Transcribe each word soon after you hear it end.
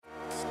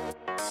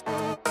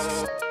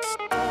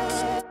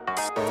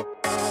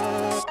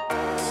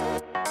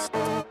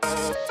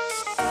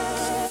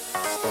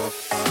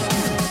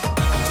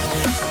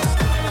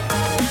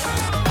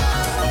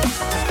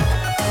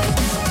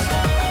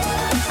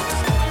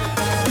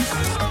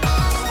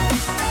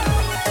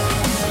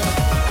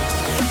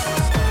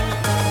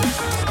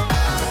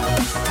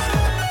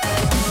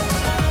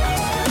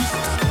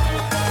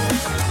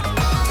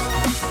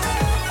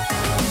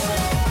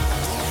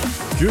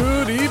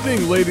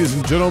ladies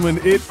and gentlemen.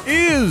 It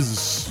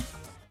is...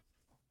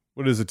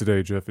 What is it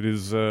today, Jeff? It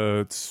is,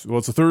 it's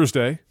a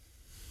Thursday.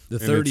 The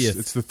 30th.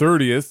 It's the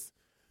 30th,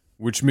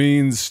 which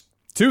means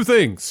two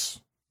things.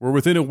 We're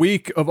within a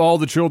week of all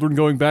the children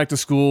going back to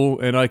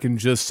school, and I can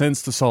just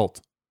sense the salt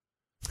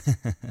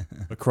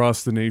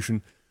across the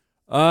nation.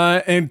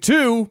 And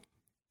two,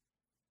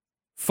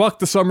 fuck,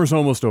 the summer's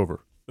almost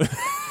over.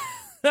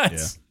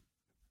 That's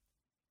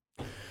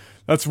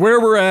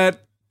where we're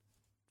at.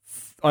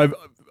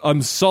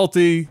 I'm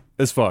salty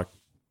as fuck.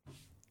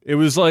 It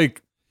was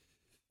like,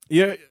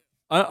 yeah,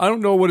 I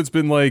don't know what it's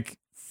been like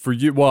for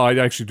you. Well, I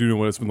actually do know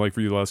what it's been like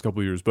for you the last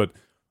couple of years,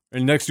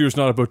 and next year's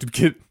not about to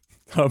get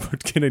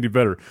any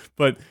better.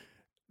 But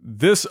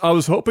I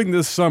was hoping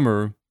this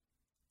summer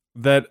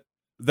that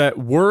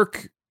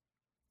work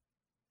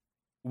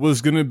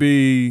was going to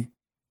be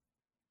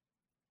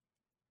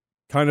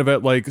kind of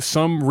at like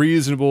some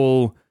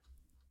reasonable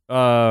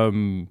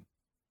day-to-day,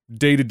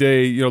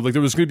 like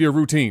there was going to be a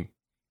routine.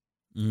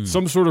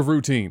 Some sort of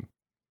routine.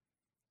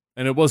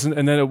 And it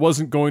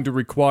wasn't going to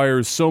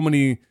require so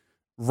many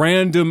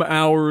random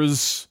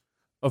hours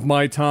of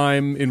my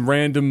time in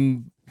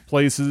random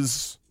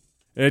places.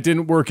 And it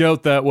didn't work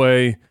out that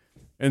way.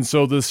 And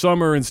so this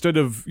summer, instead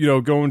of,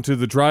 going to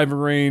the driving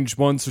range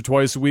once or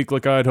twice a week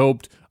like I had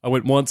hoped, I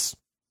went once.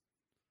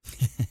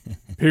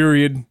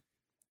 Period.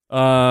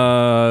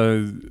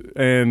 And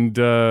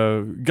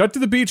got to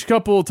the beach a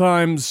couple of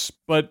times,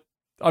 but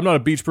I'm not a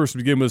beach person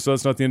to begin with, so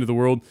that's not the end of the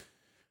world.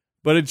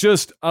 But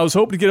I was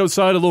hoping to get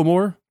outside a little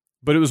more,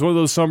 but it was one of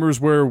those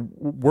summers where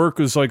work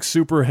was like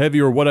super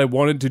heavy, or what I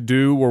wanted to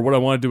do or what I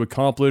wanted to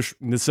accomplish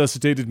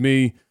necessitated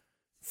me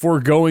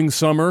foregoing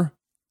summer.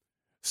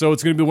 So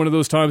it's going to be one of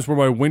those times where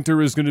my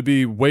winter is going to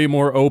be way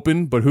more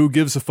open, but who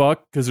gives a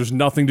fuck? Because there's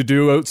nothing to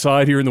do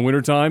outside here in the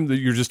wintertime.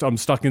 I'm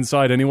stuck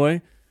inside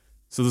anyway.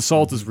 So the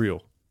salt is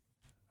real.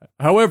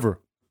 However,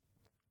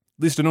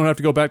 at least I don't have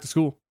to go back to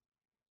school.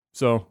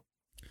 So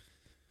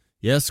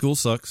yeah, school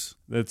sucks.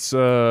 That's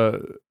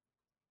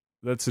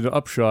an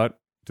upshot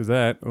to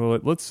that. Well,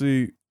 let's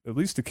see. At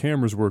least the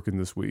camera's working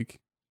this week.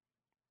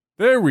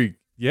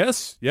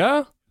 Yes?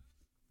 Yeah?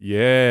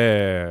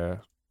 Yeah.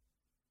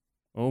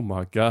 Oh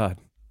my God.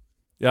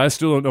 Yeah, I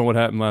still don't know what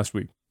happened last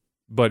week.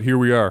 But here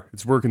we are.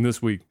 It's working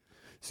this week.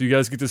 So you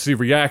guys get to see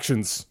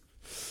reactions.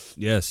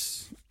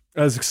 Yes.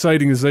 As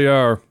exciting as they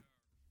are.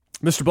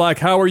 Mr. Black,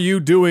 how are you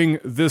doing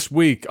this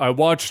week? I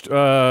watched,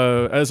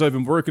 as I've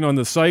been working on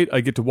the site,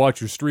 I get to watch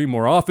your stream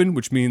more often,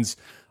 which means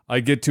I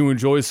get to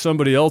enjoy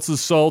somebody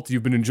else's salt.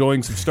 You've been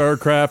enjoying some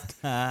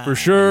StarCraft for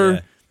sure.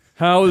 Yeah.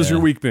 How has your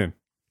week been?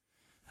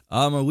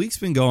 My week's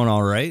been going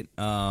all right.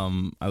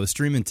 I was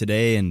streaming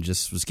today and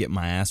just was getting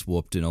my ass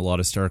whooped in a lot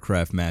of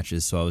StarCraft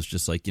matches, so I was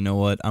just like, you know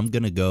what? I'm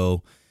going to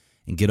go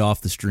and get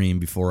off the stream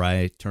before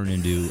I turn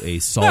into a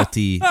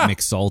salty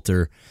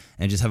McSalter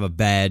and just have a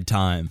bad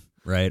time.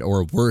 Right, or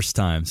a worse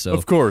time. So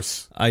of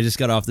course, I just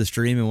got off the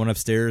stream and went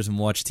upstairs and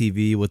watched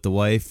TV with the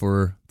wife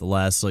for the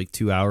last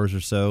 2 hours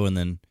or so, and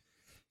then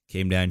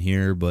came down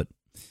here. But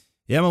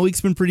yeah, my week's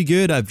been pretty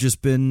good. I've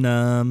just been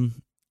I've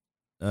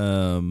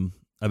been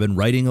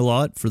writing a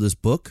lot for this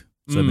book,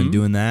 so I've been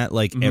doing that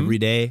every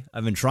day.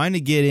 I've been trying to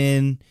get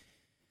in.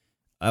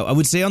 I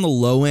would say on the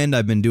low end,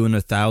 I've been doing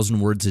 1,000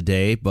 words a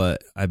day,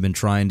 but I've been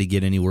trying to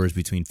get anywhere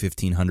between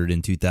 1,500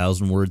 and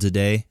 2,000 words a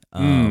day.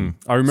 I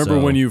remember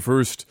when you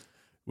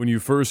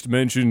first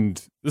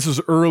mentioned, this was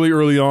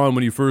early on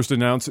when you first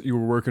announced that you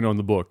were working on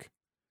the book.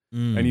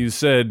 And you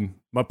said,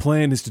 my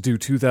plan is to do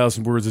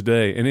 2,000 words a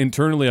day. And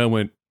internally I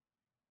went,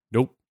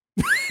 nope.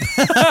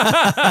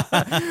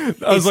 I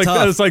was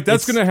like,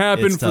 that's going to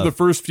happen for the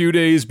first few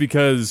days,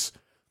 because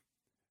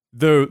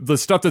the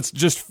stuff that's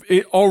just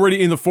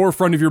already in the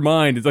forefront of your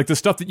mind, it's like the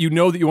stuff that you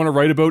know that you want to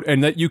write about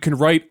and that you can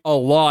write a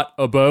lot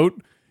about,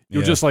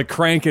 you'll just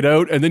crank it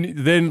out. And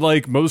then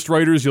like most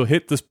writers, you'll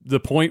hit the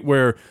point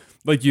where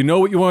you know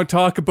what you want to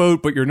talk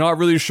about, but you're not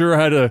really sure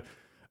how to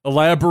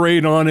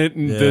elaborate on it,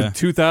 and the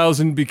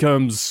 2,000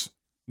 becomes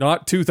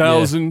not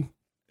 2,000.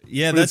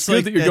 Yeah, but that's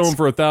good that you're going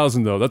for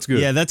 1,000 though. That's good.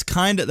 Yeah, that's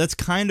kind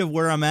of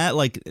where I'm at.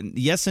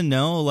 Yes and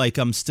no.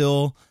 I'm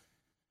still,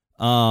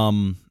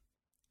 I've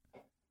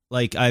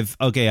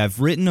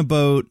written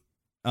about.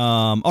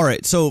 All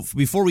right. So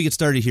before we get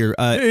started here,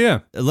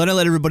 let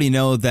everybody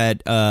know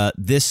that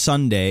this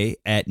Sunday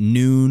at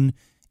noon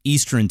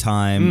Eastern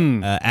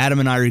time, Adam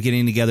and I are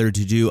getting together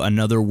to do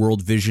another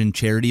World Vision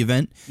charity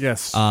event.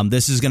 Yes.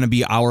 This is going to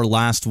be our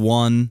last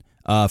one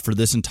for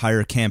this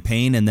entire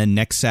campaign, and then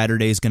next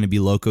Saturday is going to be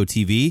Loco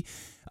TV.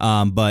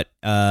 But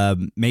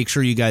make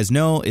sure you guys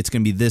know it's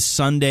going to be this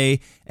Sunday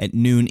at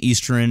noon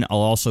Eastern. I'll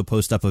also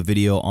post up a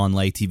video on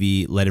Light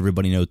TV, let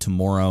everybody know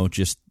tomorrow,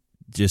 just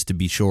to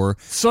be sure.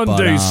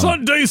 Sunday.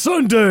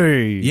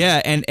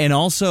 Yeah, and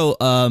also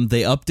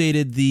they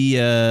updated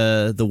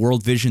the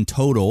World Vision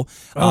total.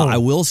 I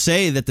will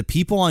say that the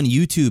people on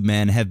YouTube,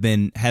 man, have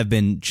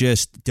been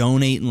just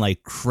donating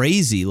like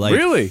crazy.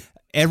 Really?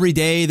 Every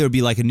day there'd be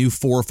a new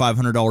 $400 or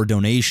 $500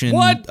 donation.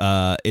 What?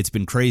 It's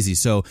been crazy.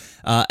 So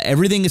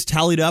everything is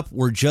tallied up.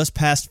 We're just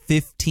past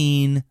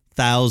 15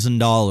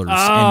 $20,000, and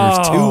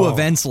there's 2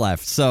 events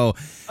left. So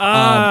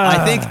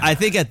I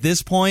think at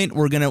this point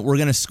we're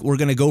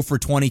gonna go for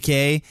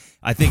 20K.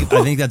 I think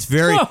that's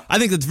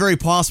very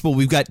possible.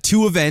 We've got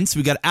 2 events.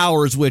 We got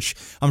ours, which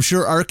I'm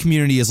sure our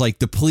community is like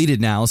depleted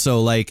now.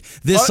 So like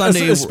this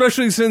Sunday,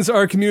 especially since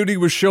our community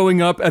was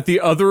showing up at the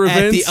other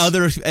events,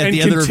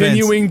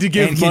 continuing to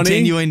give money,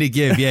 continuing to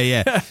give.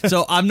 Yeah.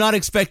 So I'm not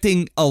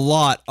expecting a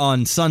lot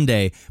on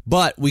Sunday,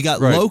 but we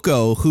got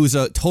Loco, who's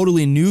a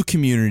totally new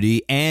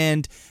community,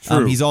 and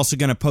he's also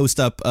going to post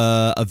up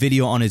a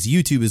video on his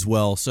YouTube as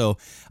well. So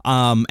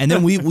and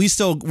then we're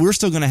still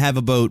going to have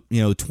about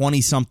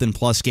 20 something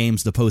plus games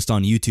to post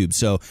on YouTube,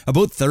 so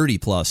about 30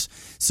 plus.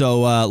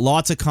 So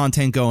lots of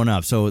content going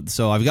up. So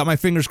I've got my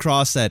fingers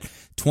crossed that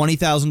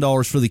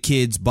 $20,000 for the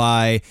kids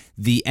by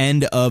the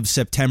end of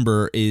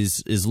September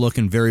is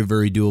looking very,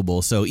 very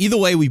doable. So either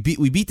way, we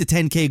beat the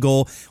 10K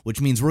goal,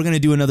 which means we're going to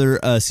do another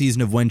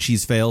season of When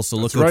Cheese Fails. So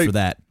look out for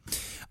that.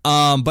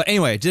 But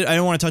anyway, I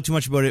don't want to talk too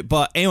much about it.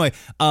 But anyway,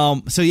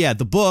 so yeah,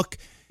 the book.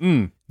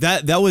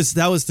 That was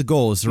the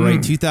goal, is to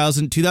write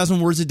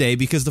 2,000 words a day,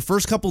 because the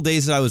first couple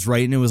days that I was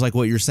writing, it was like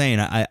what you're saying.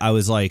 I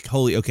was like,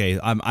 holy, okay,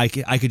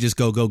 I could just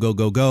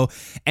go.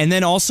 And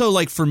then also,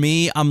 like, for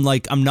me, I'm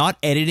not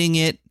editing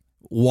it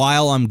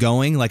while I'm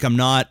going. Like, I'm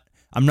not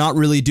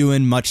really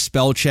doing much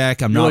spell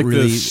check. I'm You're not like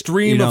really the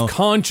stream of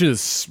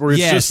conscious, where it's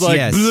just like,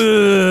 I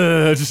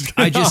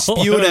just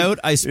spew it out.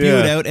 I spew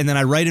it out, and then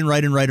I write and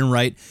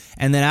write.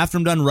 And then after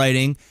I'm done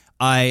writing,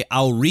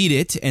 I'll read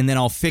it, and then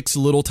I'll fix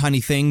little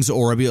tiny things,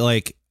 or I'll be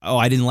like, oh,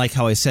 I didn't like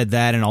how I said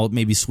that, and I'll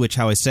maybe switch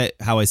how I say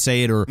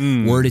it, or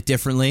word it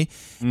differently.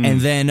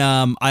 And then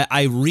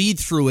I read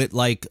through it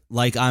like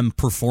I'm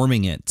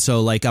performing it.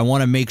 So like I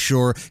want to make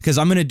sure, because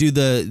I'm going to do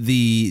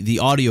the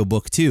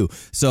audiobook too.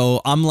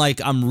 So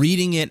I'm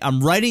reading it,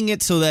 I'm writing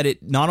it so that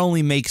it not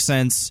only makes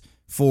sense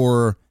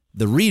for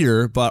the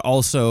reader, but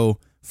also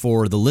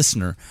for the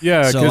listener.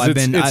 Yeah, because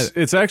so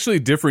it's actually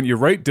different. You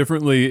write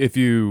differently if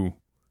you're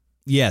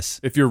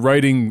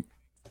writing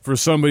for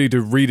somebody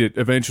to read it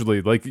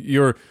eventually,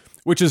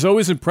 which is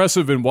always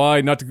impressive, and why,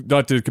 not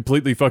to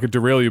completely fucking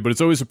derail you, but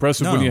it's always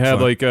impressive when you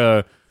have like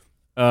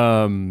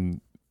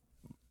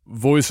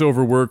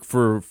voiceover work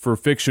for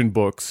fiction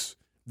books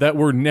that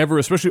were never,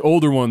 especially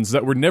older ones,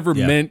 that were never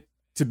meant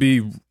to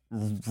be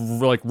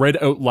like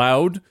read out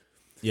loud.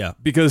 Yeah,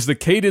 because the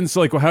cadence,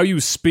 like how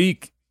you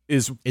speak,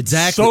 is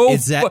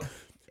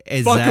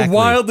fucking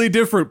wildly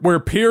different, where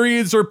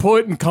periods are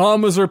put and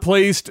commas are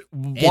placed,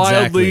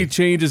 wildly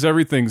changes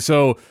everything.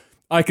 So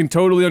I can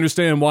totally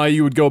understand why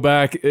you would go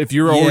back if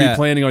you're already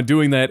planning on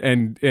doing that,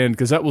 and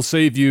because that will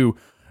save you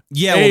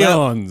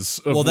aeons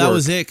of work. That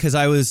was it, because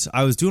I was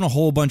doing a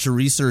whole bunch of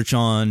research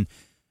on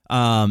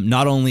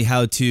not only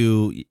how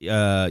to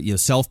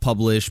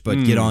self-publish,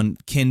 but get on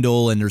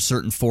Kindle, and there's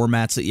certain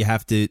formats that you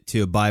have to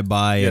abide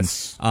by,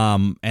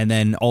 and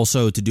then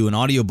also to do an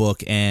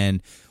audiobook.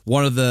 And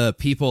one of the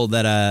people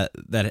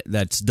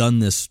that's done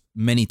this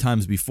many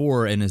times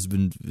before and has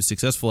been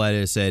successful at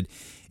it said,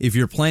 if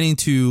you're planning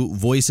to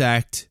voice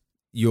act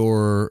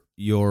your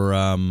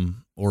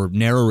or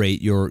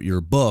narrate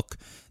your book,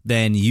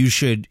 then you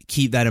should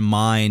keep that in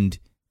mind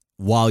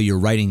while you're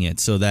writing it,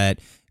 so that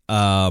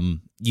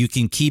you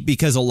can keep,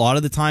 because a lot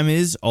of the time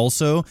is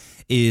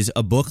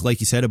a book, like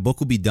you said, a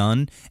book will be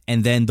done,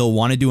 and then they'll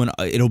want to do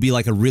it'll be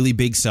like a really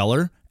big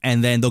seller,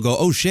 and then they'll go,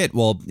 oh shit,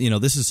 well,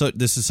 this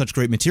is such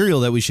great material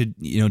that we should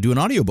do an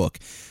audiobook.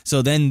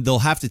 So then they'll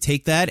have to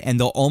take that, and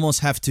they'll almost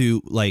have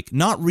to, like,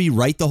 not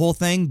rewrite the whole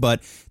thing,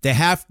 but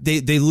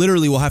they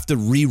literally will have to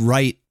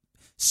rewrite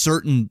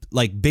certain,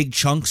 like, big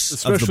chunks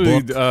especially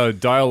of the book.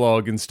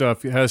 Dialogue and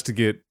stuff, it has to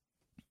get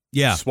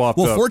swapped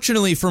up.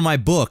 Fortunately for my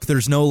book,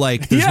 there's no no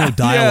dialogue, right? No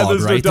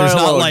dialogue. There's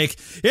not like,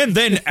 and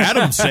then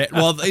Adam said,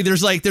 well,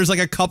 there's like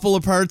a couple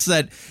of parts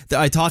that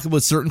I talk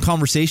about certain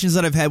conversations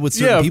that I've had with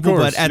certain people,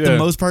 but at the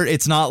most part,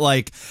 it's not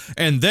like,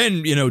 and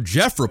then,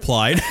 Jeff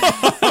replied,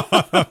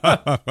 with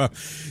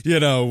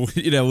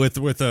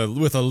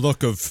a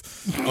look of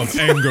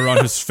anger on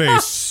his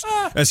face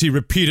as he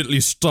repeatedly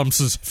stumps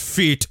his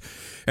feet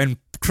and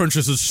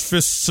crunches his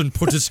fists and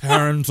puts his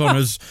hands on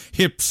his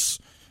hips.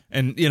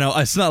 And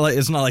it's not like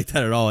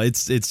that at all.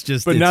 It's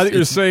just. But now that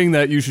you're saying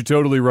that, you should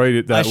totally write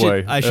it that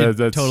way. I should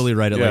totally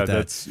write it like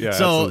that.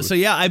 So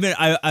absolutely.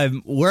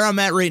 I'm where I'm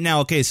at right now.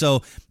 Okay,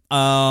 so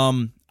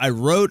I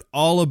wrote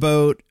all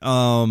about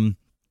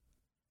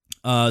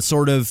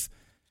sort of.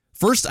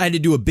 First, I had to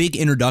do a big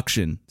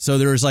introduction. So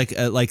there's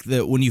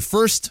when you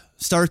first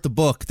start the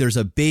book, there's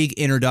a big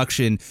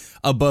introduction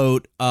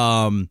about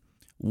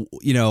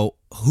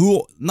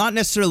who, not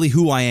necessarily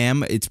who I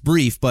am, it's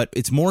brief, but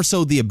it's more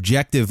so the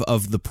objective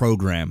of the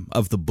program,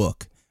 of the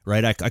book,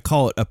 right? I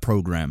call it a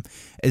program.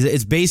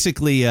 It's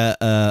basically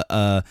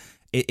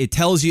it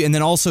tells you, and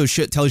then also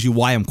tells you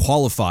why I'm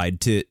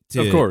qualified to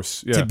to, of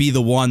course, yeah. to be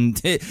the one,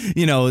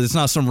 it's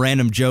not some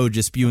random Joe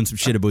just spewing some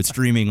shit about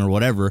streaming or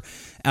whatever.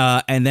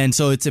 And then,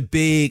 so it's a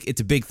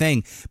big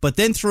thing. But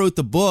then throughout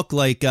the book,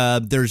 like,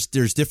 there's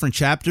different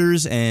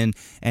chapters, and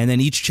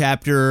then each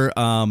chapter,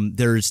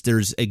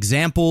 there's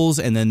examples,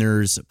 and then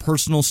there's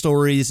personal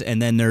stories,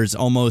 and then there's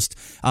almost,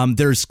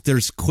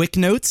 there's quick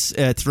notes,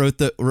 throughout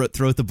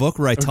the book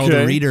where I tell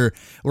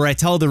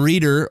the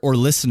reader or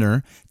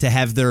listener to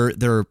have their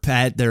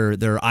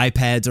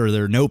iPads or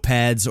their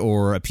notepads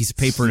or a piece of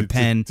paper and a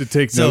pen to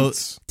take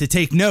notes. To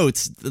take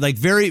notes, like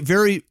very,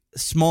 very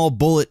small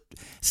bullet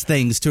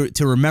things to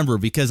remember,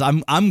 because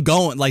I'm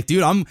going, like,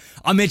 dude, I'm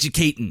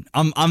educating.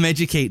 I'm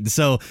educating.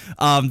 So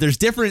there's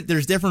different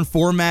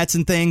formats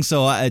and things.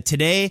 So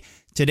today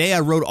I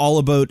wrote all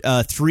about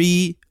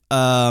 3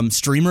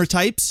 streamer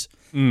types.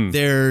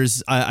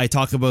 There's I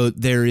talk about,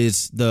 there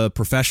is the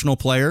professional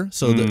player,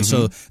 so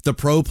the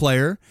pro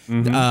player,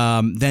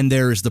 then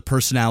there's the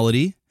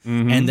personality,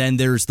 and then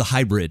there's the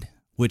hybrid,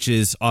 which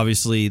is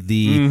obviously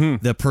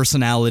the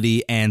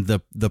personality and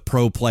the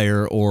pro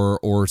player,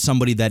 or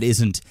somebody that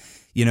isn't,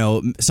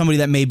 somebody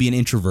that may be an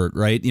introvert,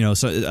 right?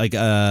 So like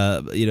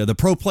the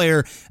pro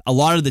player a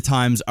lot of the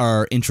times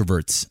are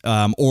introverts,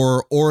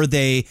 or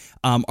they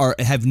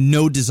have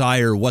no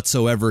desire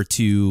whatsoever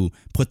to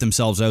put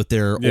themselves out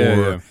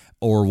there,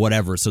 or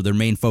whatever. So their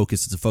main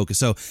focus is the focus.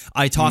 So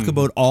I talk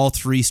about all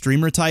 3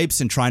 streamer types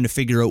and trying to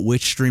figure out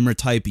which streamer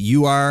type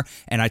you are.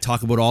 And I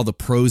talk about all the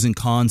pros and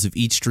cons of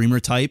each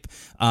streamer type.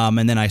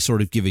 And then I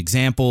sort of give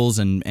examples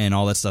and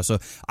all that stuff. So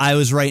I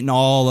was writing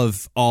all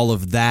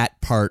of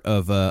that part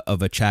of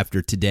a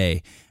chapter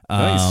today.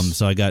 Nice.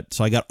 So I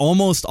got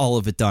almost all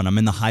of it done. I'm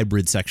in the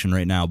hybrid section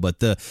right now, but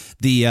the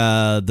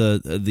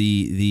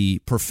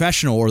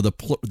professional or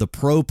the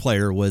pro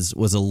player was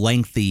a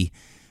lengthy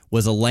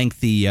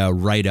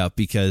write up,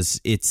 because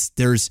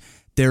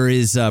there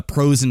is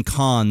pros and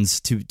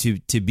cons to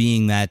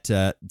being that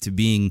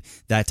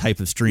type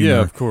of streamer.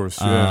 Yeah, of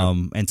course. Yeah.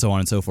 And so on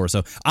and so forth.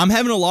 So I'm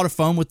having a lot of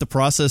fun with the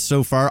process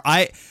so far.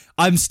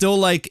 I'm still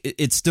like,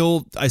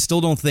 I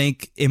still don't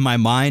think in my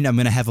mind I'm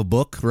gonna have a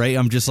book, right?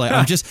 I'm just writing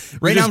to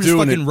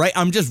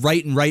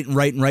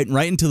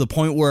the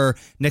point where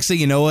next thing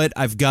you know it,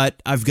 I've got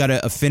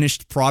a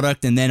finished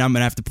product, and then I'm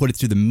gonna have to put it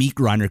through the meat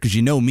grinder, because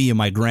me and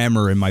my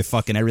grammar and my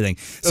fucking everything.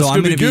 So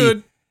I'm gonna be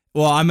good.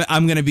 Well,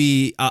 I'm gonna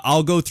be.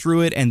 I'll go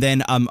through it, and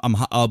then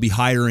I'll be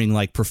hiring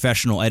like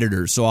professional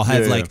editors. So I'll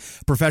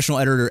have professional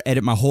editor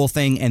edit my whole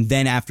thing, and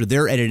then after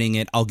they're editing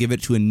it, I'll give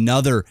it to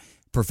another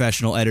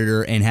professional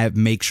editor and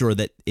make sure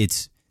that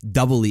it's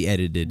doubly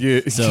edited.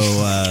 Yeah. So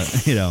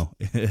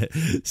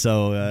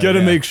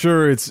gotta make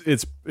sure it's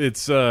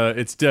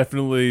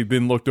definitely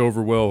been looked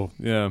over well.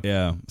 Yeah.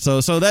 Yeah.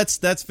 So that's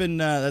been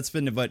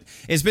but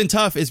it's been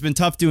tough. It's been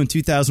tough doing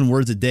 2,000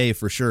 words a day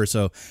for sure.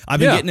 So I've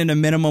been getting in a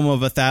minimum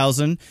of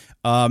 1,000.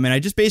 And I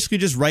just basically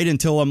write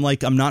until I'm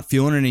like, I'm not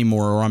feeling it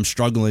anymore, or I'm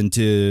struggling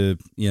to,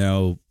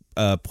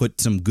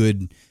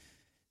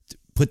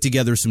 put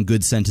together some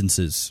good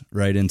sentences,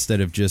 right?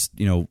 Instead of just,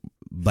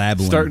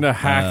 babbling. Starting to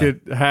hack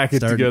it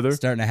together.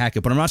 Starting to hack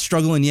it. But I'm not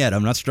struggling yet.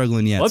 That's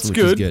which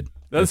good. Is good.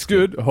 That's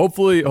good.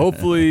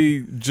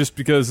 Hopefully, just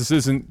because this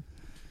isn't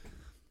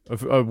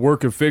a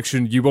work of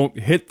fiction, you won't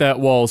hit that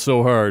wall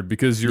so hard,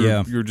 because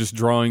you're just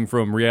drawing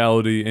from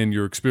reality and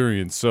your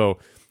experience. So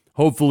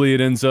hopefully it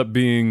ends up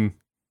being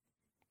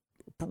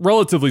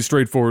relatively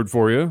straightforward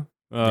for you.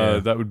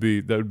 That would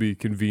be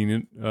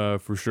convenient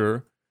for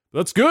sure.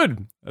 That's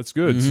good.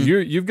 Mm-hmm. So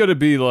you've got to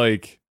be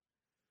like,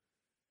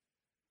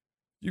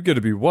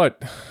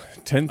 what,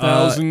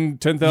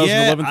 10,000,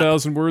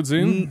 11,000 words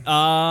in?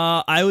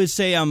 I would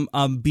say I'm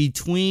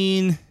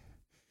between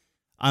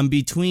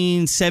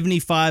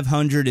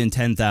 7,500 and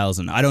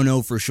 10,000. I don't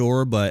know for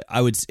sure, but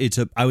I would say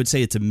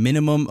it's a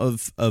minimum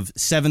of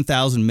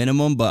 7,000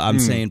 minimum, but I'm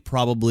saying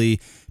probably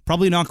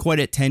not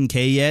quite at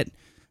 10K yet.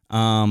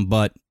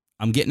 But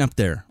I'm getting up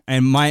there.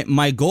 And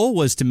my goal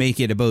was to make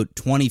it about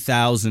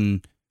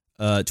 20,000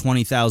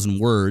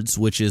 words,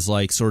 which is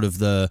like sort of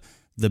the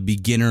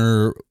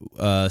beginner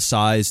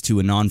size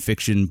to a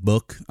nonfiction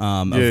book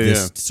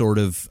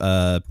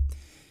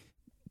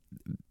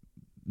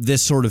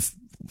this sort of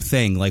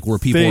thing, like where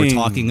people are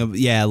talking of,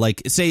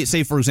 like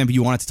say for example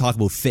you wanted to talk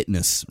about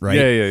fitness, right?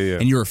 Yeah.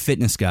 And you're a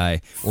fitness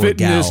guy or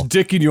fitness, a gal.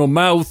 dick in your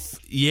mouth.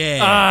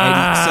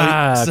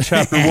 Yeah. So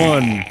chapter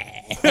 1.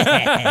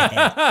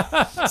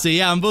 So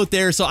yeah, I'm both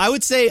there. So I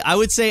would say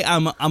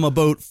I'm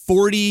about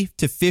 40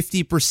 to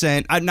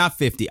 50%. Not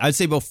 50. I'd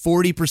say about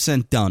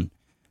 40% done.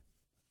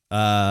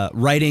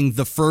 Writing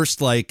the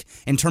first, like,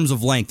 in terms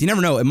of length. You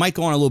never know. It might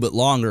go on a little bit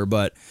longer,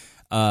 but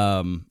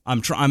I'm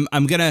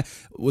gonna.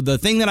 The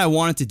thing that I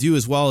wanted to do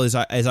as well is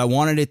I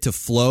wanted it to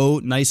flow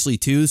nicely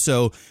too.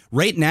 So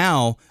right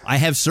now I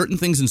have certain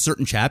things in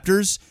certain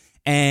chapters.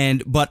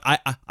 But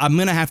I'm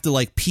gonna have to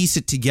like piece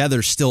it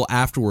together still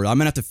afterward. I'm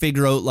gonna have to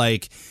figure out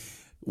like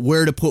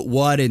where to put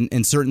what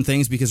in certain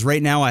things, because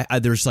right now I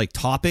there's like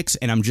topics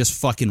and I'm just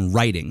fucking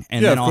writing,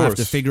 and then I'll have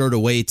to figure out a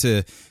way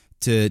to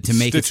to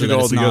make it Stitch so it that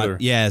all it's together.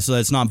 not so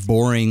that's not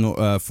boring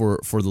for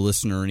the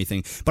listener or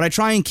anything. But I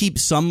try and keep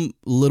some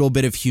little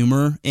bit of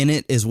humor in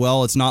it as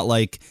well. It's not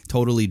like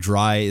totally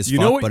dry as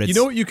fuck. But you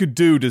know what you could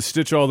do to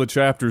stitch all the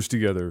chapters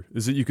together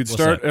is that you could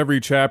start every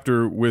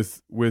chapter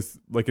with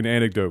like an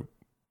anecdote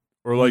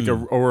or like a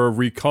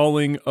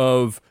recalling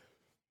of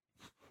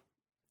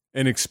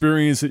an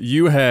experience that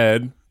you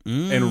had.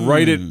 And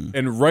write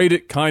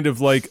it kind of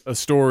like a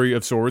story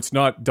of sorts,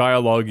 not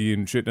dialogue-y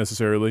and shit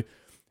necessarily,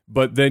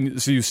 but then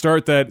so you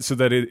start that so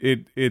that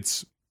it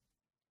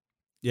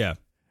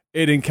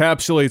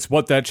encapsulates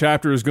what that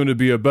chapter is going to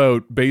be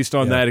about based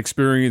on that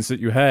experience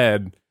that you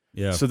had,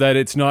 so that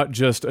it's not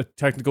just a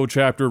technical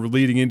chapter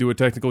leading into a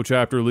technical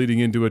chapter leading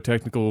into a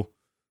technical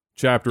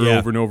chapter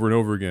over and over and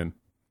over again.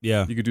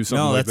 Yeah, you could do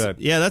something like that.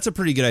 Yeah, that's a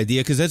pretty good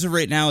idea because as of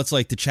right now, it's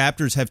like the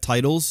chapters have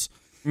titles.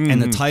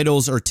 And the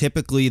titles are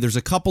typically, there's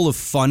a couple of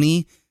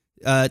funny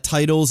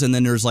titles, and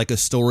then there's like a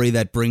story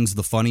that brings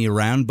the funny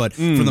around. But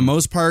for the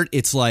most part,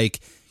 it's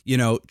like,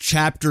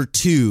 chapter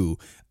 2,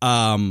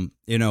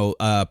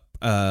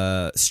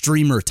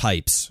 streamer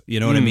types,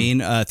 you know what I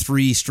mean?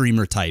 3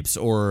 streamer types,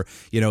 or,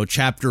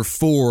 chapter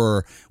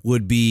 4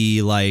 would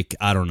be like,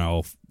 I don't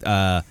know,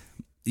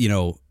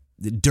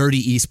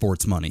 dirty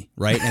esports money,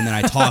 right? And then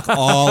I talk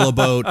all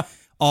about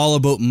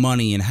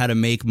money and how to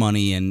make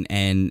money and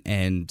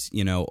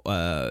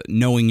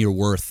knowing your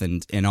worth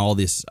and all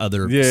this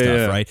other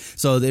stuff, right?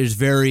 So there's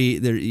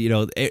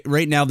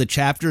right now the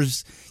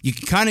chapters, you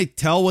can kind of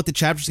tell what the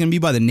chapter's going to be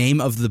by the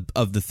name of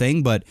the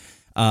thing, but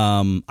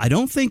I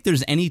don't think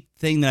there's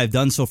anything that I've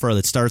done so far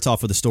that starts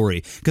off with a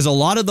story, because a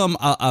lot of them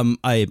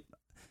I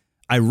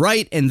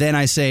write and then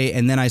I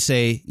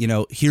say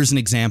here's an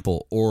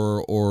example,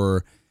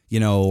 or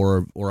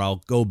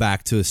I'll go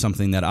back to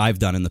something that I've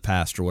done in the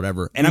past or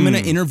whatever. And I'm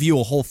going to interview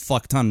a whole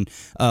fuck ton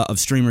of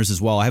streamers as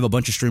well. I have a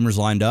bunch of streamers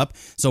lined up.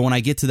 So when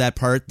I get to that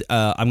part,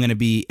 I'm going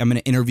to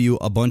interview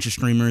a bunch of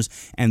streamers,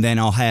 and then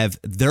I'll have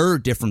their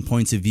different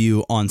points of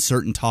view on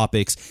certain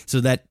topics so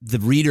that the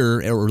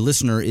reader or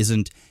listener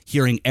isn't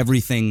hearing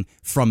everything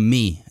from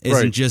me,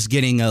 isn't just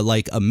getting a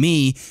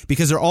me,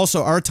 because there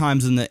also are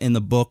times in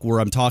the book where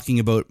I'm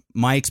talking about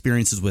my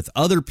experiences with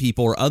other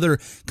people or other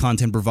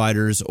content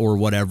providers or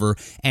whatever,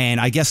 and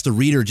I guess the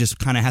reader just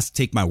kind of has to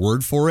take my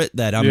word for it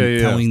that I'm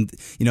telling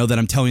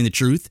the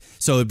truth.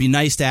 So it'd be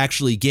nice to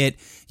actually get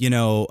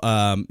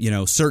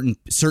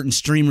certain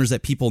streamers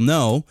that people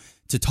know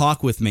to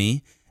talk with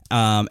me.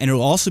 And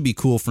it'll also be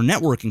cool for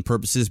networking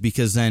purposes,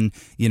 because then,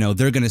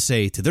 they're going to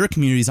say to their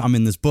communities, I'm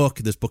in this book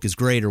is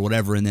great or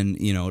whatever. And then,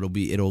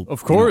 it'll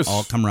of course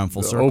all come around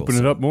full circle. Open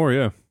it up more.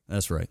 Yeah,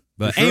 that's right.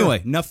 But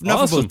anyway, enough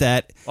about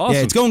that. Awesome.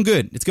 Yeah, it's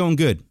going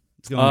good.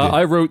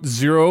 I wrote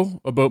 0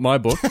 about my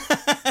book.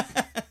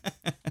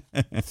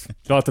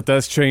 Not that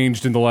that's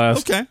changed in the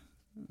last, I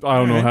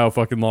don't know how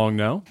fucking long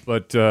now,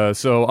 but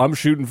so I'm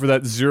shooting for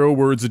that 0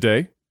 words a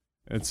day.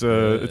 It's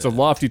a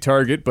lofty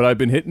target, but I've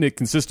been hitting it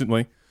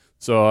consistently.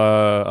 So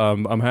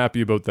I'm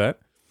happy about that.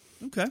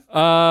 Okay.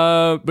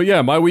 But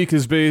yeah, my week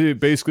has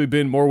basically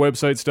been more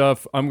website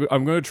stuff. I'm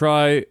going to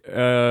try.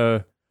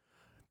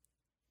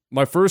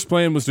 My first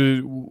plan was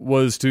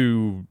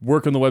to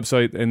work on the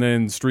website and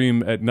then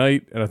stream at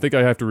night, and I think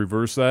I have to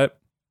reverse that,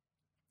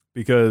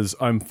 because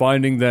I'm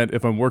finding that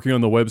if I'm working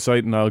on the website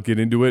and I'll get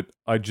into it,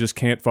 I just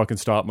can't fucking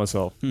stop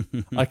myself.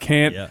 I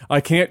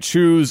can't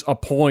choose a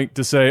point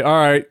to say, all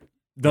right,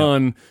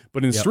 done.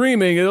 But in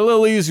streaming, it's a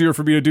little easier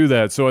for me to do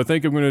that. So I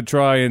think I'm going to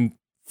try and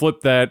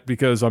flip that,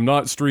 because I'm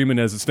not streaming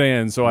as it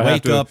stands. So I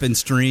have to wake up and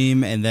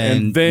stream, and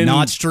then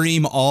not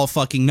stream all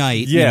fucking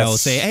night.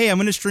 Yes. Say, hey, I'm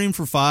going to stream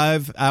for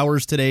 5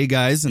 hours today,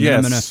 guys, and then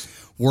I'm going to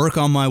work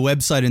on my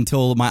website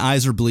until my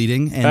eyes are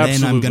bleeding, and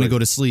then I'm going to go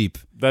to sleep.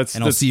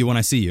 And I'll see you when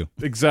I see you.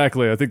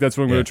 Exactly. I think that's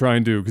what I'm going to try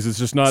and do, because it's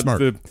just not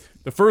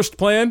the first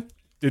plan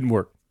didn't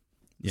work.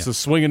 Yeah. So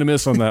swing and a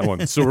miss on that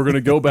one. So we're going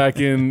to go back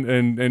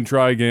in and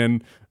try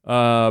again.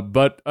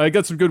 But I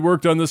got some good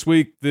work done this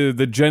week.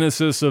 The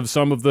genesis of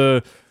some of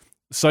the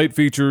site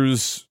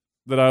features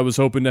that I was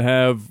hoping to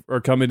have are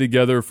coming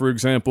together. For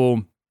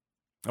example,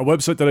 a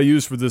website that I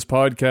use for this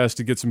podcast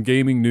to get some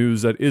gaming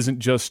news that isn't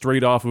just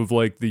straight off of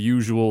like the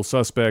usual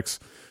suspects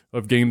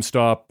of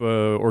GameStop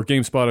or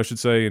GameSpot, I should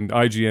say, and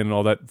IGN and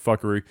all that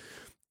fuckery,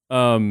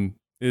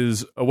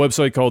 is a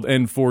website called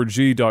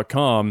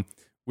n4g.com,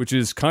 which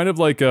is kind of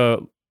like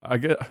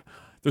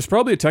there's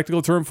probably a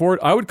technical term for it.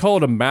 I would call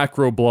it a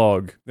macro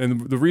blog.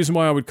 And the reason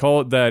why I would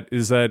call it that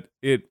is that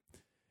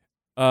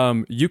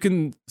you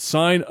can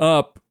sign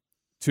up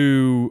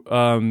to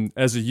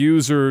as a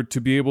user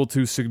to be able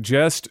to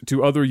suggest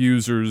to other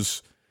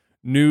users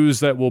news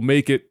that will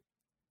make it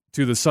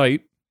to the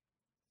site,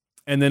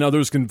 and then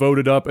others can vote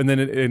it up, and then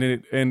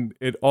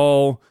it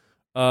all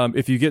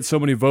if you get so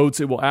many votes,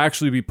 it will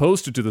actually be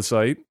posted to the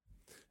site.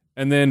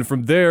 And then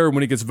from there,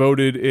 when it gets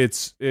voted,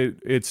 it's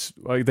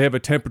like they have a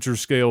temperature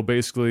scale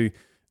basically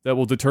that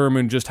will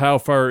determine just how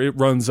far it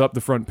runs up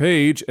the front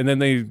page, and then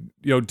they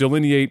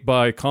delineate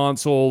by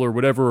console or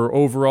whatever, or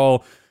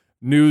overall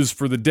news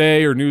for the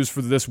day or news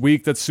for this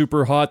week that's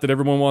super hot that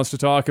everyone wants to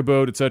talk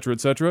about, etc.,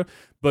 etc.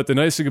 But the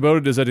nice thing about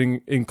it is that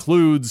it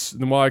includes,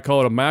 and why I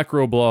call it a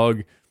macro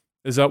blog,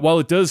 is that while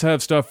it does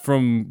have stuff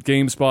from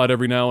GameSpot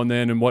every now and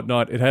then and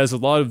whatnot, it has a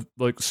lot of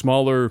like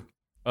smaller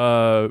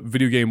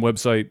video game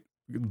website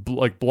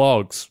like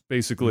blogs,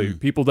 basically.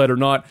 People that are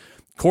not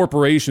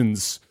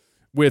corporations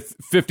with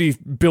 50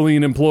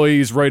 billion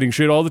employees writing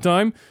shit all the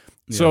time.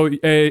 Yeah. So,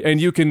 and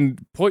you can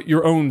put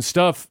your own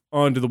stuff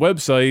onto the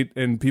website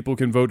and people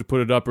can vote to put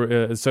it up,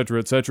 et cetera,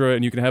 et cetera.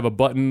 And you can have a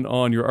button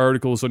on your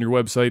articles on your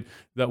website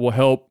that will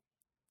help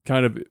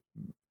kind of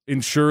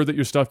ensure that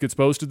your stuff gets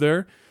posted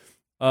there.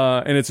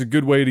 And it's a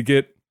good way to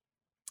get,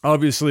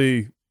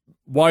 obviously,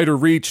 wider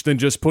reach than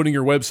just putting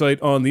your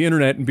website on the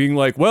internet and being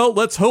like, well,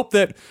 let's hope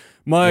that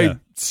my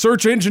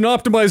search engine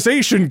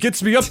optimization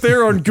gets me up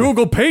there on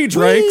Google page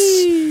ranks.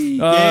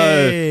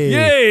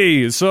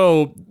 Yay!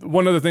 So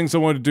one of the things I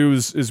wanted to do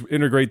is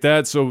integrate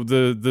that. So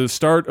the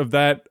start of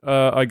that,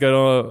 I got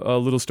a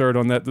little start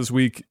on that this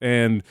week.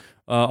 And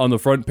on the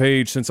front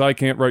page, since I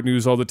can't write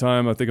news all the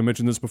time, I think I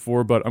mentioned this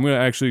before, but I'm going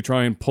to actually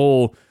try and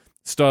pull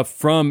stuff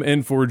from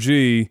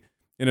N4G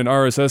in an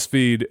RSS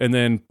feed and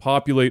then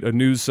populate a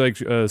news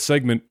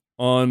segment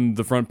on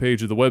the front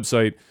page of the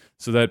website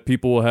so that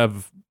people will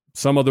have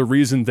some other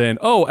reason than,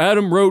 oh,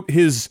 Adam wrote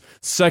his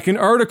second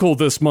article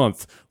this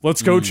month.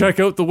 Let's go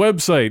check out the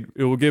website.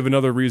 It will give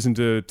another reason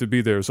to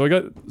be there. So I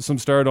got some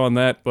start on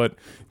that, but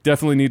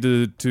definitely need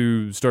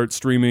to start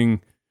streaming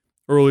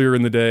earlier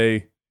in the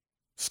day,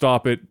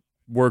 stop it,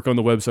 work on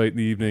the website in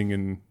the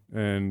evening,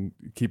 and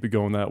keep it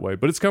going that way.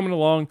 But it's coming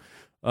along.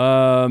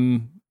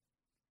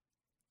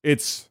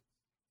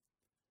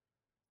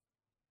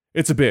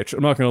 It's a bitch.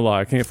 I'm not gonna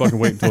lie. I can't fucking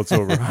wait until it's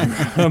over.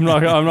 I'm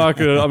not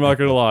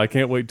gonna lie. I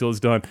can't wait until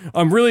it's done.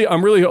 I'm really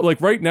like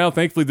right now.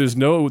 Thankfully, there's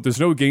no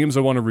games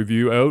I want to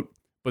review out.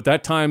 But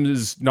that time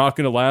is not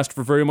gonna last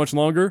for very much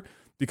longer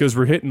because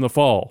we're hitting the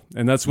fall,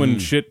 and that's when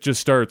shit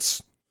just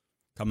starts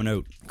coming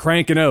out,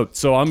 cranking out.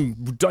 So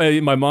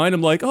in my mind,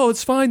 I'm like, oh,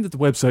 it's fine that the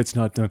website's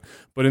not done.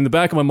 But in the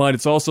back of my mind,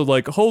 it's also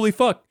like, holy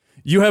fuck.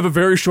 You have a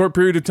very short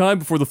period of time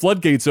before the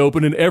floodgates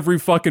open and every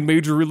fucking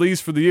major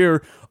release for the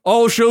year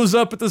all shows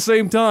up at the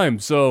same time.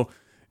 So,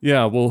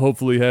 yeah, we'll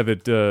hopefully have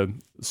it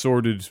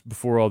sorted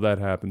before all that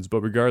happens.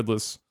 But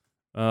regardless,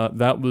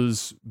 that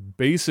was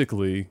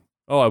basically,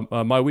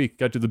 my week.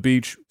 Got to the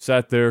beach,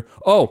 sat there.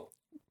 Oh,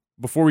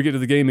 before we get to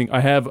the gaming,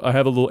 I have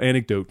a little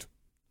anecdote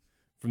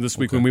from this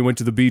week when we went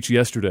to the beach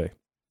yesterday.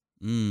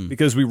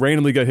 Because we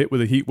randomly got hit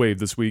with a heat wave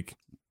this week.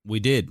 We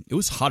did. It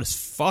was hot as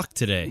fuck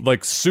today.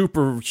 Like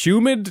super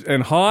humid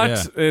and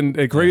hot and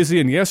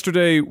crazy. And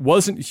yesterday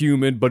wasn't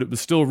humid, but it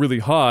was still really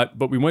hot.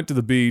 But we went to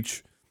the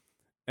beach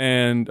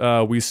and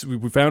we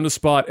found a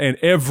spot and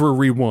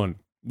everyone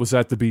was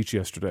at the beach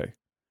yesterday.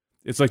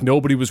 It's like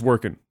nobody was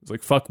working. It's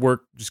like, fuck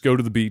work, just go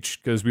to the beach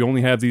because we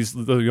only have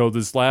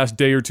this last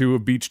day or two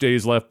of beach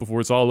days left before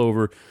it's all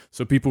over.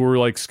 So people were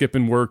like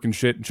skipping work and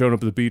shit and showing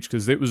up at the beach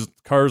because it was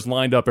cars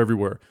lined up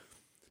everywhere.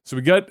 So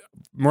we got,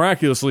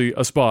 miraculously,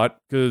 a spot,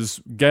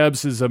 because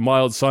Gabs has a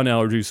mild sun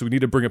allergy, so we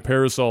need to bring a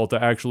parasol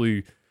to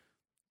actually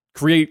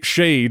create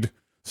shade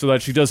so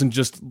that she doesn't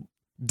just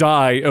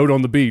die out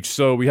on the beach.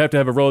 So we have to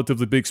have a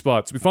relatively big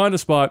spot. So we find a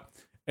spot,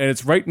 and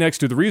it's right next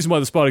to, the reason why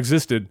the spot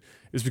existed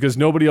is because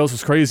nobody else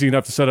was crazy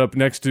enough to set up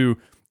next to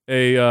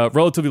a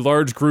relatively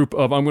large group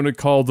of, I'm going to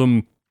call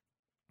them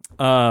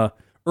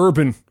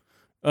urban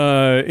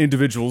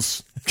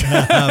individuals.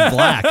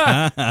 Black.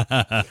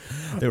 Huh?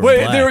 They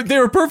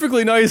were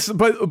perfectly nice,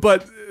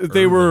 but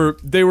they were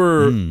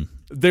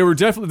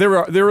definitely they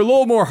were a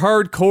little more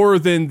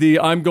hardcore than the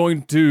I'm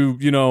going to,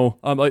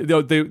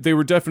 they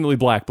were definitely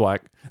black.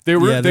 They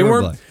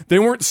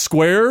weren't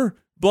square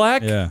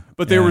black,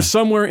 but they were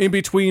somewhere in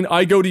between.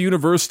 I go to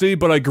university,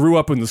 but I grew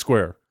up in the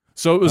square.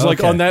 So it was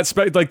like on that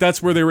like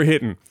that's where they were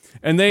hitting.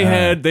 And they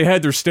had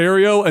their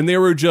stereo and they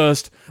were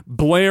just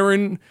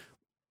blaring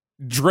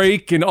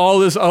Drake and all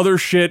this other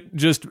shit.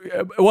 Just,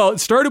 well, it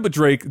started with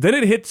Drake, then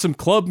it hit some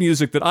club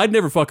music that I'd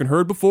never fucking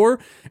heard before,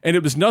 and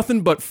it was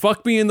nothing but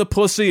fuck me in the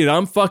pussy and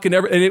I'm fucking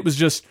and it was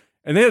just,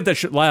 and they had that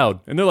shit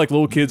loud, and they're like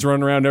little kids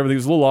running around and everything. It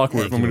was a little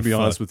awkward, if I'm going to be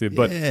honest with you,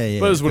 but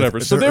it was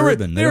whatever. So they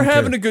were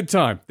having a good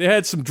time. They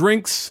had some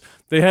drinks,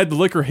 they had the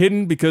liquor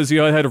hidden because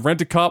I had a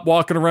rent-a-cop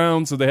walking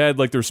around, so they had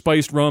like their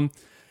spiced rum,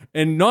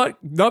 and not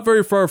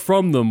very far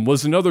from them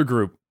was another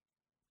group,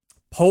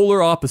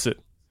 polar opposite.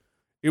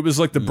 It was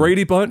like the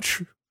Brady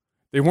Bunch.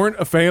 They weren't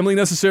a family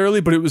necessarily,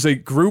 but it was a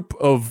group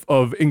of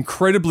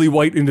incredibly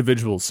white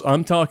individuals.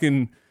 I'm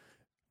talking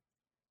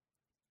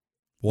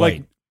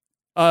white.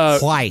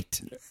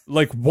 White.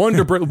 Like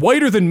Wonder Bread,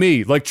 whiter than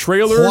me. Like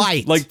trailer.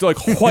 White. Like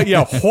white.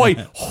 Yeah,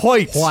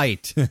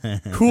 white.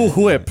 Cool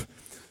whip.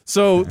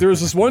 So there was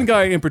this one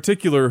guy in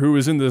particular who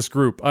was in this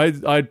group.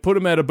 I'd put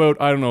him at about,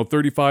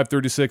 35,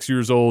 36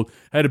 years old.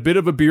 Had a bit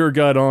of a beer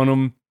gut on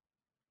him.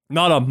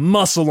 Not a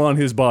muscle on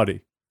his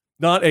body.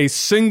 Not a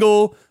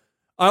single,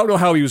 I don't know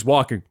how he was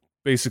walking,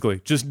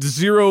 basically. Just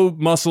zero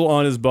muscle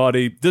on his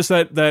body.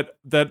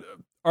 That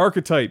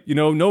archetype.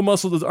 No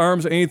muscle to the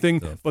arms,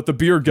 anything, but the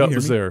beer gut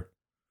was there.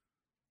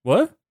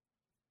 What?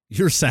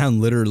 Your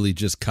sound literally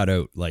just cut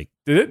out. Like,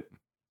 did it?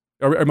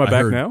 Am I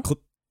back now? Clip,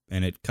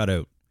 and it cut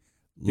out.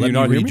 Let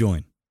me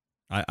rejoin.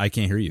 I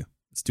can't hear you.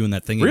 It's doing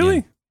that thing again.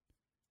 Really?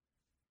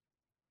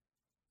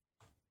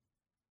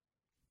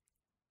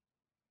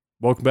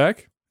 Welcome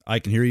back. I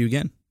can hear you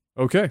again.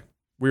 Okay.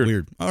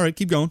 Weird. All right,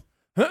 keep going.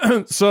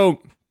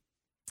 So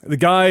the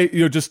guy,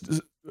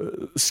 just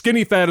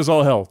skinny fat as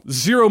all hell.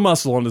 Zero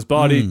muscle on his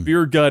body,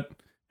 beer gut,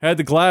 had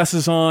the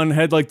glasses on,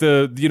 had like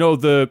this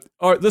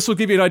will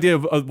give you an idea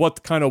of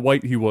what kind of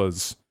white he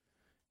was.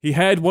 He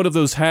had one of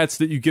those hats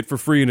that you get for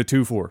free in a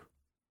 2-4.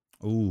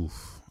 Ooh,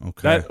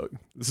 okay.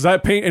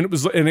 That paint, and it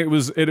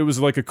was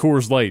like a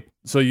Coors Light.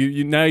 So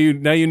you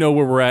know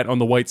where we're at on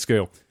the white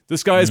scale.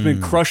 This guy has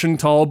been crushing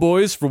tall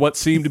boys for what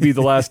seemed to be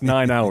the last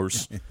 9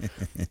 hours.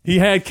 He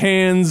had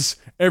cans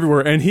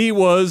everywhere, and he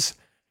was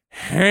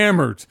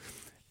hammered.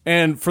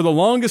 And for the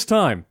longest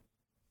time,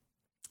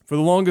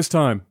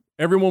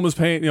 everyone was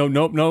paying,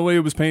 nobody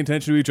was paying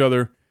attention to each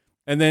other.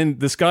 And then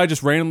this guy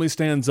just randomly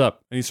stands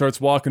up, and he starts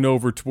walking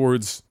over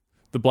towards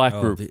the black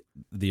group.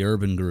 The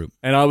urban group.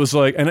 And I was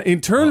like, and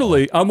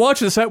internally, I'm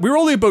watching this. We were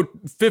only about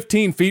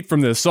 15 feet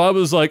from this. So I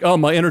was like, oh,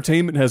 my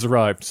entertainment has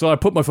arrived. So I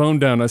put my phone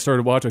down and I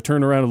started watching. I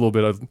turned around a little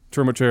bit. I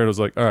turned my chair and I was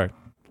like, all right,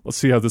 let's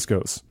see how this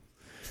goes.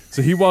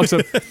 So he walks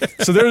up.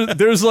 So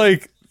there's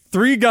like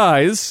 3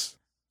 guys.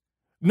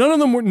 None of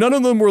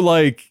them were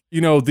like,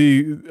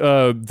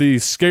 the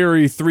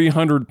scary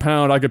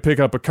 300-pound I could pick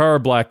up a car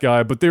black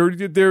guy, but they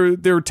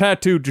were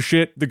tattooed to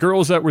shit. The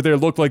girls that were there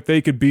looked like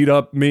they could beat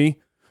up me.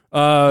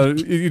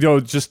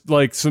 Just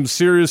like some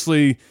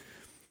seriously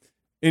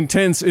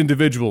intense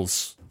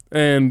individuals.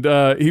 And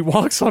he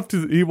walks up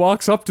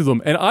to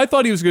them, and I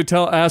thought he was going to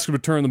ask him to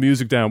turn the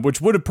music down, which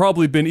would have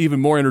probably been even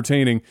more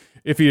entertaining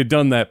if he had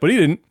done that, but he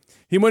didn't.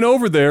 He went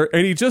over there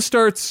and he just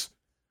starts.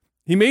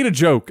 He made a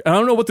joke. I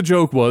don't know what the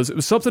joke was. It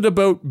was something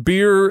about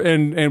beer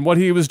and what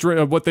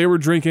what they were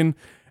drinking.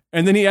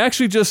 And then he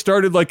actually just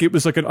started like it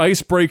was like an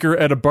icebreaker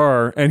at a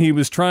bar, and he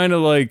was trying to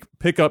like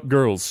pick up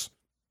girls.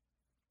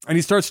 And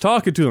he starts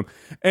talking to them,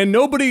 and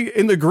nobody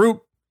in the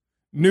group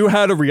knew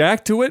how to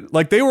react to it.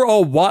 Like they were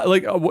all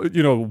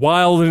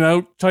wild and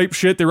out type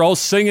shit. They were all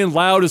singing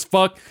loud as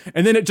fuck,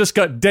 and then it just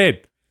got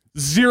dead.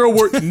 Zero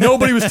word.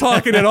 Nobody was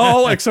talking at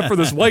all except for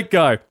this white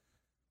guy.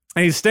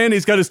 And he's standing,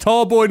 he's got his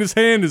tall boy in his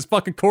hand, his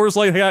fucking Coors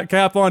Light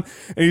cap on,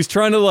 and he's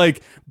trying to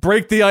like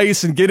break the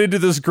ice and get into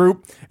this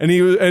group. And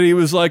he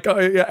was like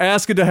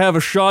asking to have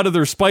a shot of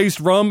their spiced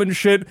rum and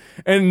shit.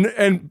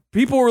 And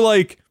people were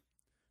like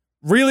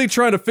really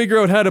trying to figure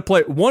out how to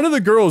play. One of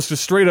the girls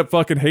just straight up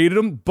fucking hated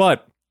him,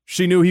 but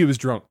she knew he was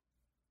drunk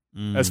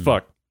as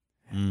fuck.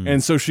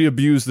 And so she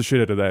abused the shit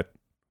out of that.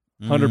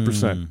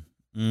 100%.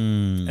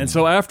 And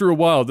so after a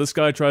while, this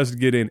guy tries to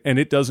get in, and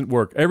it doesn't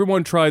work.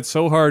 Everyone tried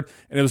so hard,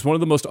 and it was one of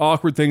the most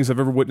awkward things I've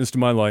ever witnessed in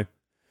my life.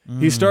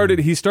 He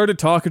started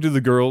talking to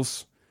the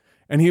girls,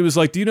 and he was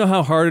like, "Do you know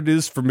how hard it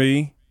is for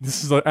me?"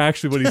 This is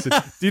actually what he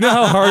said. "Do you know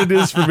how hard it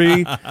is for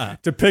me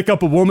to pick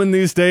up a woman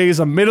these days?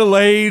 I'm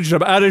middle-aged,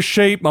 I'm out of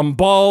shape, I'm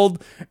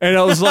bald." And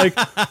I was like,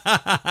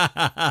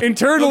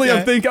 internally,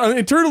 I'm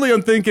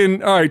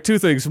thinking, all right, 2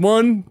 things.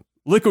 1,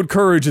 liquid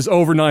courage is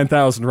over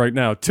 9,000 right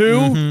now.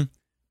 2,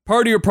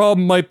 part of your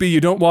problem might be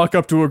you don't walk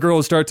up to a girl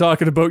and start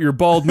talking about your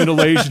bald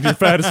middle age and you're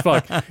fat as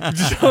fuck.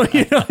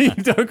 You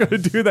don't go to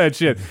do that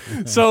shit.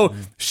 So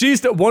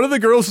one of the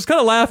girls was kind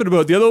of laughing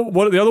about it.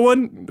 The other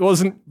one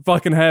wasn't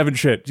fucking having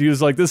shit. She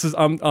was like,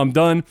 I'm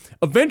done.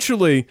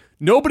 Eventually,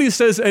 nobody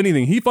says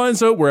anything. He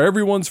finds out where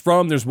everyone's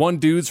from. There's one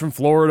dude's from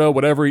Florida,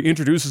 whatever. He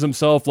introduces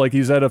himself like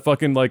he's at a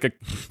fucking like a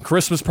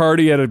Christmas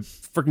party at a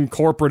freaking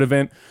corporate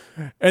event.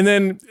 And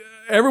then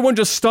everyone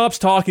just stops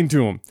talking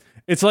to him.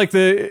 It's like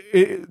they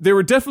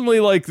were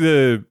definitely like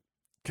the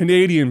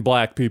Canadian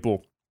black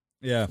people.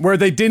 Yeah. Where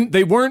they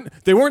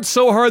weren't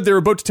so hard they were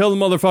about to tell the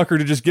motherfucker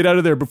to just get out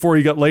of there before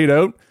he got laid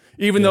out.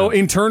 Even though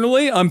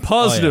internally, I'm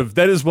positive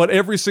that is what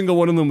every single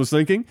one of them was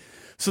thinking.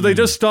 So they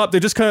just stopped. They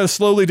just kind of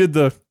slowly did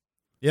the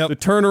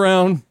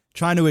turnaround.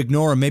 Trying to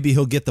ignore him. Maybe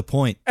he'll get the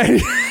point.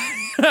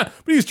 But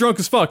he's drunk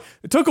as fuck.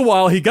 It took a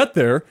while. He got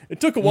there. It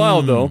took a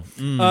while though,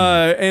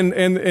 and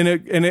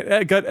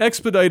it got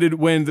expedited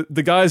when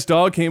the guy's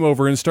dog came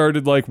over and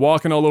started like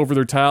walking all over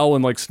their towel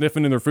and like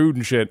sniffing in their food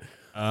and shit.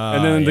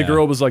 And then the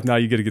girl was like, "Nah,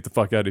 you got to get the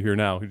fuck out of here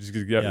now."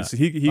 So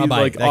he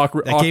like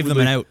gave them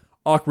an out.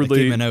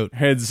 Awkwardly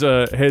heads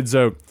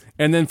out.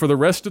 And then for the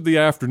rest of the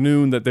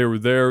afternoon that they were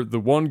there, the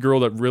one girl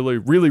that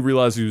really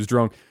realized he was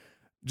drunk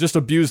just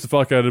abused the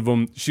fuck out of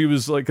him. She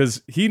was like,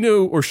 because she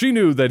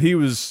knew that he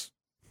was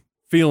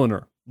feeling her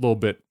a little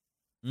bit.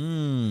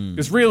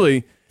 Because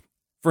really,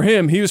 for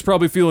him, he was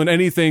probably feeling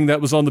anything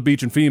that was on the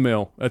beach and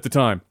female at the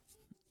time.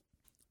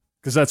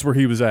 Because that's where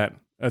he was at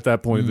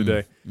that point of the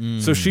day.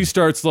 So she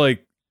starts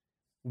like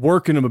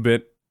working him a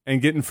bit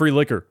and getting free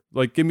liquor.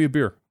 Like, give me a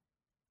beer.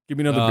 Give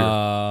me another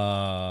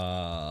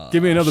beer.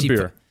 Give me another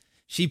beer.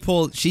 She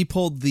pulled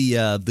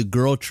the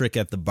girl trick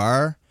at the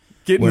bar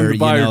Getting where them to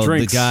buy her the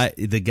drinks. guy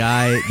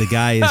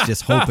is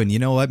just hoping, you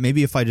know what?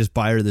 Maybe if I just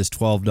buy her this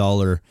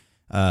 $12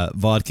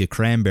 vodka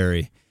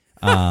cranberry,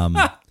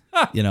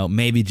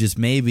 maybe just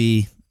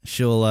maybe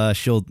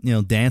she'll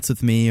dance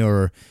with me,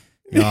 or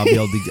I'll be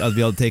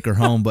able to take her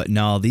home. But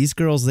no, these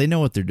girls, they know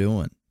what they're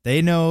doing.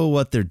 They know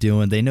what they're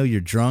doing. They know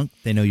you're drunk.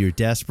 They know you're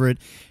desperate,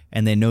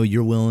 and they know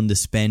you're willing to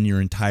spend your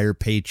entire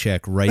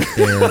paycheck right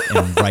there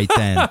and right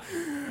then.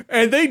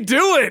 And they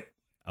do it.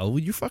 Oh,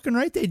 you're fucking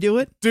right. They do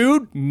it.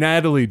 Dude,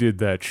 Natalie did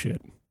that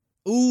shit.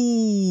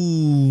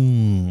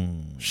 Ooh.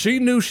 She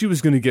knew she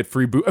was going to get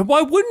free booze. And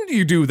why wouldn't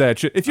you do that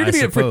shit? If you're going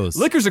to get free,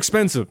 liquor's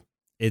expensive.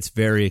 It's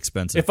very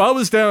expensive. If I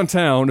was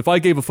downtown, if I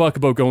gave a fuck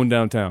about going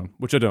downtown,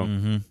 which I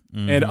don't,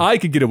 and I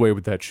could get away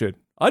with that shit,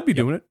 I'd be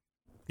doing it.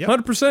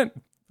 100%.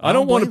 I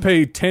don't want to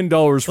pay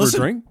 $10 for a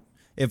drink.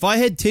 If I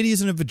had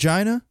titties and a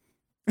vagina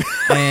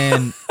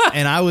and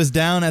I was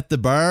down at the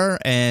bar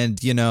and,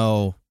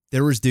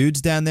 there was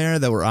dudes down there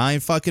that were eyeing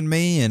fucking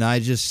me, and I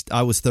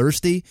was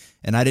thirsty,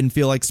 and I didn't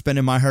feel like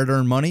spending my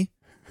hard-earned money,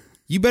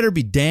 you better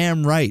be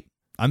damn right.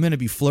 I'm going to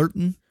be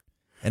flirting,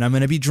 and I'm going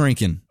to be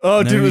drinking.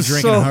 Oh, dude,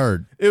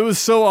 hard. It was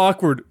so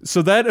awkward.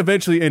 So that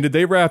eventually ended.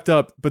 They wrapped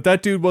up, but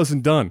that dude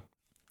wasn't done.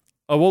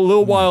 A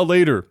little while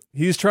later,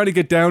 he's trying to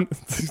get down.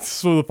 This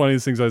is one of the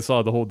funniest things I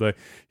saw the whole day.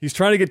 He's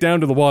trying to get down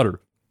to the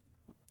water,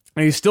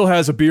 and he still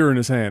has a beer in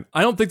his hand.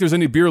 I don't think there's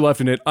any beer left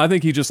in it. I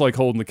think he just like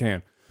holding the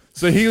can.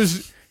 So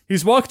he's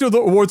walking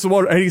towards the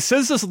water, and he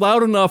says this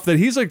loud enough that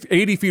he's like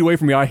 80 feet away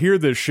from me. I hear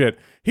this shit.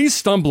 He's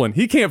stumbling.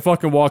 He can't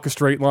fucking walk a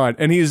straight line.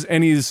 And he's,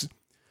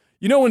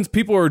 when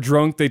people are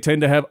drunk, they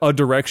tend to have a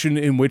direction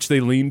in which they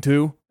lean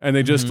to, and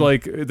they just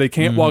they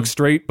can't walk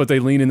straight, but they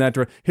lean in that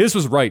direction. His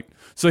was right.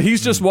 So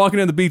he's just walking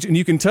down the beach, and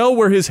you can tell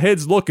where his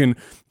head's looking,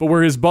 but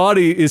where his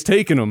body is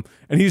taking him,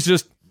 and he's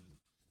just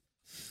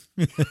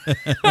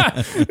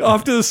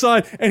off to the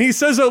side, and he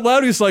says out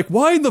loud, he's like,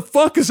 why in the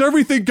fuck is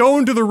everything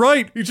going to the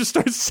right? He just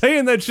starts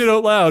saying that shit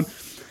out loud,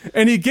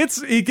 and he gets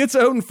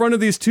out in front of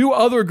these two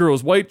other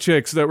girls, white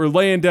chicks, that were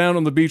laying down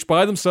on the beach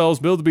by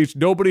themselves, middle of the beach.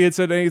 Nobody had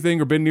said anything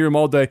or been near him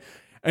all day,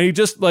 and he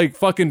just like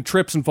fucking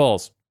trips and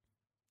falls.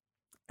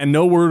 And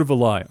no word of a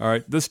lie. All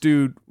right, this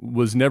dude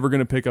was never going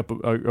to pick up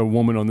a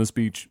woman on this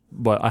beach,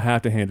 but I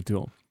have to hand it to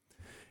him.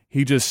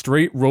 He just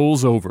straight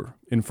rolls over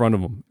in front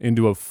of him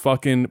into a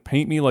fucking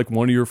paint me like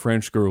one of your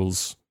French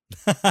girls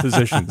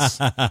positions.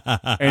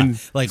 And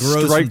like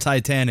Rose from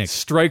Titanic.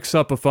 Strikes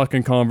up a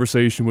fucking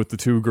conversation with the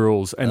two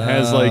girls and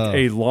has like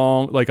a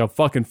long, like a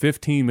fucking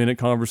 15-minute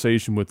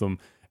conversation with them.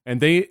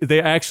 And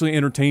they actually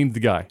entertained the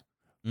guy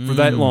for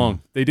that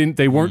long.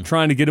 They weren't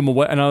trying to get him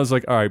away. And I was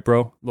like, all right,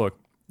 bro, look,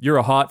 you're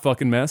a hot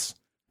fucking mess,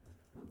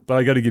 but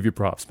I got to give you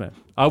props, man.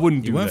 I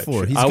wouldn't do that. He went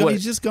for it.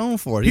 He's just going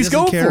for it. He's doesn't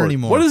going care for it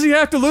anymore. What does he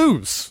have to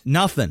lose?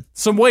 Nothing.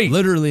 Some weight.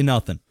 Literally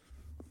nothing.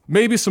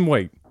 Maybe some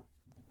weight.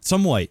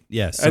 Some weight,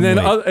 yes. And then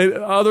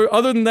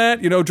other than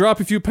that,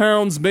 drop a few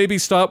pounds, maybe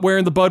stop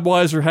wearing the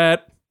Budweiser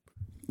hat.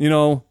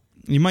 You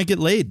might get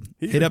laid.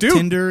 Hit up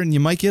Tinder and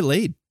you might get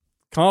laid.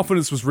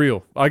 Confidence was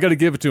real. I got to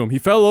give it to him. He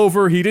fell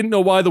over. He didn't know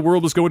why the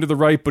world was going to the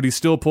right, but he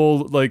still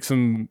pulled like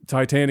some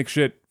Titanic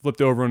shit, flipped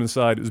over on his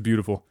side. It was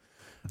beautiful.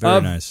 Very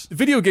nice.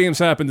 Video games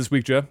happened this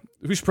week, Jeff.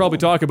 We should probably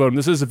talk about them.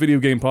 This is a video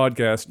game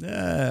podcast.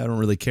 I don't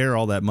really care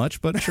all that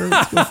much, but sure,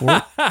 let's go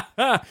for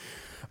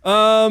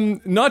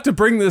it. Not to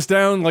bring this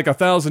down like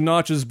 1,000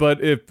 notches,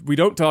 but if we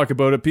don't talk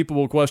about it, people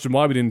will question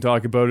why we didn't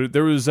talk about it.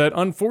 There was that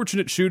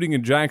unfortunate shooting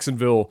in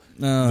Jacksonville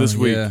this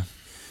week.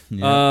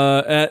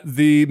 Yeah. At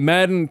the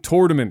Madden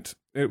tournament.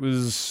 It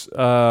was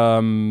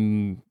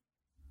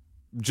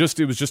just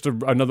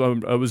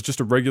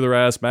a regular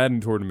ass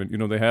Madden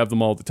tournament. They have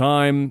them all the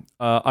time.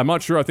 I'm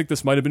not sure. I think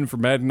this might have been for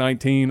Madden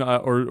 19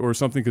 or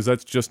something, because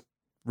that's just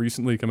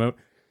recently come out.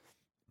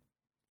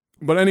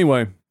 But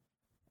anyway,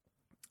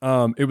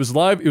 it was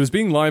live. It was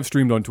being live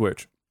streamed on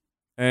Twitch,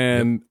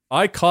 and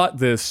I caught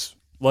this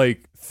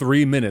like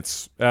 3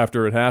 minutes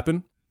after it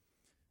happened,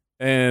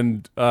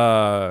 and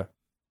saw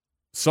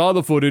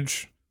the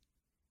footage.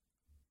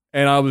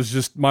 And I was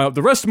just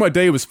the rest of my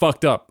day was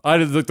fucked up.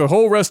 The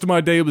whole rest of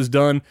my day was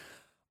done.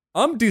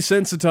 I'm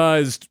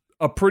desensitized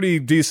a pretty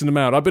decent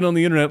amount. I've been on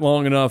the internet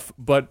long enough,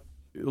 but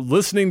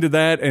listening to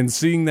that and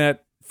seeing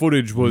that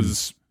footage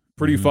was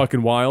pretty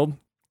fucking wild.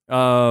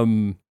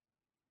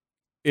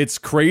 It's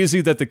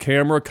crazy that the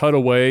camera cut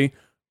away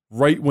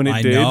right when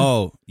it did. I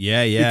know.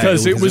 Yeah.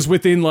 Because it was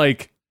within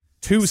like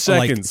 2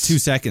 seconds. Like 2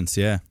 seconds,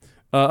 yeah.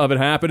 Of it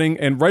happening.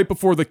 And right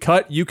before the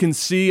cut, you can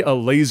see a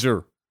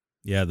laser.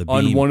 Yeah, the beam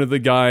on one of the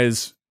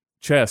guys'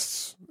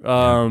 chests.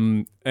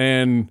 And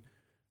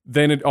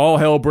then all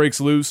hell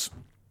breaks loose,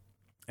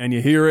 and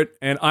you hear it.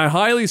 And I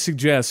highly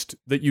suggest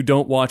that you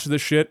don't watch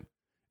this shit.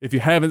 If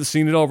you haven't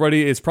seen it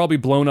already, it's probably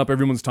blown up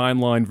everyone's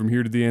timeline from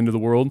here to the end of the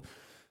world.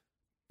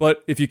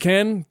 But if you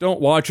can,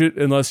 don't watch it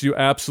unless you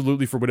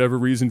absolutely, for whatever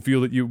reason,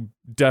 feel that you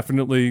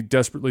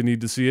desperately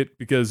need to see it,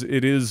 because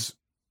it is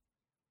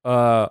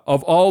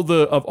of all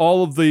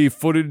of the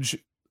footage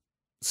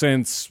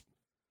since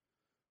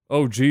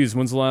Oh, geez,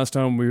 when's the last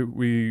time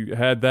we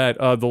had that?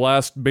 The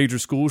last major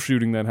school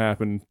shooting that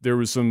happened, there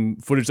was some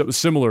footage that was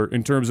similar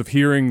in terms of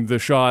hearing the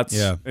shots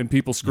and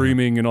people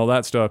screaming and all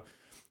that stuff.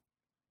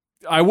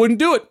 I wouldn't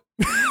do it.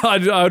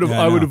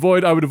 I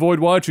would avoid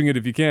watching it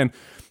if you can.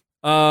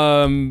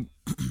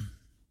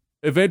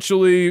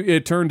 Eventually,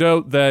 it turned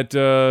out that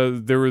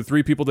there were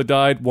 3 people that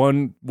died.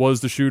 One was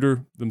the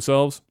shooter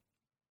themselves.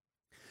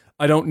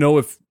 I don't know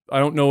if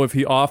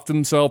he offed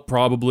himself.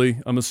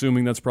 Probably. I'm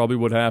assuming that's probably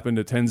what happened.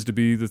 It tends to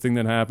be the thing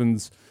that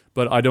happens.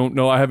 But I don't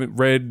know. I haven't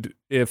read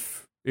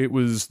if it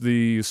was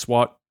the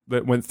SWAT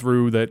that went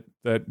through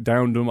that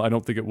downed him. I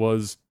don't think it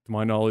was, to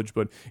my knowledge.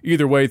 But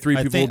either way, 3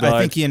 people died.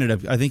 I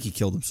think he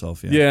killed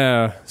himself. Yeah.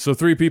 Yeah. So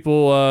 3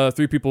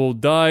 people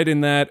died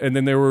in that, and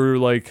then there were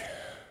like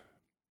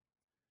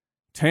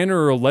 10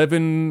 or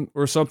 11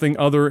 or something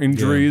other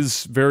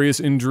injuries, various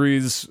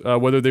injuries,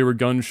 whether they were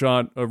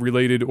gunshot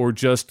related or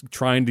just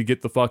trying to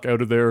get the fuck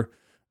out of there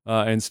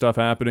and stuff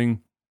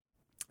happening.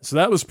 So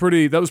that was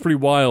pretty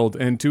wild.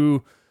 And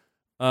to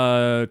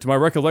my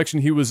recollection,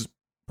 he was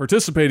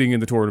participating in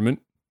the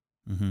tournament,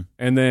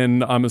 and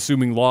then I'm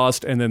assuming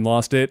lost and then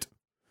lost it.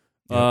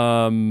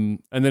 Yeah.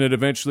 And then it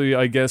eventually,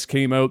 I guess,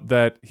 came out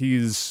that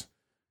he's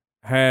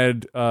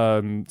had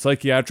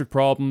psychiatric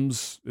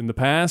problems in the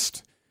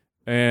past,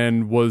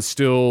 and was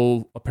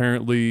still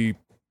apparently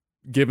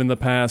given the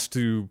pass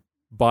to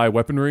buy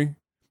weaponry,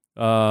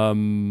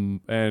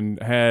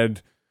 and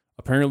had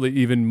apparently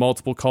even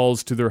multiple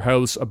calls to their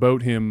house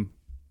about him,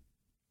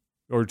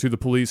 or to the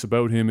police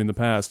about him in the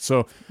past.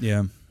 So,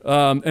 yeah,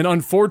 an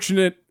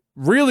unfortunate,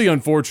 really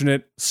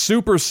unfortunate,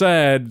 super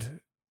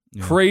sad,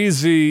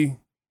 crazy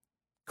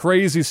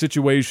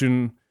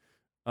situation.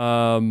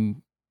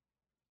 And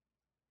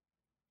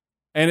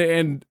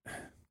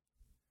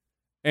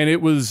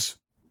it was,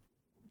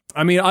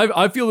 I mean,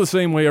 I feel the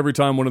same way every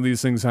time one of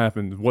these things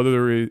happens,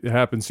 whether it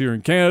happens here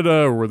in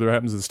Canada or whether it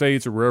happens in the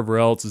States or wherever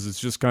else. Is it's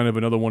just kind of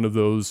another one of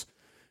those,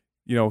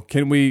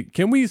 can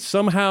we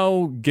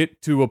somehow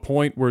get to a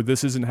point where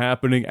this isn't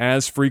happening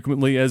as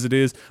frequently as it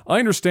is? I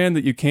understand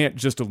that you can't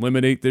just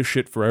eliminate this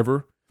shit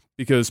forever,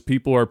 because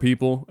people are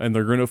people and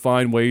they're going to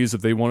find ways,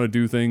 if they want to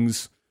do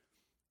things,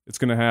 it's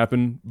going to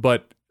happen.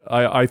 But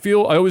I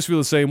always feel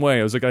the same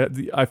way. I was like,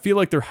 I feel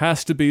like there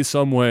has to be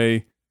some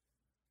way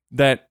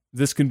that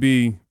this can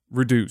be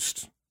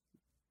reduced,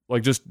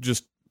 like just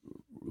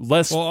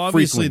less. Well,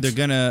 obviously frequent.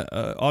 they're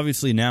gonna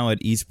obviously now at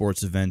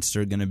esports events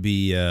they're gonna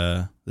be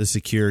the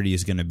security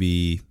is gonna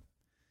be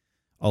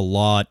a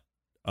lot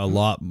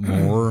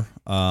more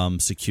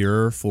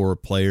secure for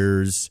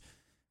players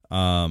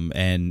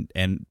and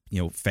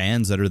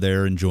fans that are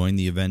there enjoying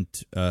the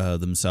event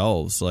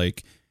themselves.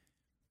 Like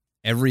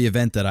every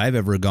event that I've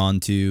ever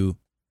gone to,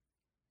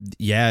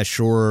 yeah,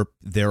 sure,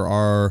 there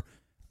are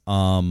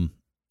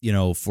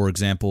for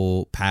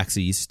example, PAX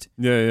East.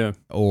 Yeah.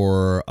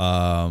 Or,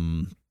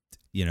 an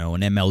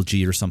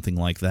MLG or something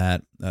like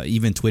that.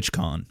 Even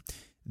TwitchCon.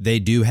 They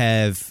do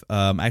have,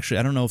 actually,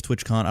 I don't know if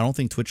TwitchCon, I don't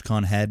think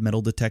TwitchCon had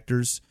metal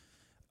detectors.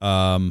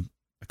 I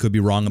could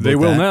be wrong about that. They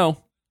will now.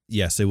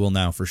 Yes, they will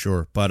now for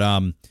sure. But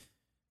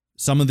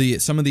some of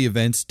the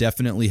events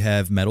definitely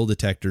have metal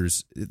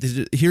detectors.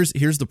 Here's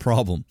the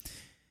problem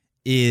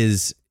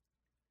is,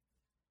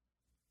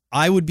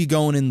 I would be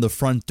going in the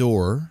front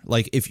door,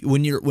 like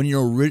when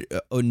you're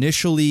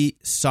initially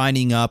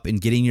signing up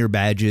and getting your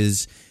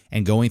badges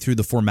and going through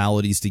the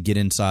formalities to get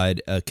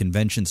inside a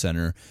convention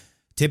center.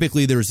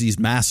 Typically, there's these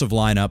massive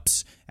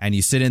lineups, and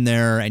you sit in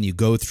there and you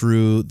go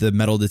through the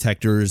metal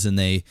detectors, and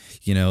they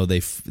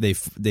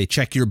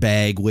check your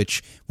bag.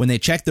 Which when they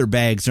check their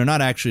bags, they're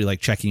not actually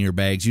like checking your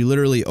bags. You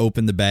literally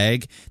open the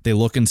bag, they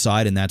look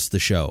inside, and that's the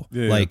show.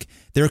 Yeah. Like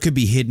there could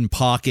be hidden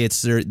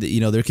pockets. There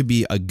could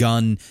be a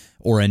gun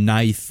or a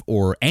knife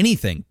or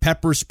anything,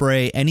 pepper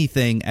spray,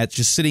 anything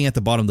just sitting at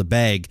the bottom of the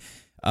bag.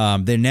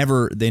 They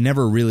never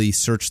really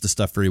search the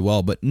stuff very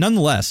well. But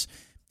nonetheless,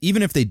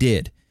 even if they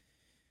did,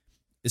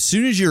 as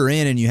soon as you're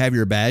in and you have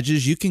your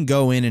badges, you can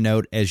go in and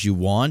out as you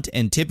want.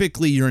 And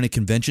typically you're in a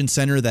convention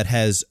center that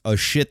has a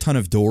shit ton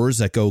of doors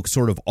that go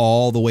sort of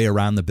all the way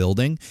around the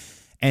building.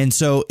 And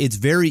so it's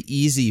very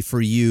easy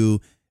for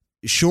you.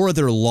 Sure,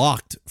 they're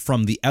locked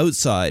from the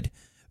outside,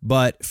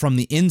 but from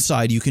the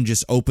inside, you can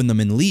just open them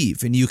and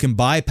leave. And you can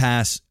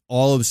bypass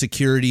all of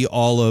security,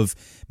 all of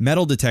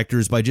metal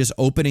detectors by just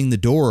opening the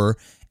door,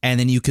 and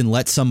then you can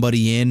let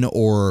somebody in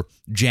or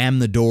jam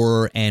the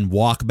door and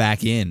walk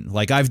back in.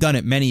 Like I've done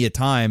it many a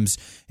times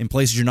in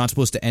places you're not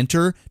supposed to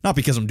enter, not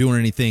because I'm doing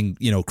anything,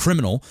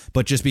 criminal,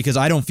 but just because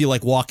I don't feel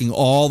like walking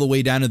all the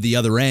way down to the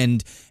other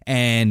end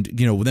and,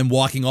 then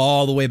walking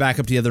all the way back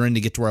up to the other end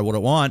to get to where I would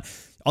want.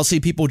 I'll see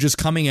people just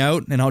coming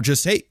out, and I'll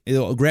just,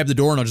 I'll grab the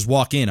door and I'll just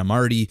walk in. I'm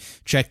already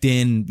checked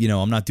in.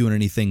 I'm not doing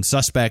anything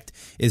suspect.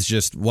 It's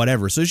just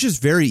whatever. So it's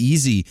just very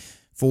easy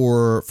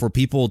for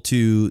people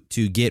to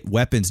get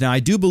weapons. Now, I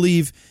do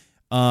believe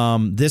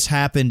this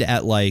happened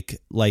at like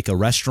a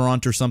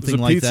restaurant or something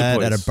like that,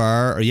 place. At a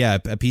bar, or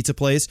a pizza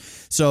place.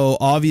 So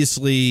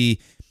obviously,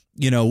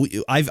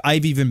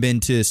 I've even been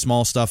to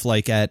small stuff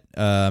like at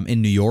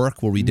in New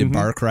York where we did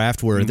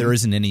Warcraft, where there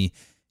isn't any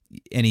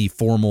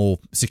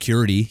formal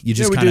security. You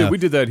just we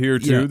did that here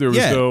too. There was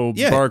no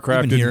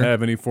Warcraft didn't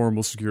have any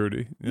formal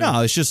security. Yeah.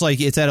 No, it's just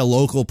like it's at a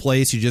local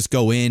place. You just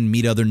go in,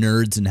 meet other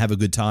nerds, and have a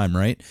good time,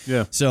 right?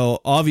 Yeah. So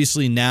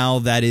obviously now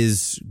that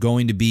is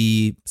going to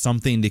be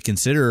something to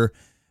consider.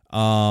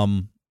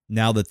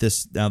 Now that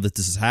this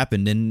has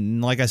happened,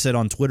 and like I said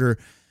on Twitter,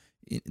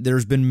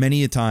 there's been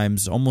many a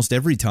times, almost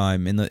every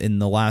time in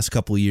the last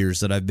couple of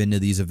years that I've been to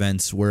these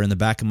events, where in the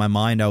back of my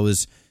mind I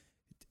was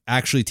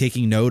actually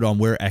taking note on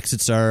where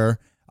exits are.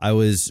 I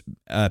was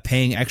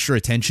paying extra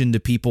attention to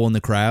people in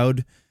the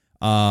crowd,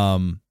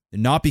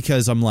 not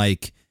because I'm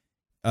like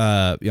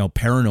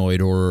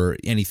paranoid or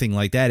anything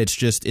like that. It's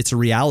just it's a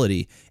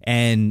reality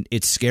and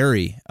it's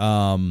scary.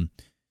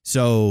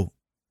 So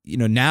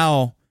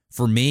now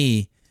for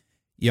me,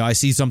 I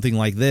see something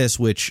like this,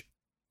 which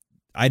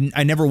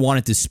I never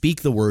wanted to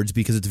speak the words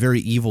because it's very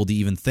evil to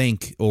even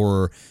think,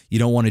 or you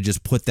don't want to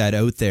just put that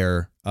out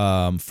there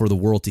for the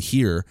world to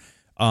hear.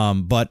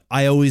 But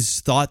I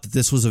always thought that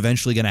this was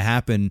eventually going to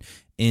happen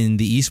in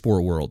the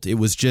esport world. It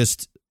was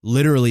just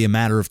literally a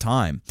matter of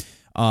time.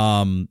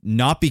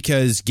 Not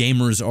because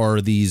gamers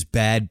are these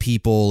bad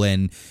people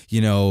and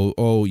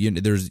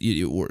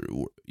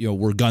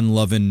we're gun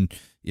loving,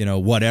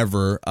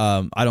 whatever.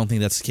 I don't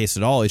think that's the case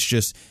at all. It's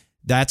just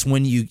that's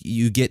when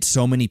you get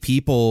so many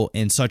people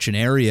in such an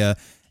area,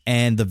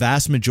 and the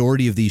vast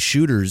majority of these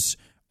shooters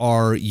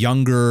are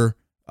younger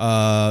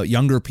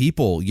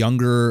people,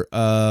 younger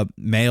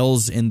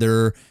males in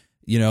their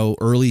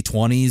early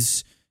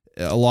 20s,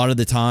 a lot of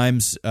the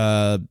times,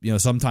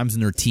 sometimes in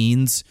their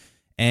teens,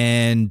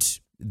 and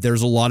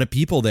there's a lot of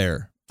people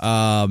there,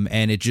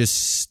 and it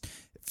just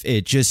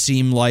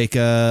seemed like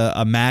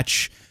a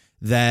match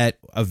that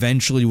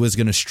eventually was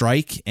going to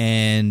strike,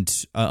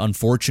 and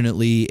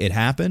unfortunately it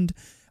happened.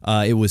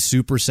 It was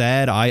super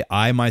sad.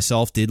 I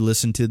myself did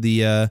listen to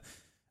the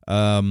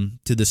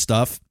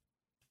stuff.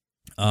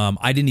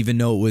 I didn't even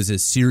know it was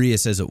as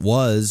serious as it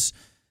was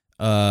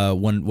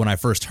when I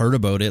first heard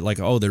about it. Like,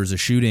 oh, there's a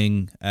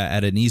shooting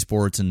at an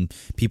esports, and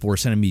people were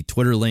sending me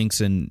Twitter links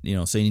and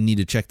saying you need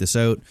to check this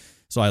out.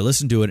 So I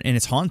listened to it, and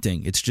it's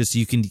haunting. It's just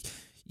you can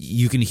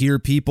hear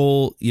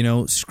people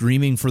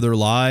screaming for their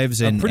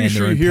lives, and I'm pretty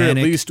sure they're you in hear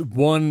panic. at least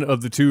one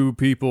of the two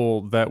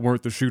people that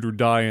weren't the shooter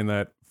die in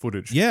that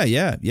footage. Yeah.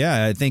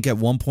 I think at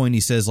one point he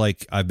says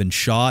like I've been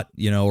shot,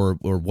 or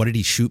what did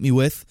he shoot me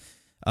with?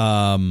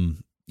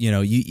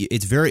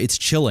 It's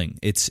chilling.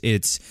 It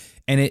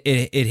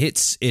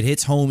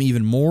hits home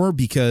even more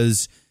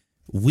because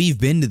we've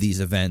been to these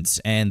events,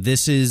 and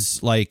this is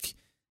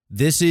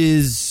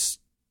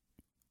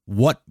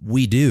what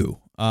we do.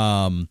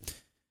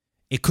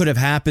 It could have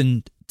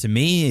happened to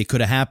me. It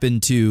could have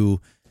happened to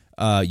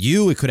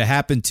you. It could have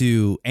happened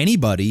to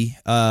anybody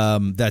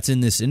that's in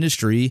this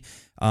industry.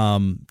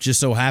 Just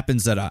so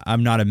happens that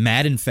I'm not a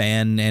Madden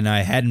fan, and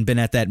I hadn't been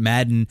at that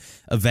Madden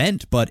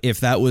event. But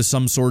if that was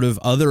some sort of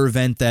other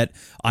event that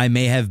I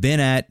may have been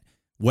at,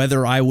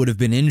 whether I would have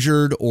been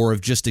injured or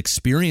have just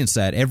experienced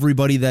that,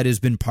 everybody that has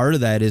been part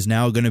of that is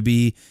now going to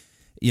be,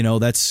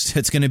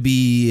 that's going to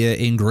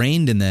be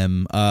ingrained in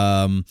them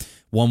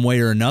one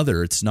way or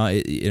another. It's not,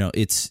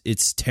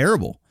 it's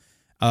terrible.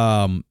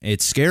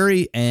 It's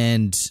scary,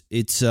 and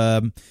it's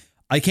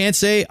I can't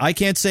say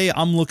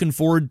I'm looking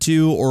forward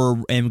to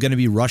or am going to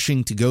be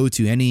rushing to go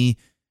to any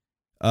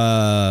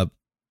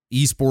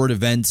esport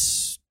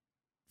events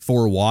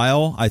for a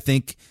while. I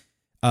think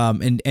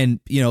and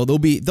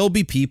there'll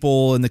be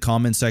people in the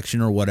comment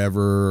section or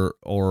whatever,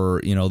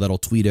 or that'll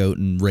tweet out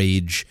and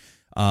rage,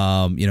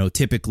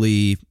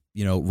 typically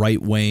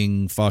right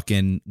wing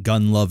fucking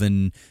gun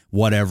loving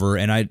whatever,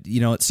 and I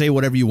say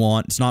whatever you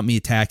want. It's not me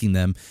attacking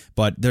them,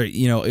 but there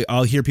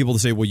I'll hear people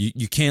say, well,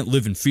 you can't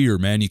live in fear,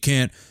 man. You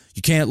can't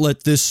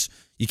let this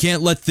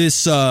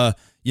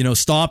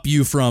stop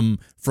you from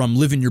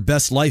living your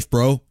best life,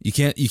 bro. You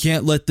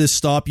can't let this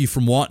stop you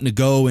from wanting to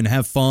go and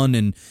have fun,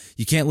 and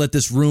you can't let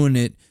this ruin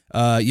it.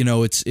 Actually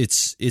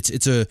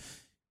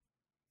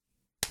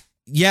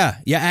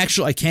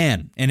I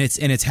can. And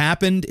it's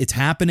happened. It's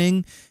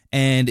happening,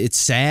 and it's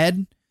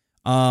sad.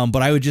 But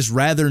I would just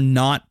rather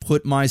not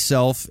put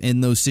myself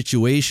in those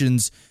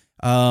situations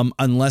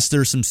unless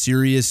there's some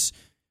serious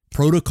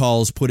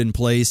protocols put in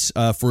place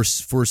for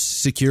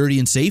security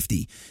and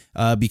safety,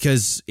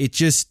 because it's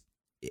just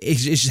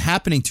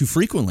happening too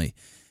frequently.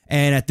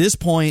 And at this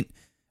point,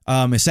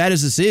 as sad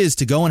as this is,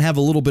 to go and have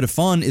a little bit of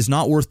fun is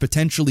not worth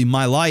potentially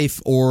my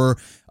life or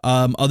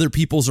other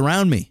people's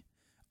around me.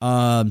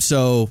 It's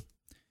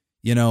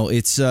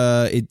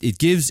it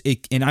gives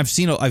it, and I've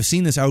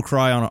seen this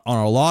outcry on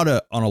a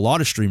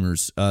lot of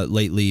streamers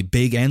lately,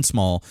 big and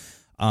small,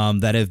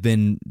 that have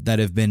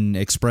been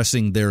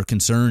expressing their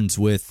concerns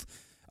with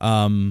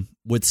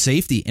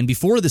safety. And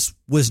before, this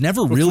was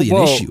never really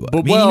an issue.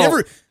 I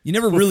mean, you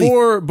never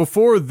really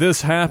before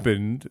this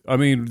happened. I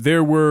mean,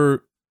 there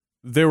were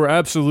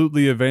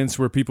absolutely events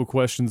where people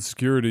questioned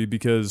security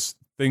because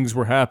things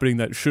were happening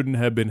that shouldn't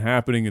have been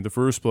happening in the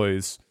first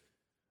place.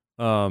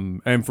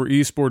 And for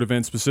esport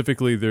events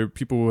specifically, there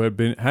people who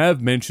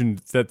have mentioned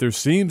that there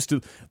seems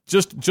to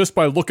just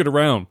by looking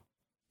around,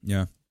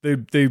 Yeah.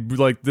 they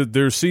like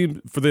there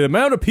seem for the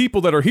amount of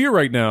people that are here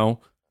right now,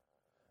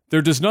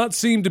 there does not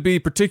seem to be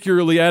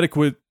particularly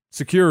adequate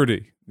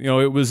security. You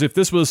know, if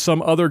this was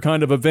some other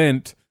kind of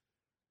event,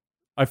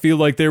 I feel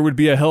like there would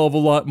be a hell of a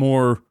lot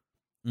more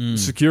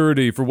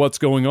security for what's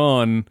going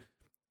on,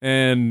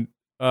 and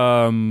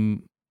I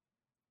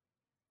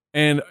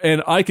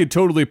could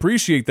totally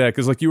appreciate that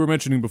because, like you were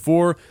mentioning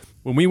before,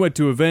 when we went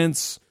to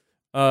events,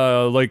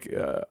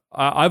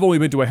 I've only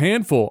been to a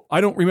handful. I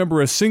don't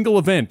remember a single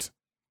event.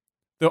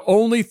 The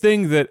only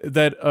thing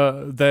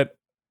that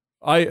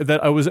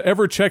I was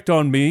ever checked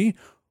on me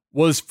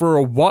was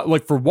for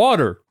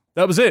water.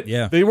 That was it.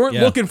 Yeah, they weren't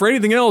looking for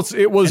anything else.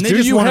 It was, do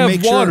you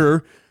have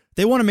water?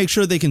 They want to make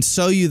sure they can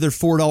sell you their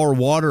 $4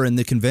 water in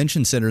the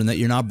convention center and that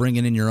you're not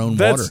bringing in your own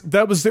water.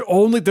 That was the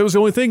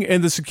only thing.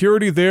 And the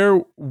security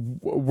there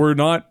were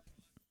not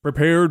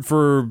prepared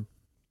for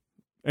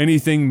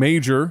anything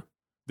major.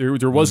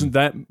 There wasn't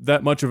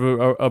that much of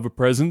a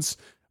presence,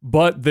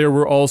 but there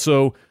were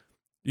also,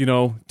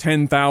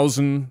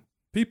 10,000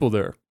 people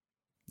there.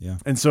 Yeah.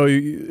 And so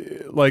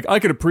I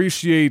could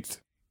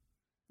appreciate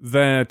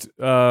that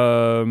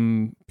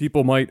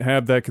people might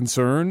have that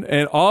concern,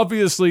 and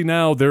obviously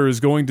now there is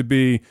going to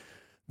be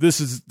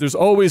there's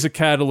always a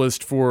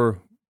catalyst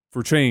for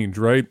change,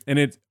 right? And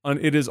it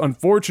is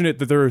unfortunate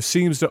that there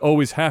seems to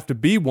always have to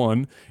be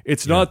one.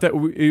 It's not that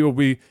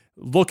we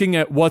looking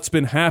at what's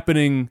been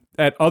happening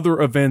at other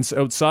events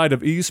outside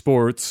of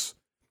esports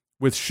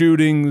with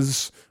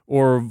shootings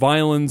or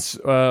violence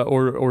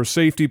or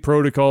safety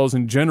protocols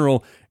in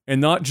general, and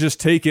not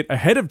just take it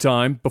ahead of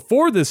time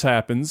before this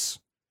happens.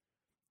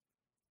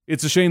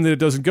 It's a shame that it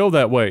doesn't go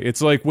that way.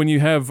 It's like when you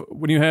have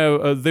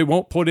they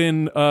won't put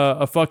in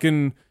a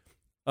fucking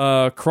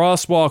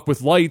crosswalk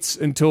with lights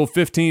until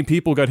 15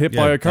 people got hit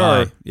by a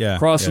car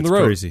crossing the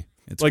road. Crazy.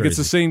 It's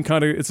the same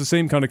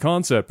kind of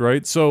concept,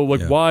 right? So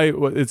why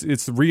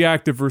it's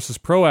reactive versus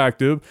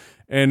proactive,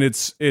 and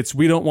it's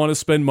we don't want to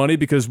spend money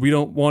because we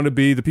don't want to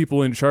be the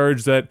people in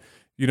charge that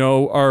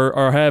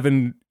are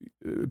having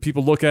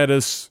people look at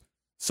us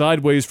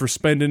sideways for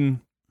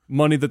spending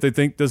money that they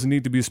think doesn't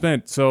need to be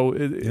spent. So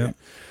the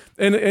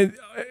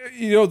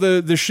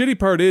shitty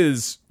part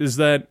is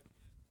that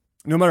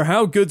no matter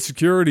how good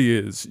security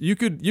is, you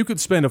could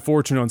spend a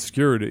fortune on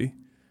security.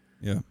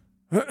 Yeah.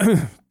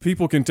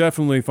 People can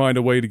definitely find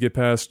a way to get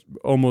past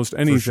almost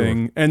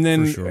anything. Sure. And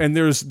then and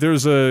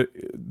there's a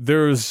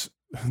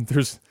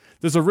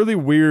really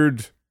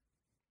weird,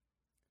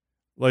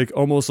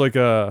 almost like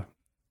a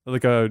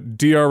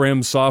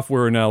DRM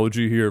software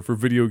analogy here for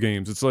video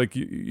games. It's like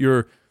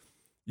you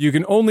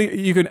can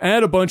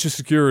add a bunch of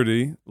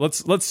security.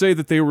 Let's say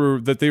that they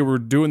were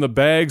doing the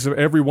bags of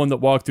everyone that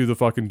walked through the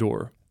fucking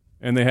door,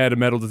 and they had a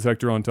metal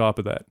detector on top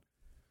of that,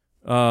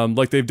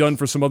 like they've done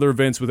for some other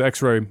events with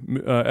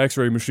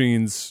X-ray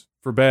machines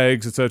for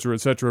bags,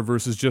 etc.,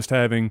 versus just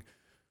having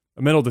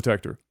a metal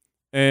detector.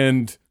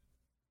 And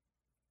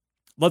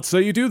let's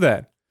say you do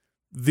that.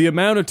 The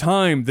amount of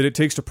time that it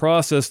takes to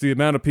process the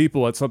amount of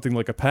people at something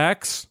like a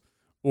PAX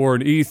or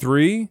an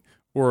E3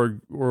 or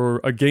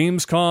a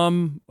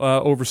Gamescom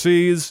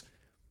overseas.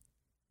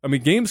 I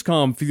mean,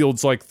 Gamescom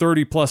fields like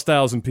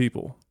 30,000+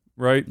 people,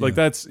 right? Yeah. Like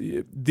that's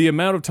the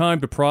amount of time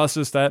to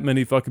process that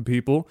many fucking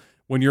people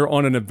when you're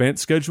on an event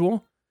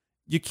schedule.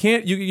 You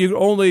can't. You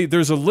only.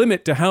 There's a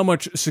limit to how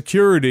much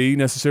security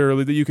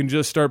necessarily that you can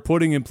just start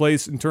putting in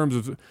place in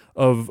terms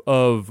of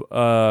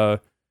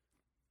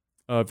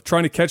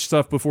trying to catch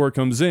stuff before it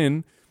comes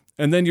in,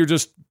 and then you're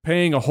just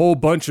paying a whole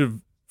bunch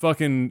of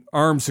fucking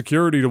armed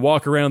security to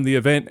walk around the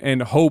event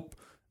and hope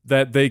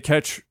that they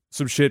catch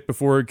some shit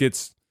before it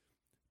gets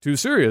too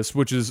serious,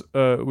 which is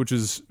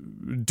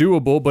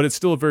doable, but it's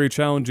still a very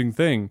challenging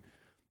thing.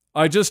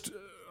 I just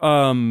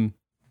I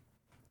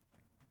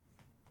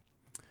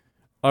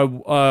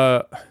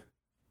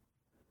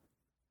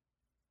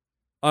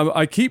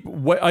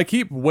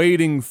keep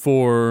waiting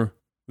for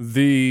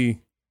the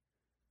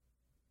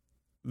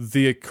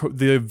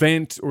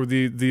event or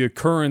the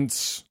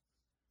occurrence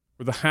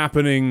or the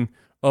happening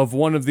of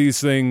one of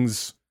these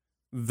things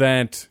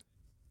that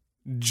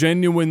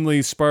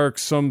genuinely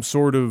sparks some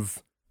sort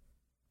of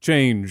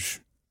change,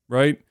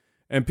 right?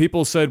 And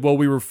people said, well,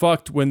 we were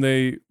fucked when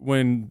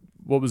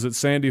what was it,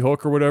 Sandy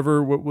Hook or whatever?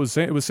 It was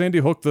Sandy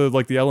Hook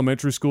the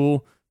elementary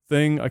school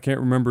thing? I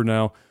can't remember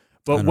now.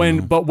 But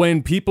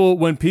when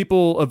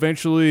people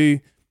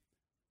eventually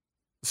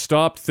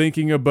stopped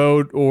thinking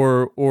about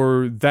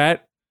or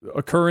that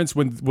occurrence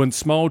when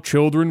small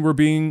children were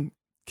being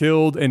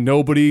killed and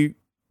nobody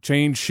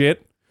changed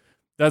shit,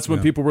 that's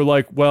when people were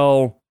like,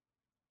 well,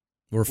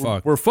 we're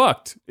fucked. We're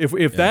fucked.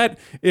 If that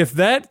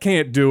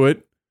can't do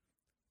it,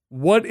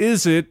 what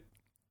is it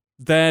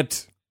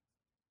that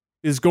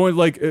is going,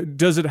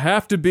 does it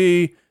have to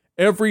be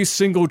every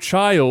single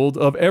child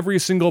of every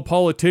single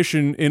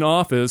politician in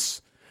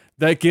office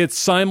that gets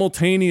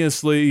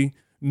simultaneously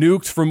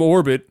nuked from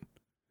orbit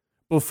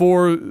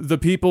before the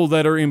people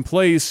that are in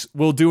place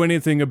will do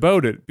anything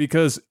about it.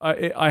 Because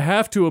I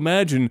have to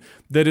imagine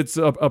that it's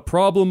a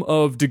problem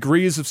of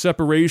degrees of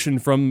separation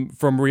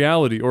from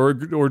reality, or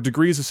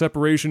degrees of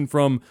separation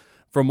from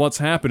what's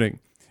happening.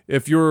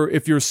 If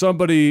you're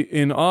somebody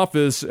in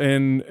office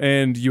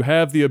and you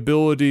have the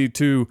ability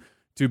to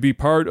be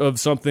part of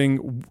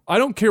something, I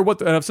don't care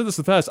what, and I've said this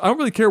in the past, I don't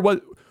really care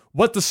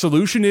what the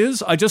solution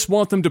is. I just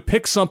want them to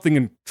pick something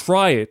and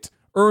try it,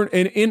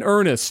 in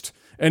earnest,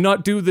 and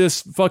not do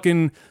this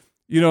fucking,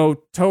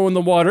 toe in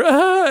the water,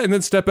 and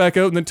then step back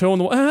out, and then toe in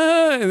the water,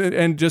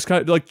 and just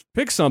kind of like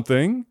pick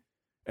something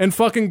and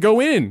fucking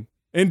go in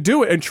and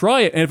do it and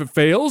try it. And if it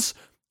fails,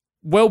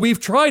 well,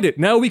 we've tried it.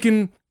 Now we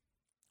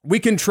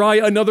can try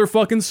another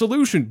fucking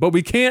solution. But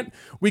we can't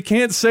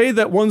say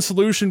that one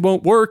solution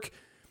won't work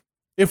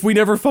if we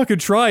never fucking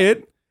try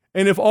it.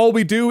 And if all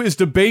we do is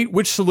debate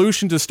which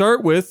solution to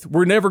start with,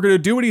 we're never going to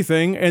do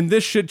anything. And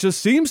this shit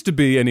just seems to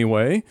be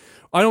anyway.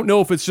 I don't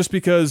know if it's just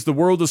because the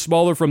world is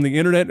smaller from the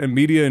internet and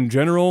media in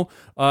general,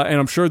 and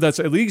I'm sure that's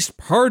at least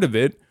part of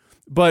it,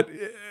 but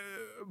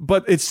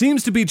it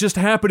seems to be just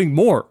happening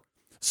more.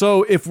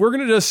 So if we're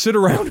going to just sit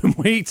around and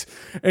wait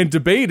and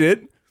debate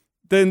it,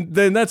 then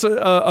that's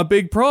a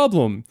big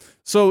problem.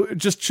 So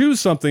just choose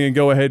something and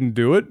go ahead and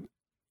do it.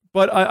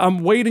 But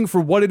I'm waiting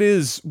for what it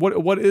is.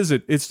 What is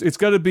it? It's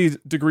got to be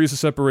degrees of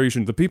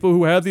separation. The people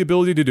who have the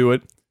ability to do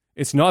it,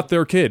 it's not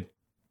their kid.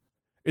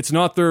 It's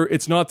not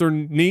their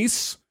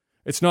niece.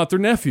 It's not their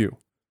nephew.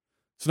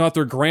 It's not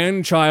their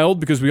grandchild,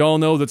 because we all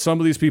know that some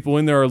of these people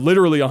in there are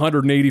literally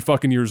 180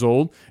 fucking years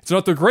old. It's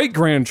not their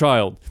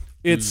great-grandchild.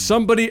 It's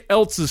somebody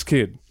else's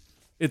kid.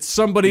 It's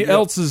somebody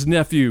else's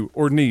nephew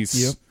or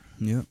niece.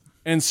 Yep.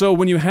 And so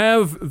when you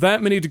have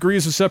that many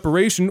degrees of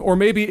separation, or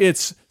maybe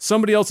it's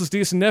somebody else's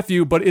niece and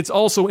nephew, but it's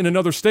also in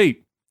another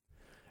state.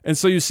 And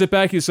so you sit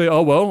back, you say,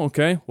 oh, well,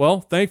 okay,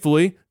 well,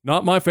 thankfully,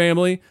 not my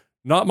family,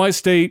 not my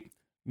state,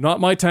 not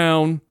my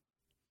town.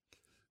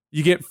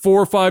 You get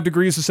 4 or 5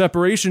 degrees of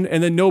separation,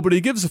 and then nobody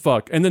gives a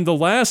fuck. And then the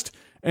last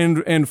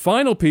and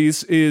final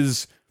piece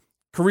is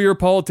career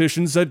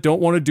politicians that don't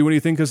want to do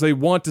anything because they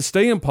want to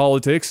stay in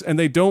politics, and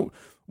they don't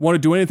want to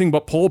do anything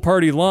but pull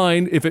party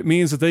line if it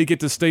means that they get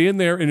to stay in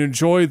there and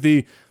enjoy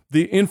the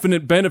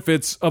infinite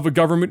benefits of a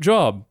government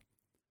job.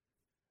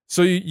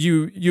 So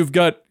you've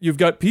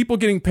got people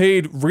getting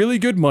paid really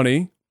good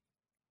money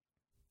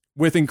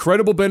with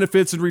incredible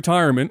benefits in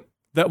retirement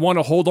that want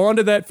to hold on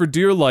to that for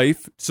dear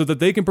life so that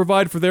they can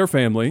provide for their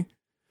family,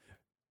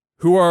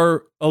 who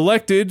are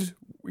elected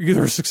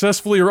either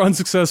successfully or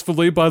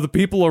unsuccessfully by the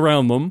people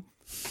around them,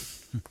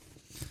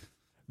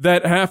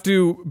 that have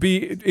to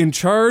be in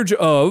charge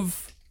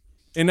of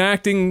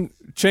enacting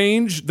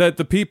change that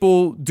the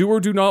people do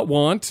or do not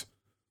want.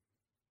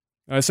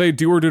 I say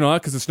do or do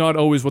not because it's not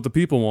always what the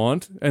people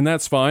want, and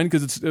that's fine,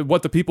 because it's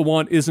what the people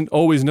want isn't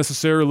always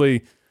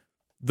necessarily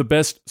the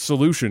best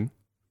solution.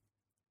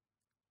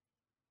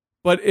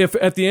 But if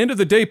at the end of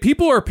the day,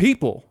 people are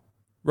people,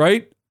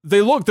 right?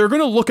 They're going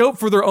to look out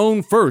for their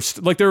own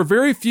first. Like, there are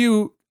very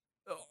few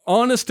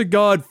honest to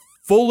God,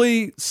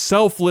 fully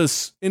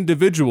selfless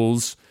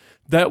individuals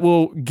that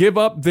will give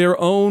up their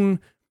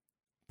own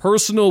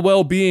personal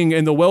well-being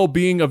and the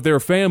well-being of their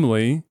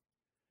family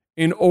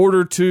in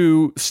order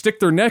to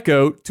stick their neck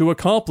out to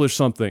accomplish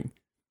something.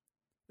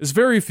 There's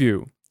very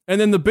few.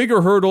 And then the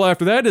bigger hurdle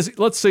after that is,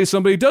 let's say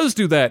somebody does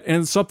do that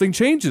and something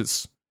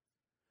changes.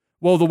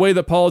 Well, the way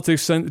that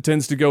politics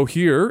tends to go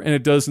here, and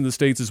it does in the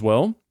States as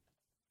well,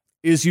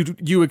 is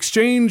you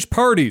exchange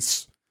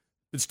parties.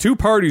 It's 2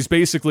 parties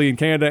basically in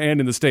Canada and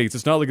in the States.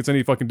 It's not like it's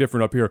any fucking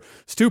different up here.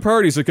 It's 2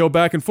 parties that go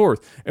back and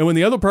forth. And when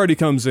the other party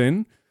comes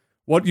in,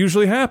 what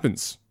usually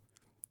happens?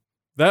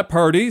 That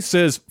party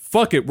says,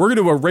 fuck it, we're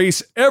going to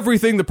erase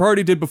everything the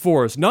party did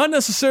before us. Not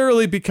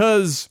necessarily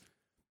because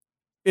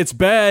it's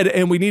bad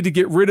and we need to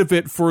get rid of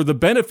it for the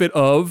benefit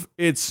of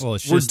it's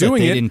just we're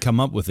doing that they it didn't come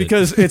up with it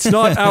because it's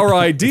not our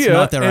idea. It's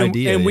not their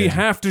idea, and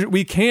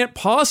we can't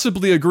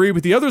possibly agree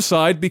with the other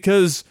side,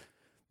 because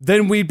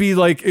then we'd be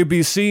like, it'd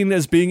be seen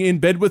as being in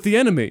bed with the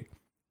enemy.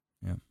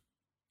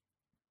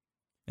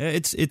 Yeah.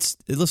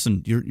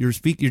 Listen, you're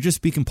just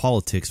speaking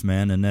politics,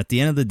 man, and at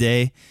the end of the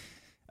day,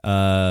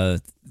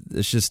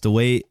 it's just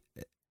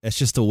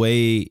the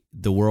way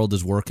the world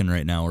is working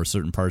right now, or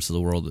certain parts of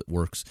the world it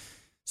works.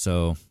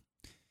 So,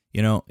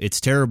 it's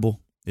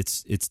terrible.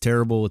 It's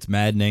terrible. It's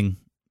maddening.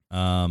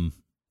 I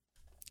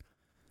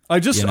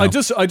just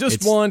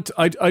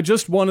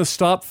want to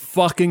stop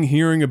fucking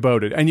hearing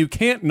about it, and you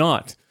can't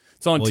not.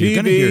 It's on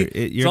TV.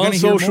 It's on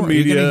social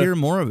media. You're gonna hear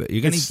more of it.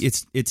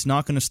 It's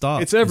not gonna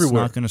stop. It's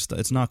everywhere.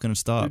 It's not gonna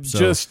stop. So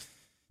just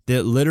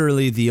that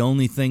literally the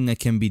only thing that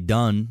can be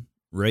done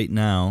right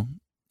now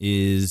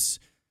is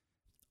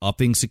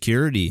upping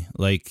security.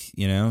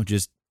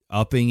 Just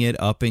upping it.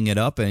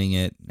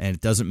 And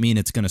it doesn't mean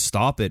it's going to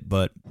stop it,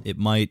 but it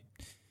might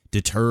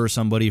deter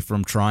somebody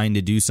from trying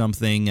to do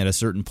something at a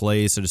certain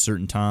place at a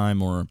certain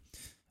time, or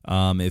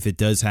if it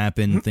does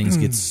happen, things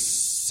get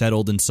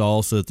settled and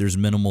solved so that there's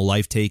minimal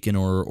life taken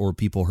or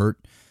people hurt.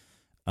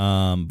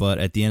 But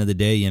at the end of the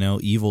day,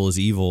 evil is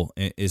evil.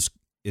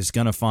 Is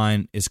gonna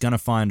find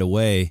a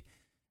way.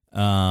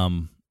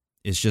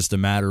 It's just a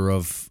matter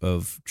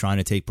of trying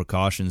to take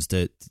precautions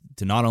to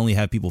not only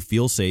have people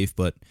feel safe,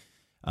 but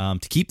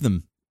to keep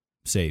them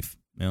safe.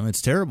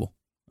 It's terrible.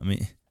 I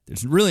mean,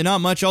 there's really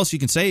not much else you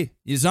can say.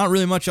 There's not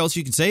really much else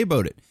you can say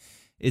about it.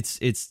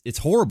 It's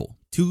horrible.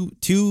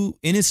 Two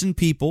innocent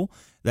people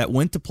that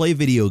went to play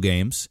video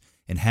games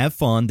and have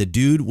fun. The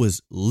dude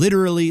was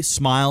literally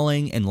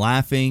smiling and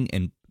laughing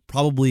and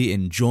probably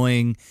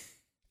enjoying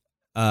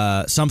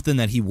something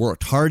that he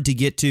worked hard to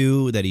get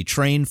to, that he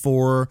trained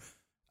for.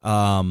 He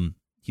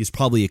was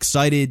probably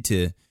excited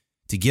to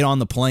get on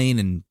the plane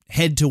and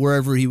head to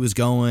wherever he was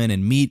going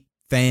and meet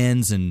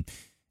fans and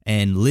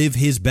live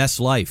his best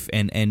life.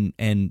 And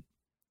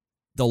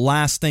the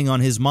last thing on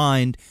his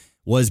mind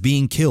was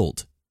being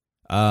killed.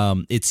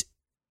 It's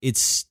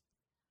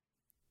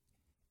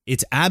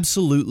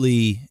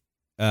absolutely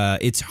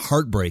it's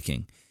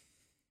heartbreaking,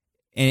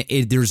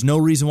 and there's no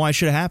reason why it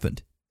should have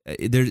happened.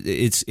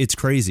 It's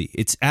crazy.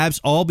 It's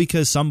all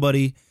because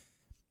somebody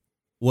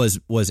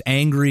was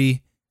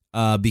angry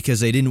because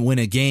they didn't win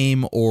a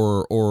game,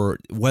 or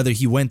whether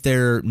he went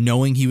there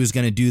knowing he was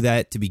going to do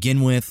that to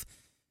begin with,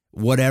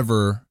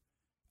 whatever.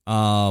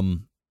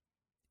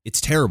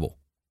 It's terrible.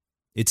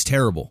 It's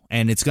terrible,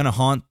 and it's going to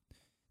haunt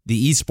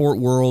the esport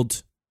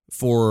world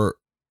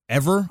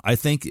forever, I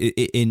think,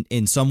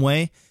 in some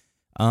way.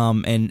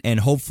 And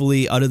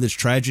hopefully out of this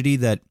tragedy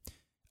that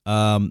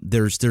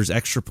there's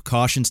extra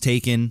precautions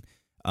taken.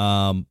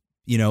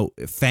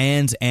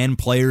 Fans and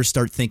players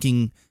start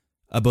thinking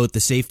about the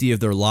safety of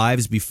their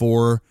lives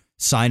before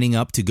signing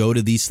up to go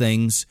to these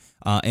things,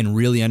 and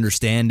really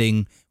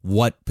understanding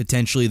what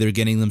potentially they're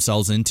getting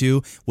themselves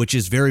into, which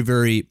is very,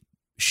 very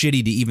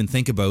shitty to even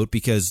think about,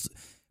 because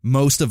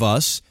most of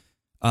us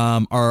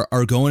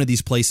are going to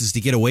these places to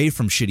get away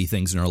from shitty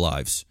things in our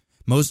lives.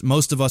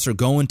 Most of us are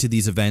going to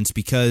these events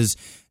because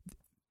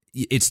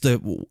it's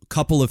the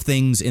couple of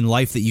things in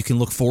life that you can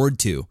look forward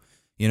to.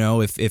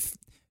 If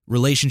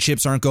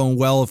relationships aren't going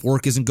well, if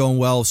work isn't going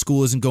well, if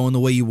school isn't going the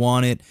way you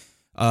want it,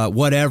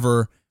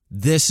 whatever,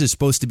 this is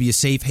supposed to be a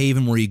safe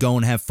haven where you go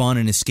and have fun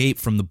and escape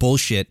from the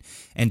bullshit.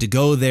 And to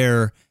go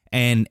there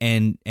and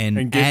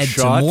add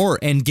shot to more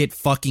and get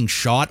fucking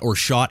shot or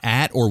shot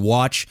at, or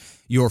watch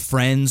your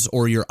friends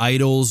or your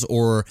idols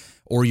or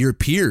your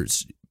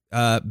peers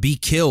be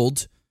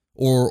killed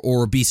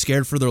or be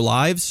scared for their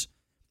lives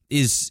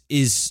is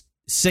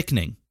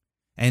sickening.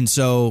 And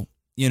so,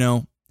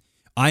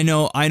 I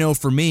know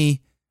for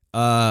me,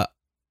 I'm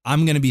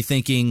going to be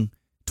thinking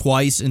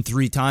twice and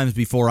three times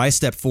before I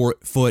step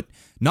foot,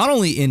 not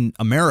only in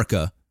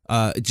America,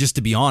 just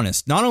to be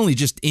honest, not only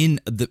just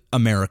in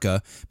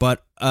America,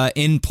 but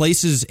in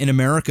places in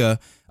America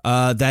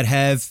that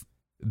have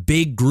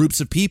big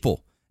groups of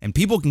people. And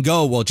people can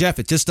go, well, Jeff,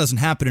 it just doesn't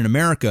happen in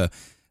America.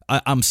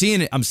 I'm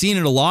seeing it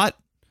a lot.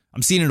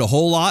 I'm seeing it a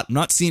whole lot. I'm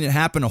not seeing it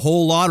happen a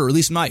whole lot, or at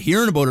least I'm not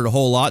hearing about it a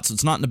whole lot, so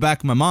it's not in the back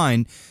of my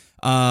mind.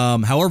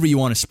 However you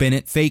want to spin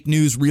it, fake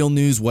news, real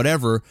news,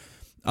 whatever.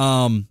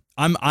 I'm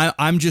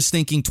just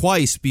thinking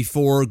twice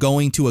before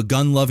going to a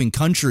gun-loving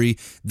country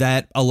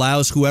that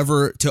allows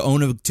whoever to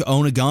own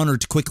a gun or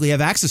to quickly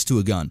have access to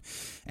a gun.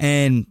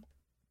 And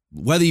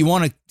whether you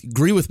want to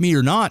agree with me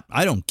or not,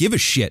 I don't give a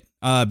shit,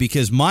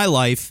 because my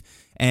life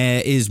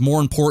is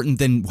more important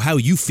than how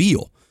you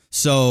feel.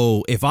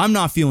 So if I'm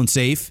not feeling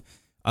safe,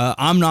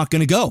 I'm not going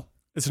to go.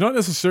 It's not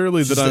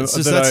necessarily that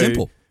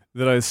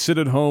I sit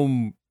at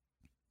home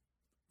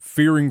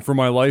fearing for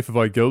my life if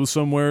I go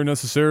somewhere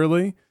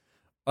necessarily.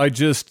 I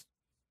just,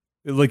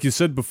 like you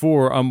said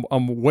before, I'm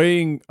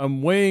weighing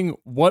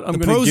what I'm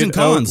going to get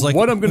out,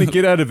 what I'm going to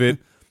get out of it,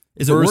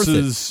 is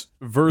versus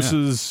it worth it?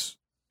 versus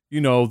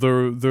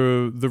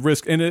the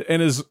risk, and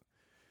is.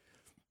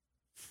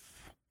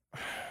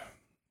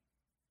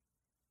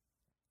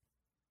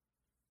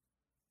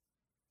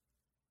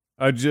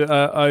 It's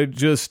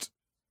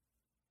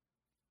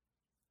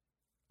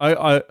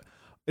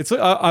like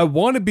I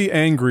want to be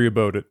angry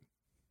about it,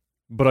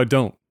 but I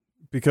don't,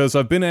 because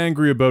I've been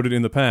angry about it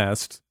in the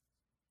past,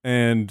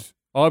 and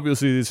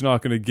obviously it's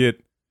not going to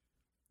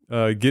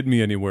get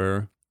me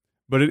anywhere.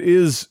 But it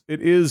is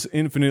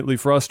infinitely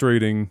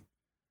frustrating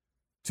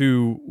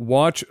to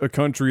watch a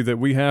country that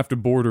we have to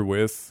border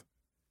with,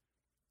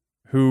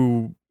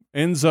 who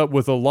ends up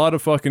with a lot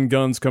of fucking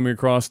guns coming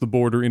across the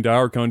border into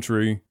our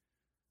country.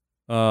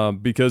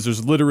 Because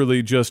there's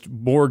literally just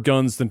more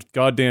guns than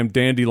goddamn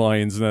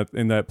dandelions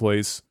in that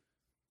place.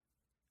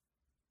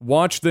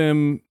 Watch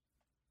them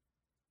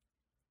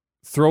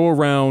throw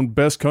around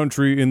best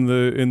country in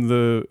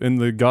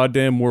the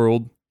goddamn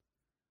world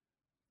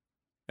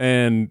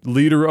and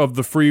leader of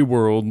the free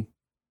world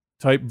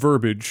type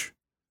verbiage,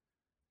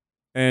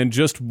 and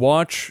just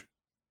watch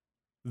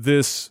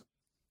this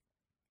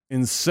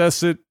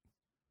incessant,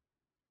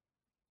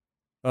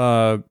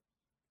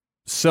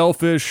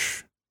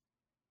 selfish,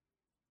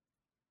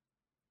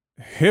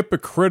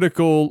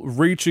 hypocritical,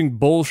 reaching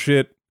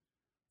bullshit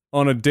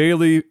on a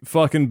daily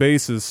fucking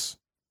basis.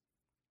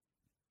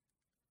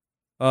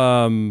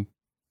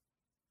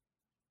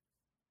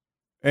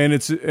 And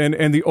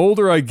and the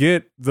older I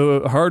get,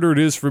 the harder it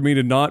is for me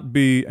to not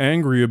be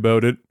angry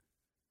about it,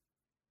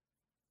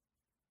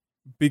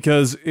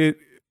 because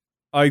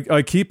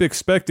I keep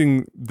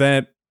expecting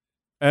that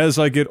as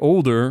I get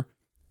older,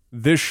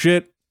 this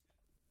shit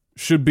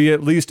should be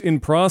at least in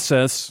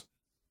process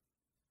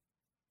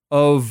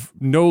of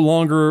no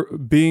longer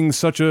being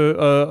such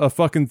a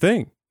fucking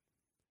thing.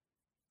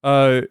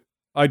 I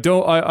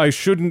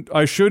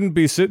shouldn't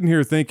be sitting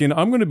here thinking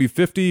I'm going to be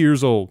 50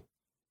 years old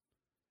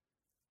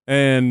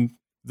and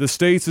the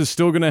States is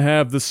still going to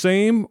have the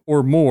same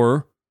or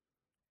more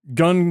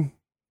gun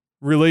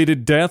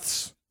related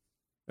deaths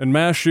and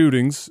mass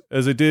shootings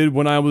as it did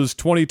when I was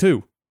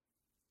 22.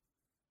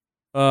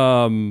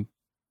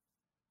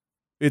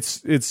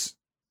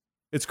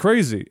 It's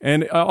crazy.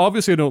 And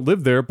obviously I don't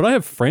live there, but I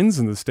have friends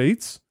in the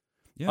States.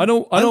 Yeah. I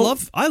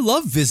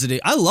love visiting.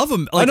 I love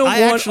them. Like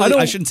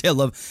I shouldn't say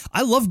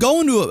I love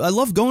going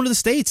to the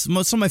States. Some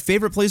of my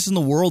favorite places in the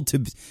world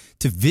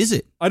to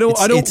visit. I don't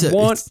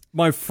want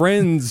my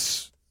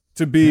friends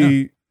to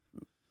be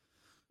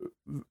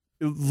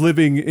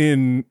living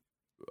in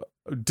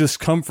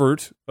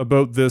discomfort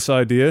about this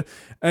idea.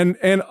 And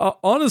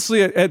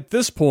honestly, at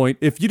this point,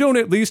 if you don't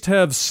at least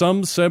have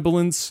some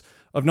semblance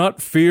of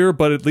not fear,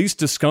 but at least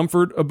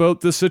discomfort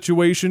about this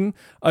situation,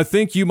 I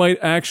think you might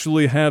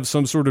actually have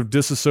some sort of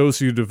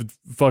disassociative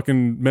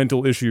fucking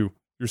mental issue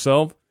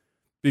yourself.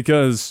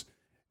 Because,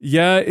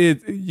 yeah,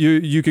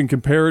 you can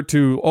compare it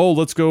to, oh,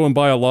 let's go and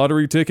buy a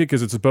lottery ticket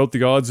because it's about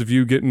the odds of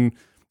you getting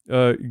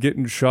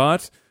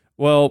shot.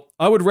 Well,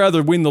 I would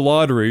rather win the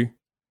lottery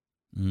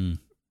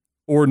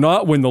or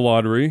not win the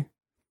lottery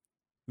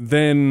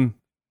than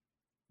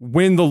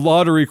win the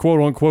lottery,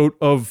 quote unquote,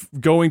 of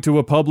going to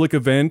a public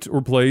event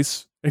or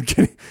place and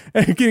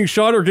getting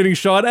shot or getting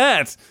shot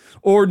at,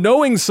 or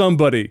knowing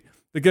somebody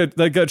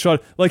that got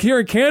shot. Like here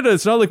in Canada,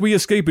 it's not like we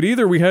escape it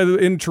either. We had it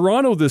in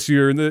Toronto this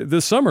year,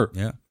 this summer.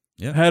 Yeah.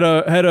 Had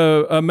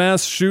a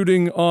mass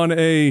shooting on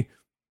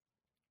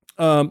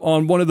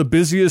on one of the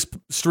busiest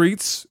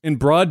streets in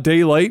broad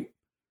daylight,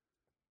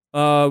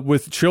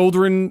 with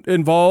children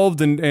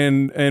involved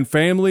and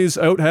families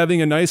out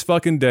having a nice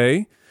fucking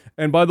day.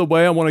 And by the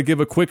way, I want to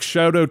give a quick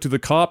shout out to the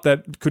cop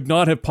that could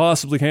not have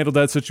possibly handled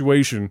that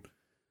situation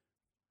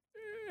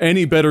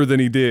any better than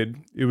he did.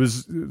 It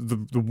was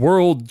the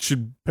world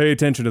should pay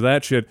attention to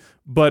that shit.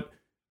 But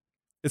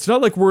it's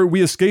not like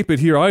we escape it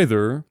here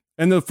either.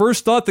 And the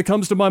first thought that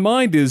comes to my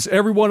mind is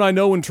everyone I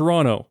know in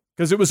Toronto,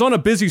 because it was on a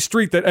busy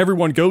street that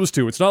everyone goes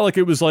to. It's not like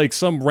it was like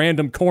some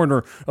random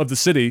corner of the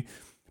city.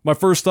 My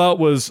first thought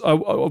was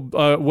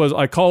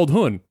I called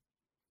Hun,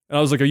 and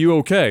I was like, "Are you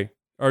okay?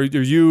 Are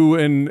you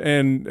and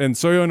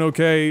Soyeon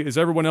okay? Is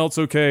everyone else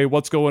okay?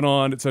 What's going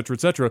on? Etc.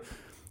 Etc."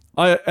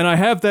 I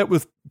have that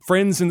with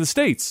friends in the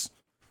States,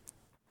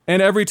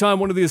 and every time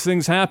one of these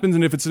things happens,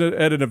 and if it's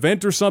at an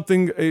event or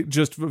something, it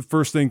just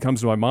first thing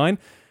comes to my mind.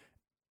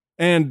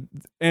 And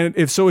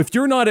if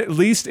you're not at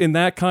least in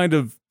that kind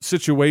of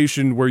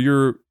situation where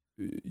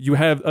you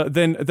have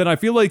then I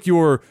feel like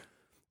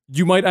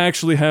you might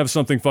actually have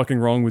something fucking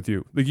wrong with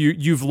you. Like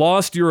you've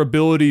lost your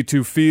ability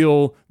to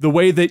feel the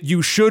way that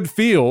you should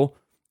feel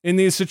in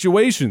these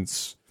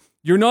situations.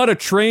 You're not a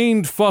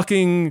trained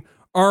fucking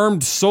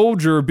armed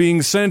soldier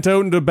being sent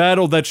out into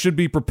battle that should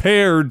be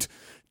prepared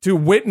to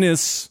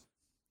witness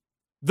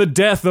the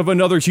death of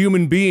another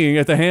human being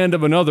at the hand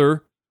of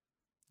another.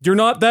 You're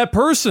not that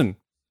person.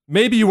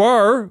 Maybe you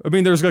are. I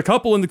mean, there's a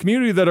couple in the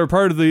community that are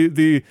part of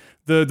the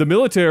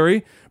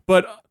military,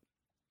 but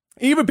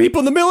even people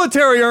in the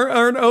military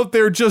aren't out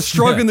there just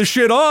shrugging the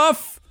shit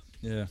off.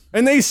 Yeah.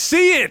 And they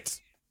see it.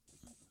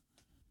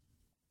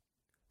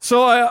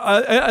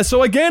 So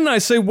so again, I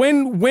say,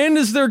 when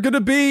is there going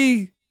to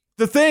be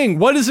the thing?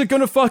 What is it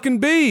going to fucking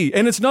be?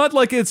 And it's not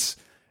like it's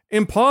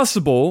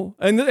impossible.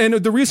 And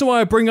the reason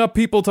why I bring up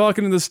people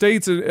talking in the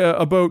States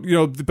about,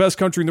 the best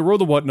country in the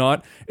world and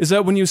whatnot, is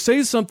that when you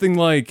say something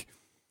like,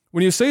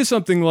 why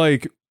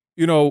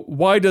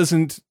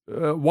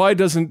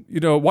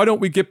don't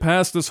we get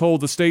past this whole,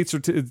 the states are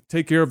to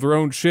take care of their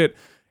own shit,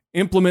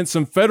 implement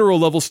some federal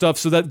level stuff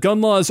so that gun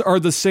laws are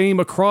the same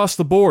across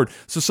the board.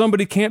 So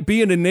somebody can't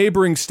be in a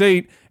neighboring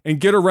state and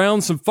get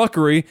around some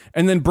fuckery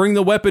and then bring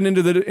the weapon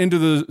into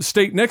the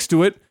state next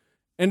to it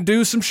and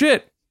do some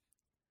shit.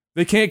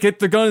 They can't get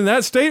the gun in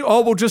that state.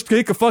 Oh, we'll just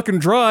take a fucking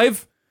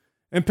drive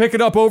and pick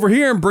it up over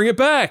here and bring it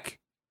back.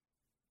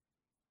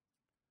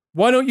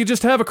 Why don't you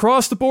just have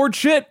across the board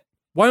shit?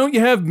 Why don't you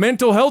have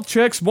mental health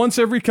checks once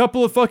every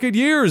couple of fucking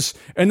years?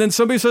 And then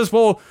somebody says,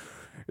 well,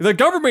 the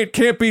government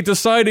can't be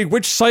deciding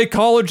which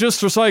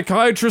psychologists or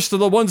psychiatrists are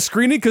the ones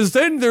screening, because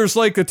then there's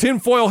like a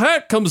tinfoil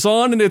hat comes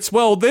on and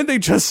then they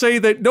just say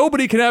that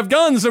nobody can have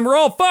guns and we're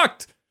all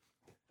fucked.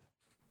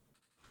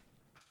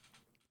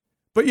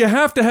 But you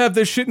have to have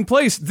this shit in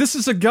place. This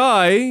is a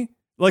guy,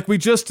 like we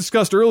just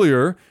discussed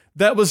earlier,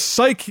 that was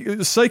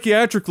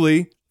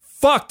psychiatrically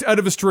fucked out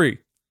of his tree.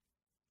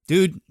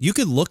 Dude, you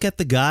could look at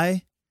the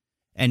guy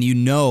and you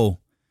know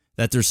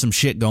that there's some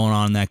shit going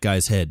on in that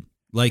guy's head.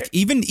 Like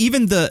even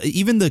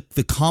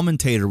the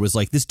commentator was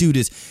like, this dude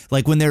is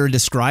like, when they were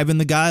describing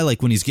the guy,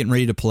 like when he's getting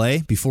ready to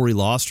play before he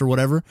lost or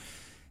whatever,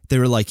 they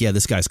were like, yeah,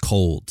 this guy's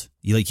cold.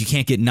 You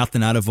can't get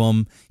nothing out of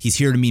him. He's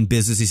here to mean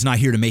business. He's not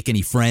here to make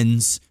any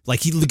friends. Like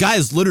the guy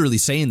is literally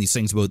saying these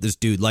things about this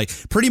dude, like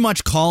pretty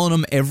much calling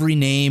him every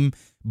name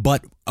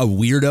but a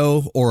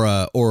weirdo or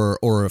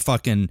a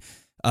fucking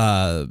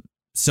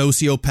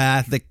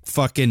sociopathic,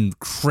 fucking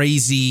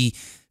crazy,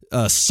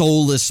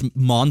 soulless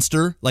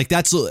monster. Like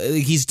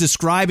he's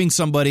describing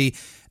somebody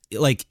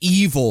like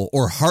evil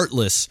or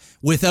heartless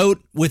without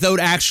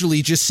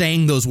actually just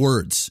saying those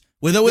words.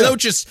 Without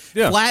just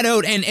flat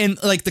out,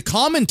 and like the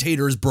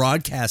commentator is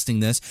broadcasting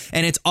this,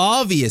 and it's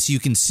obvious you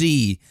can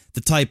see the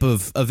type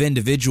of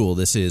individual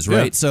this is,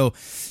 right? Yeah. So,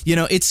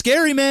 it's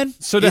scary, man.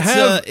 So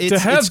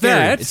it's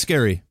that, it's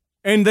scary.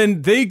 And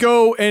then they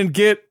go and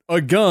get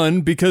a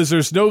gun because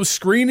there's no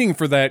screening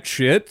for that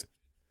shit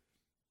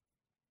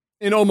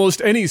in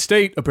almost any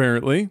state,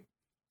 apparently.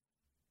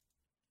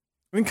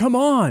 I mean, come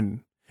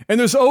on. And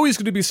there's always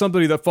going to be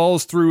somebody that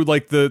falls through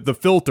like the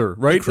filter,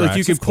 right? Cracks, like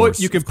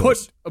you can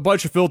put a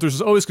bunch of filters.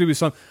 There's always going to be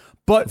some,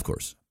 but of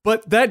course,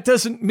 but that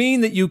doesn't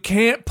mean that you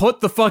can't put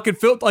the fucking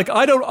filter. Like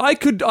I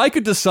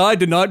could decide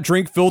to not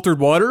drink filtered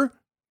water,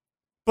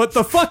 but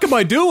the fuck am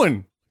I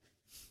doing?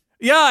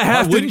 Yeah, I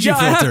have to. Yeah,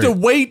 I have to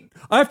wait.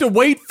 I have to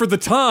wait for the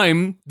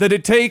time that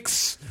it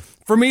takes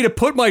for me to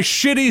put my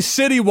shitty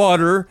city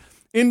water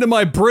into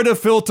my Brita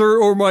filter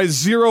or my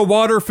zero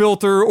water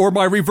filter or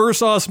my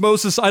reverse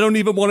osmosis. I don't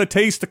even want to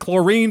taste the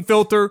chlorine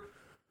filter.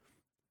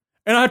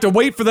 And I have to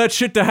wait for that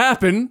shit to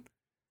happen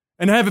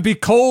and have it be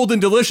cold and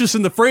delicious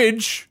in the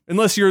fridge.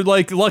 Unless you're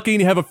like lucky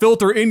and you have a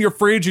filter in your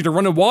fridge and you're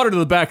running water to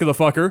the back of the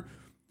fucker.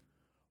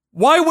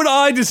 Why would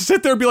I just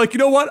sit there and be like, you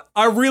know what?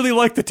 I really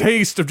like the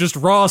taste of just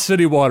raw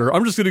city water.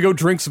 I'm just going to go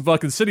drink some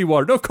fucking city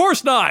water. No, of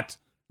course not.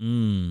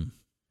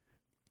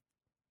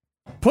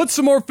 Put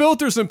some more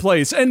filters in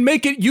place and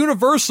make it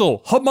universal.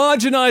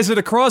 Homogenize it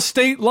across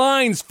state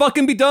lines.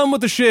 Fucking be done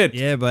with the shit.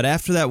 Yeah, but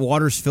after that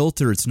water's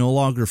filtered, it's no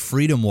longer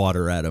freedom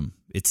water, Adam.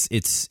 It's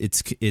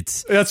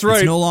that's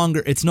right.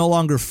 It's no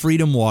longer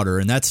freedom water,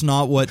 and that's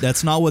not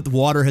what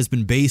water has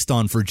been based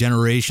on for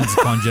generations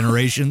upon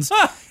generations.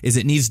 Is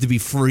it needs to be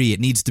free.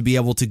 It needs to be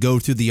able to go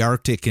through the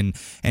Arctic and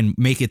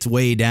make its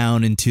way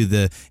down into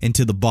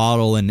the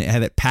bottle and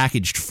have it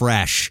packaged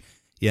fresh,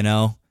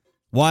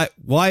 Why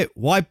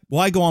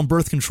go on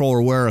birth control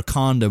or wear a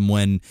condom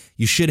when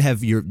you should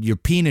have your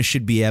penis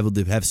should be able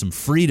to have some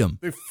freedom?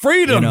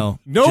 Freedom.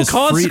 No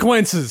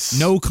consequences.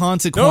 No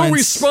consequence. No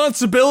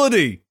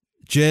responsibility.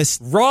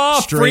 Just raw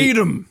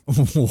freedom.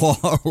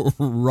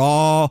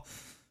 Raw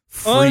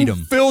freedom.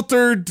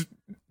 Unfiltered,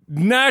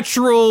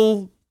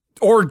 natural,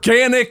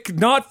 organic,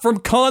 not from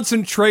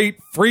concentrate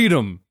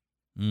freedom.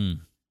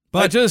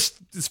 But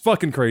it's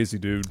fucking crazy,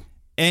 dude.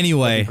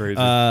 Anyway,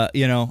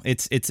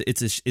 it's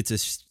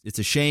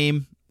a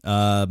shame.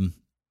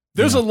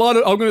 There's a lot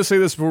of. I'm going to say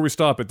this before we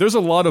stop it. There's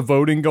a lot of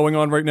voting going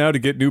on right now to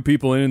get new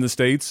people in the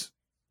States.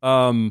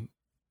 Go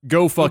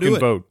fucking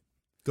vote.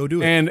 Go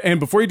do it. And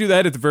before you do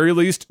that, at the very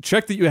least,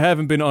 check that you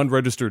haven't been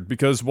unregistered,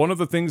 because one of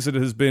the things that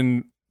has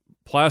been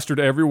plastered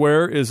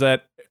everywhere is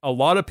that a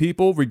lot of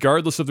people,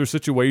 regardless of their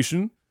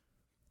situation,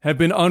 have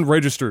been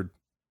unregistered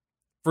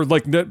for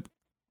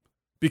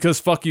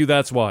because fuck you.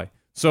 That's why.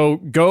 So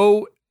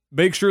go.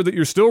 Make sure that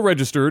you're still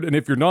registered, and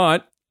if you're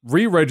not,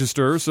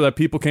 re-register so that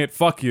people can't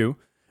fuck you,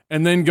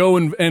 and then go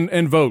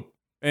and vote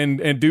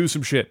and do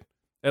some shit.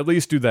 At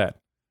least do that.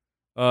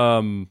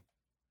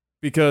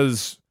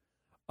 Because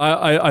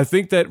I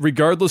think that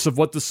regardless of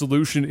what the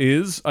solution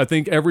is, I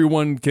think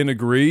everyone can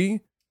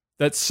agree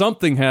that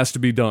something has to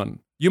be done.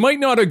 You might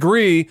not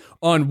agree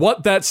on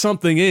what that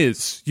something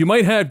is. You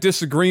might have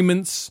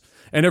disagreements,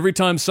 and every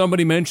time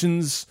somebody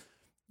mentions,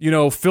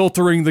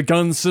 filtering the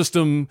gun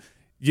system,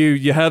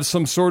 you have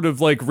some sort of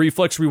like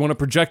reflex where you want to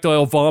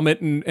projectile vomit,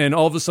 and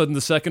all of a sudden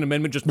the Second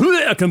Amendment just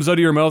comes out of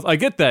your mouth. I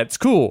get that. It's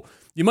cool.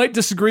 You might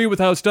disagree with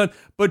how it's done,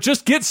 but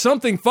just get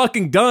something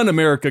fucking done,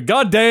 America.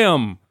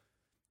 Goddamn.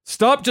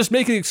 Stop just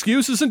making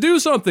excuses and do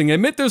something.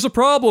 Admit there's a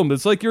problem.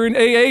 It's like you're in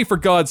AA, for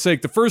God's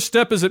sake. The first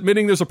step is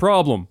admitting there's a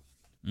problem.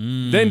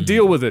 Then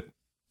deal with it.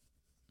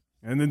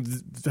 And then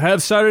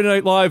have Saturday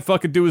Night Live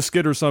fucking do a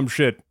skit or some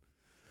shit.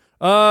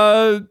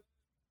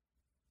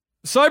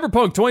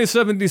 Cyberpunk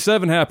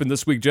 2077 happened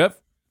this week, Jeff.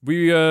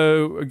 We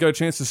got a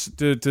chance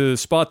to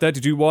spot that.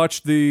 Did you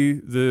watch the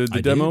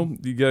demo?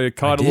 Did. You got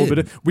caught a little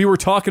bit. We were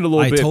talking a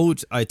little bit.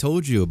 I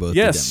told you about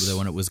the demo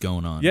when it was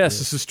going on. Yes,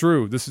 this is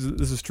true. This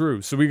is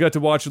true. So we got to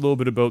watch a little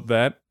bit about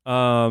that.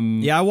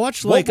 Yeah, I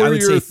watched I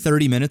would say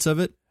 30 minutes of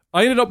it.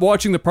 I ended up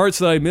watching the parts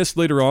that I missed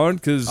later on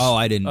because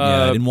I didn't.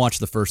 I didn't watch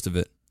the first of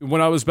it.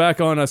 When I was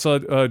back on, I saw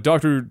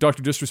Dr.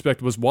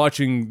 Disrespect was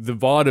watching the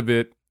VOD of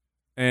it.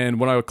 And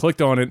when I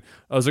clicked on it,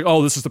 I was like,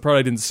 oh, this is the part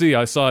I didn't see.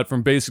 I saw it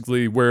from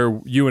basically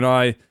where you and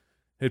I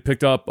had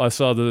picked up. I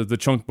saw the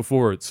chunk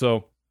before it.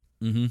 So,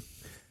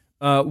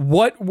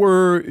 what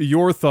were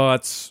your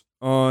thoughts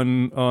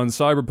on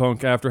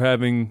Cyberpunk after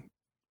having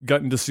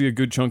gotten to see a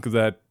good chunk of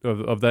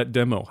that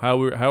demo. How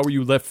were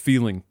you left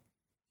feeling?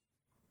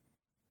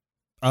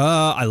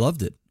 I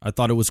loved it. I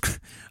thought it was.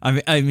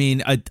 I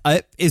mean,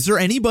 is there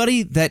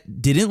anybody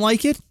that didn't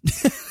like it?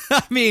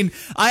 I mean,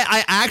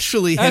 I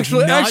actually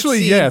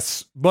seen,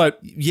 yes, but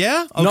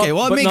yeah, okay.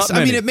 Well, it makes.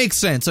 I mean, it makes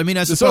sense. I mean,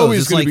 I suppose there's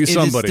always going to be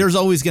somebody. There's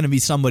always going to be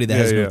somebody that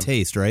has no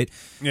taste, right?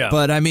 Yeah.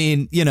 But I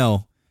mean, you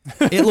know,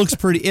 it looks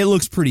pretty. It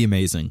looks pretty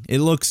amazing. It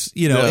looks,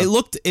 you know,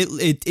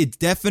 it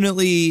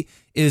definitely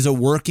is a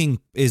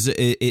working.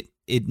 It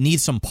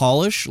needs some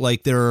polish.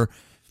 Like the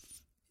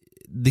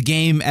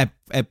game at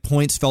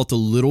points felt a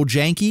little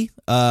janky,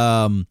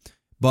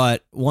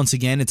 but once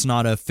again, it's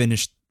not a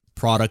finished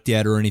product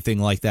yet or anything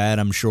like that,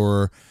 I'm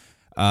sure,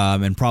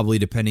 and probably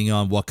depending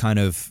on what kind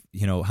of,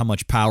 you know, how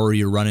much power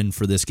you're running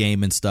for this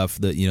game and stuff,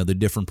 that, you know, the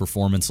different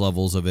performance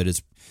levels of it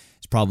is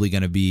probably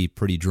going to be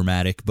pretty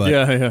dramatic, but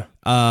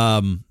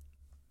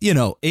you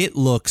know,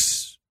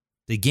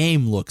 the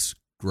game looks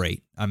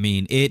great. I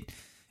mean,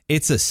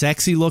 it's a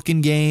sexy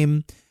looking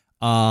game.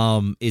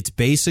 It's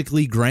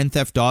basically Grand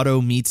Theft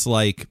Auto meets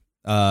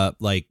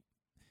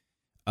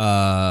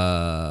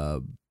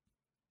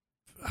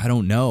I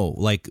don't know,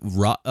 like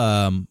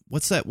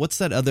what's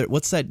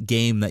that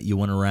game that you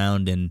went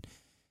around and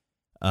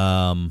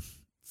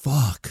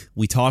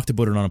we talked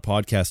about it on a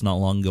podcast not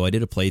long ago. I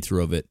did a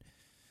playthrough of it.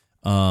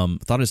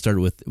 Thought it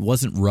started with, it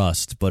wasn't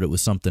Rust, but it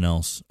was something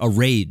else. A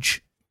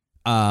Rage.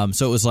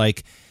 So it was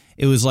like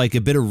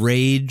a bit of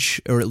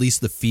Rage, or at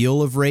least the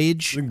feel of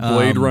Rage.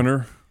 Blade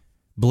Runner.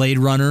 Blade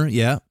Runner,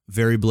 yeah,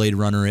 very Blade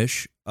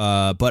Runner-ish.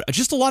 But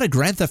just a lot of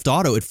Grand Theft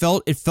Auto. It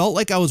felt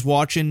like I was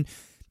watching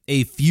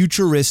a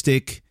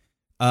futuristic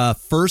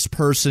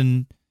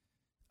first-person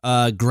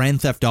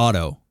Grand Theft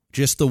Auto.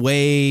 Just the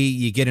way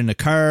you get into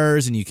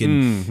cars and you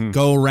can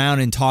go around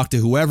and talk to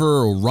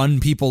whoever, or run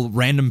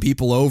random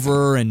people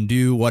over and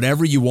do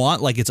whatever you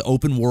want. Like, it's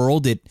open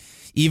world. It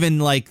even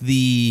like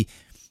the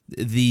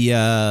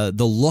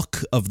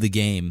look of the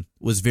game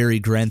was very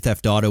Grand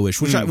Theft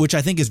Auto-ish, which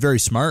I think is very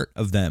smart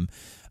of them,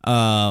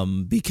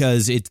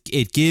 because it's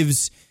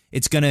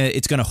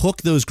gonna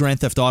hook those Grand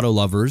Theft Auto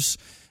lovers,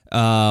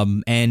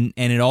 and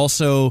it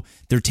also,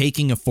 they're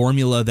taking a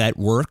formula that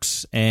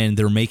works and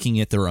they're making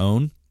it their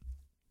own,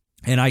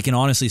 and I can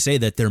honestly say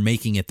that they're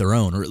making it their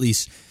own, or at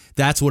least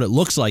that's what it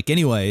looks like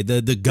anyway.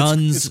 The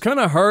guns. It's kind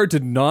of hard to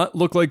not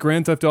look like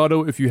Grand Theft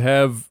Auto if you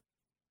have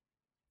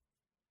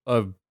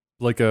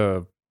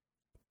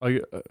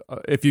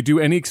if you do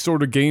any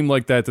sort of game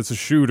like that's a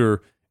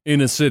shooter in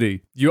a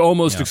city, you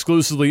almost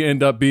exclusively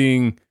end up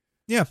being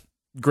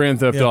Grand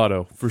Theft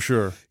Auto for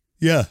sure.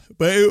 Yeah,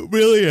 but it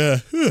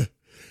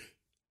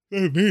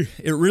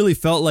really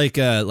felt like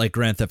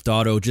Grand Theft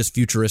Auto, just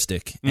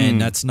futuristic, and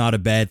that's not a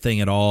bad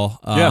thing at all.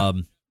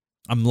 I'm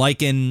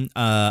liking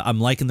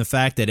the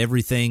fact that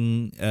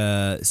everything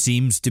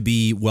seems to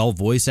be well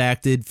voice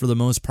acted for the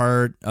most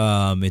part.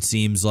 It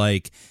seems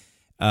like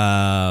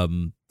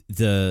the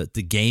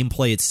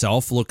gameplay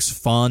itself looks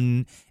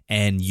fun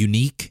and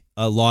unique.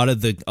 A lot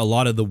of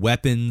the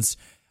weapons,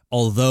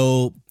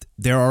 although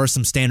there are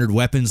some standard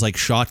weapons like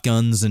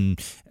shotguns and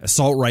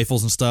assault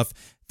rifles and stuff,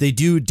 they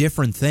do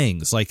different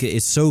things. Like,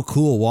 it's so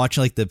cool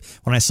watching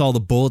when I saw the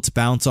bullets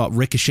bounce off,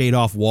 ricochet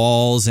off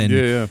walls,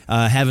 and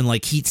having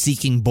like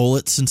heat-seeking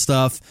bullets and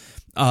stuff.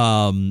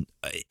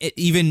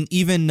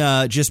 Even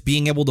just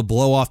being able to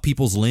blow off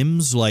people's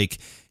limbs, like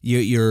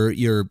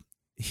he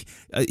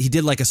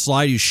did like a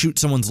slide, you shoot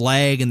someone's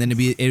leg, and then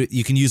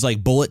you can use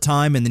like bullet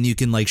time, and then you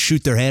can like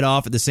shoot their head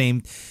off at the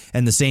same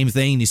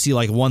thing, and you see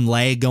like one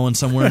leg going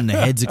somewhere and the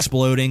head's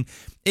exploding.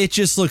 It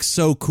just looks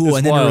so cool. It's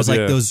and then wild, there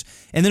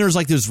was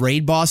like those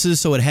raid bosses,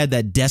 so it had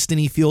that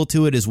Destiny feel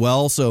to it as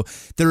well. So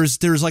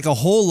there's like a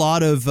whole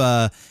lot of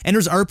and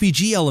there's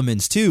RPG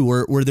elements too,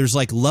 where there's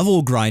like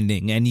level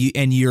grinding, and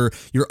you're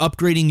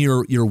upgrading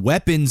your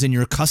weapons, and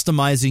you're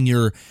customizing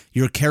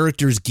your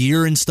character's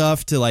gear and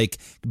stuff to like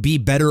be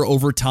better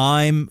over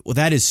time. Well,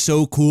 that is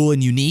so cool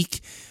and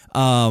unique.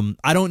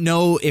 I don't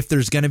know if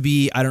there's going to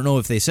be, I don't know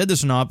if they said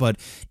this or not, but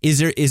is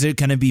it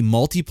going to be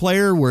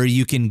multiplayer where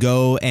you can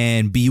go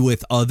and be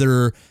with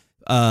other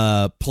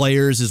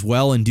players as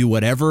well and do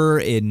whatever,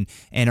 and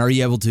are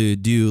you able to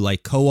do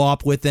like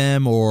co-op with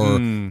them, or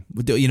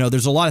you know,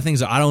 there's a lot of things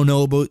that I don't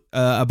know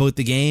about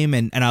the game,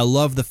 and I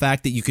love the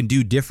fact that you can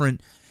do different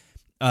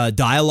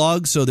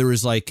dialogue. So there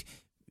was like,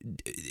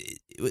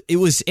 it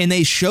was, and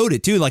they showed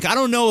it too. Like, I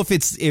don't know if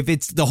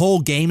it's the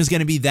whole game is going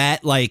to be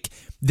that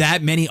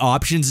many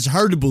options. It's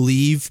hard to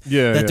believe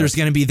that there's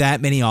going to be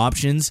that many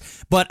options,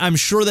 but I'm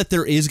sure that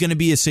there is going to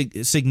be a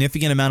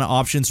significant amount of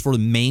options for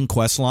the main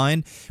quest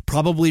line,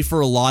 probably for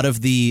a lot of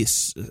the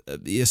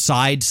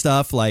side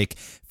stuff, like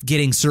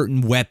getting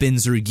certain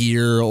weapons or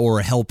gear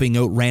or helping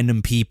out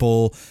random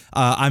people.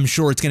 I'm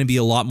sure it's going to be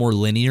a lot more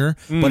linear,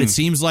 but it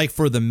seems like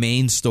for the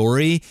main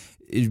story,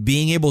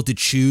 being able to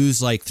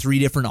choose like 3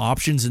 different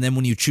options, and then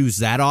when you choose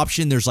that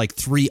option, there's like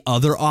 3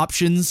 other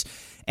options.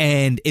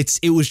 And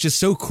it was just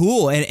so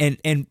cool,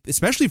 and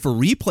especially for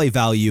replay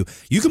value,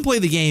 you can play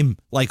the game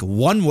like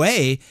one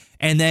way,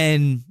 and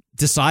then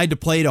decide to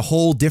play it a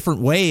whole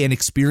different way and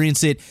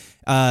experience it,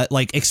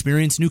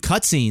 experience new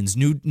cutscenes,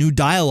 new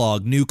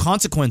dialogue, new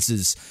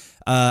consequences.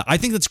 I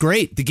think that's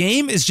great. The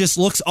game just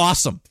looks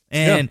awesome,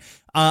 and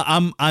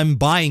I'm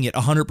buying it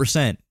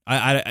 100%.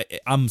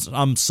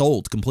 I'm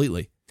sold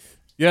completely.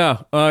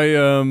 Yeah,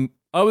 I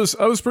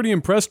was pretty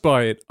impressed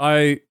by it.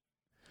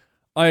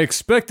 I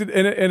expected,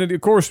 and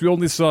of course we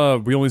only saw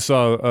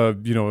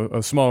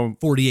a small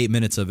 48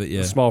 minutes of it,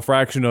 a small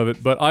fraction of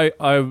it. But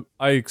I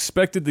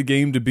expected the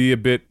game to be a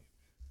bit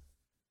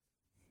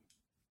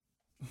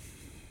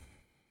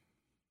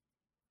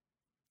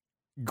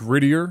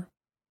grittier,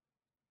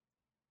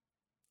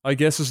 I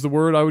guess is the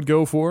word I would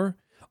go for.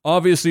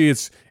 Obviously,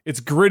 it's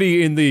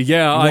gritty in the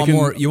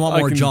You want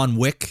more John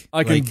Wick?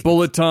 I can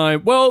bullet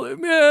time. Well,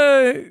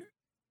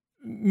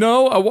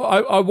 no,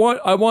 I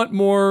want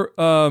more.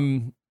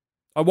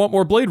 I want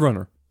more Blade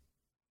Runner.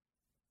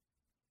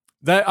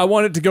 That I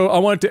want it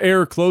to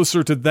err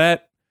closer to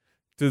that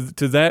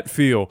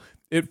feel.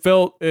 It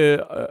felt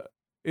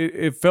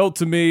it felt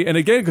to me, and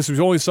again, because we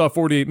only saw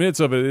 48 minutes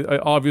of it,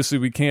 obviously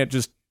we can't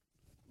just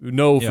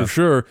know for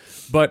sure.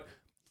 But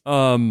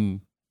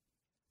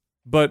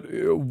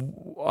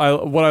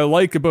what I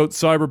like about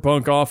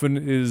Cyberpunk often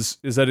is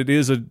that it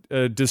is a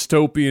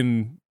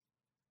dystopian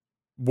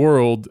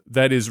world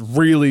that is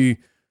really,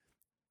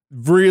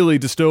 really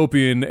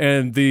dystopian,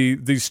 and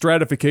the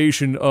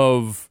stratification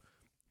of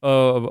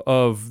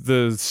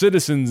the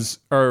citizens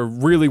are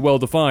really well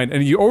defined,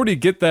 and you already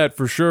get that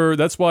for sure.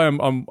 That's why I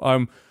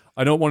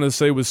don't want to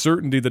say with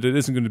certainty that it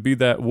isn't going to be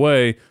that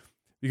way,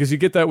 because you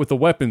get that with the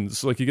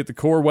weapons. Like, you get the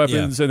core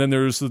weapons, and then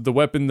there's the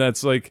weapon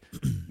that's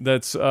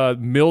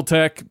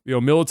mil-tech,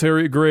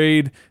 military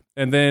grade,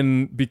 and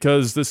then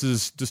because this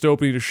is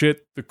dystopian as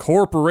shit, the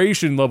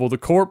corporation level, the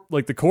corp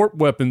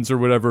weapons or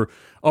whatever,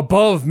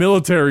 above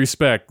military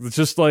spec. It's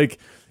just like,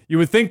 you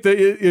would think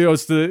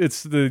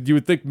that you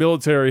would think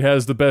military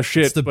has the best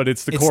shit, but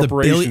it's the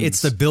corporation.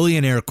 It's the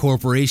billionaire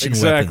corporation.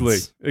 Exactly.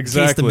 Weapons. In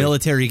case the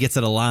military gets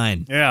it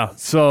aligned. Yeah.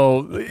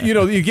 So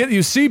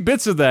you see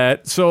bits of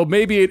that. So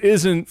maybe it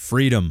isn't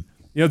freedom.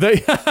 They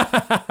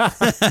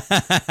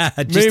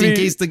just in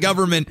case the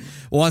government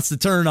wants to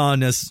turn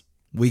on us.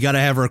 We got to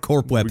have our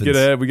corp weapons.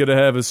 We got to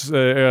have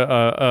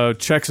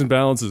checks and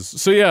balances.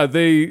 So yeah,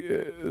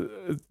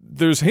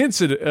 there's hints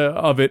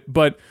of it,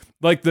 but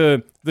like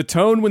the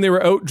tone when they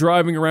were out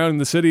driving around in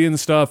the city and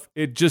stuff,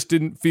 it just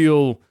didn't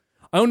feel.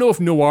 I don't know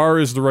if noir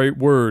is the right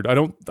word. I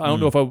don't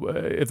know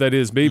if that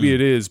is. Maybe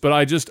it is, but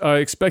I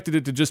expected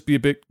it to just be a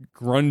bit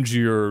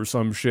grungier or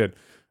some shit.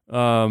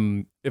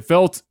 It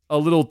felt a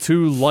little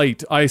too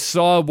light. I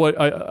saw what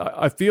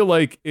I feel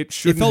like it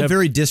should. It felt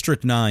very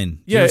District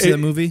 9. Did you see that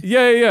movie?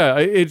 Yeah.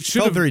 It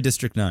felt very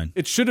District 9.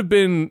 It should have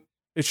been.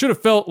 It should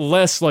have felt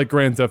less like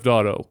Grand Theft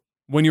Auto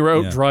when you were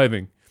out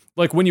driving.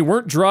 Like when you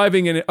weren't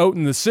driving out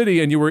in the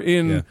city and you were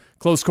in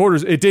close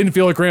quarters, it didn't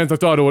feel like Grand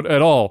Theft Auto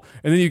at all.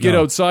 And then you get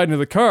outside into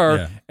the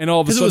car, and all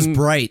of a sudden, it was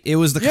bright. It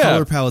was the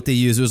color palette they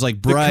used. It was like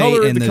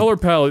bright. The color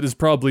palette is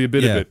probably a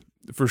bit of it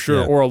for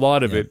sure, or a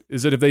lot of it.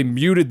 Is that if they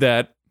muted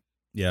that?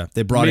 Yeah,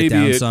 they brought it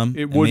down some.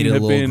 It made it a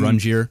little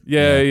grungier.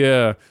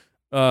 Yeah.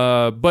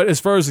 But as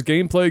far as the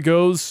gameplay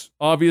goes,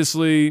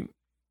 obviously,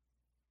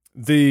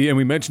 and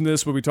we mentioned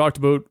this when we talked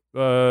about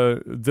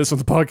this on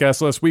the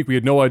podcast last week. We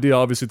had no idea,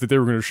 obviously, that they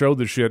were going to show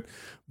this shit.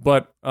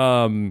 But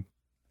we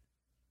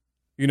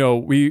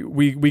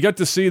got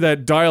to see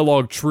that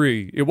dialogue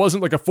tree. It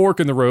wasn't like a fork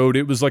in the road.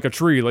 It was like a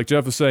tree, like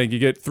Jeff was saying. You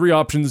get 3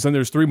 options, and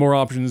there's 3 more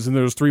options, and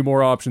there's 3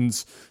 more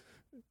options.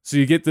 So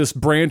you get this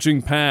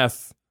branching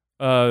path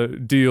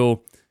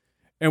deal,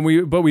 and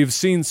we've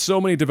seen so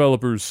many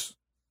developers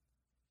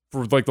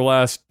for like the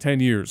last 10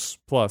 years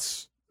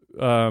plus,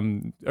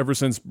 ever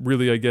since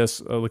really, I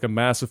guess, like a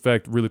Mass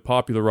Effect really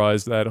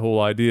popularized that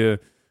whole idea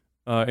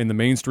in the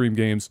mainstream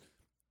games,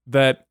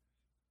 that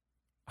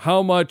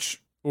how much,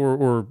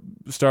 or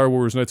Star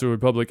Wars Knights of the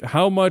Republic,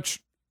 how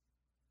much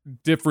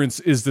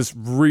difference is this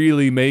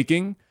really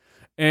making?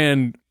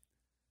 And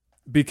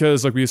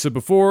because, like we said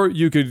before,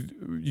 you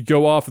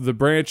go off of the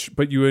branch,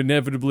 but you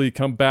inevitably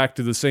come back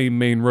to the same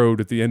main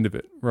road at the end of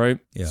it, right?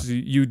 Yeah. So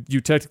you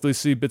technically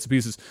see bits and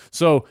pieces.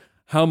 So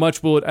how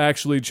much will it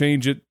actually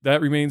change it?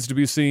 That remains to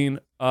be seen.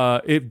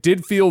 It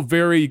did feel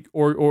very,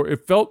 or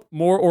it felt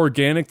more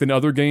organic than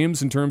other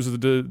games in terms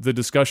of the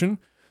discussion,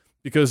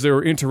 because there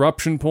were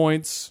interruption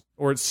points,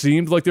 or it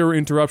seemed like there were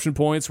interruption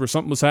points where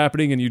something was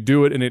happening and you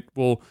do it and it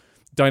will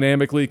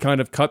dynamically kind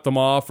of cut them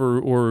off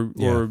or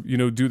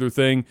do their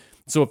thing.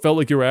 So it felt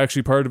like you were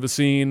actually part of a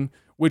scene,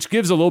 which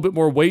gives a little bit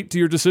more weight to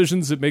your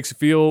decisions. It makes it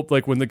feel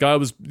like when the guy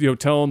was,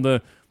 telling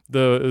the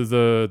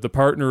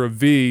partner of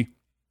V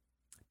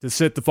to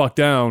sit the fuck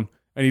down,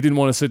 and he didn't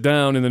want to sit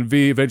down, and then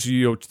V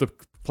eventually, the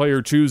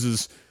player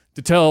chooses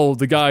to tell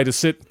the guy to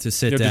sit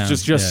down, to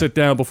just sit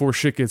down before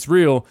shit gets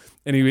real,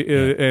 and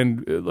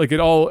and like it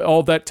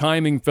all that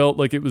timing felt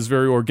like it was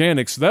very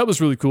organic. So that was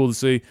really cool to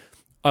see.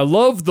 I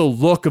love the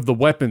look of the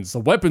weapons. The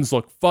weapons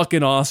look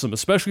fucking awesome,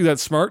 especially that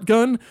smart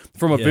gun.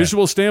 From a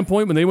visual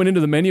standpoint, when they went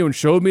into the menu and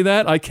showed me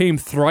that, I came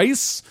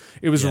thrice.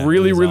 It was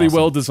really awesome.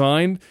 well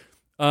designed.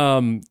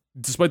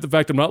 Despite the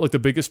fact I'm not like the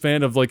biggest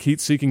fan of like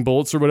heat-seeking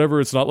bullets or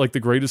whatever, it's not like the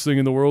greatest thing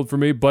in the world for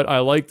me. But I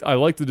like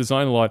the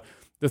design a lot.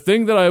 The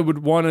thing that I would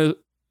want to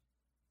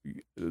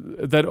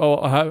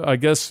I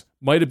guess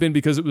might have been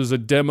because it was a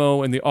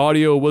demo and the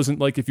audio wasn't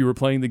like if you were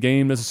playing the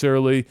game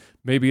necessarily.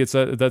 Maybe that's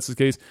the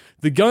case.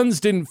 The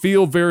guns didn't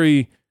feel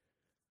very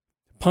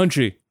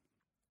punchy.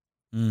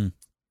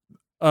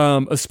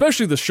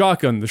 Especially the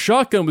shotgun. The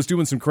shotgun was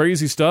doing some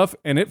crazy stuff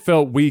and it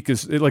felt weak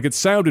it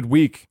sounded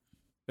weak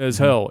as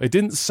hell. It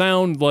didn't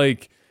sound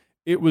like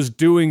it was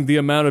doing the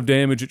amount of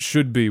damage it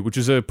should be, which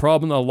is a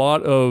problem a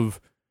lot of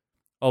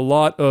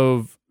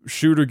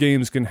shooter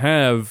games can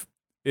have.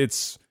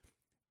 It's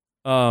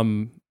a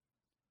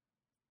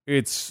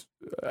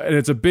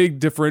big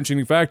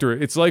differentiating factor.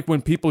 It's like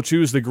when people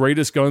choose the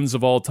greatest guns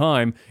of all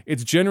time,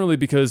 it's generally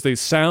because they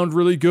sound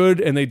really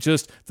good and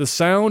the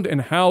sound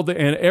and how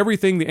and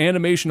everything, the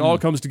animation all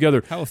comes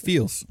together. How it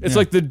feels. It's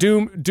like the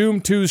Doom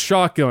 2's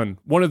shotgun.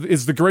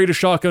 Is the greatest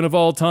shotgun of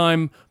all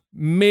time.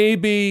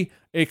 Maybe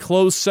a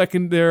close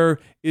second there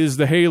is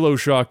the Halo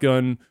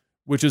shotgun,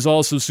 which is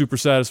also super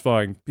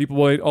satisfying. People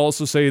might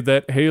also say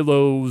that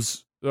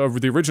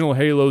the original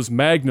Halo's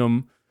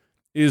Magnum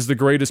is the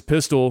greatest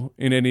pistol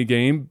in any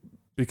game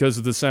because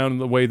of the sound and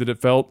the way that it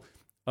felt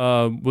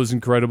was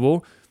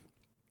incredible.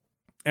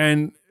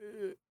 And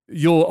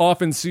you'll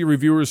often see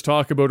reviewers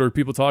talk about, or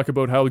people talk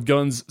about, how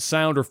guns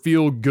sound or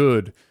feel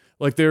good.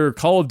 Like there are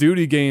Call of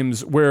Duty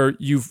games where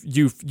you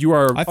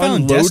are I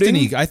found unloading.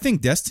 Destiny. I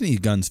think Destiny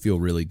guns feel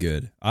really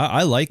good.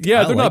 I like.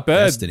 Yeah, I they're like not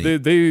bad. Destiny.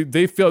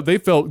 They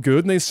felt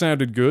good and they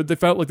sounded good. They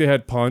felt like they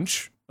had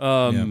punch.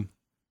 The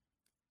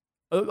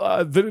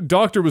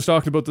doctor was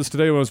talking about this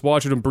today when I was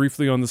watching him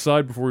briefly on the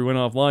side before we went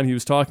offline. He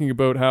was talking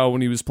about how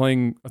when he was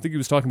playing, I think he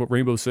was talking about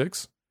Rainbow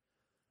Six,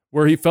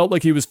 where he felt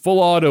like he was full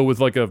auto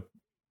with like an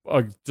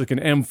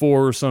M4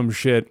 or some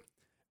shit,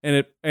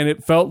 and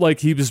it felt like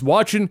he was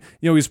watching.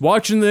 He's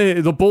watching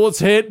the bullets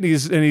hit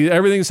and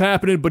everything's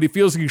happening, but he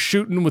feels like he's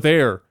shooting with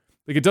air.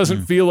 Like it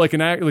doesn't feel like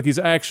like he's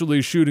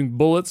actually shooting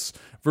bullets.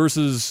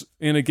 Versus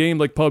in a game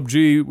like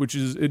PUBG, which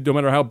is no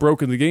matter how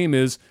broken the game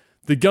is,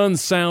 the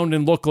guns sound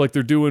and look like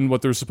they're doing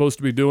what they're supposed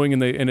to be doing,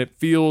 and it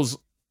feels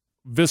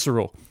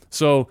visceral.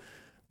 So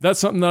that's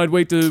something that I'd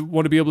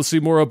want to be able to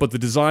see more of. But the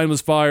design was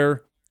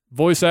fire.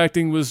 Voice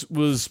acting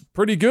was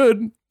pretty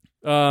good.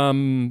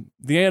 The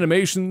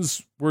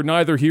animations were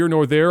neither here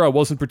nor there. I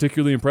wasn't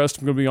particularly impressed,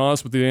 I'm going to be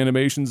honest, with the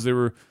animations. They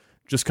were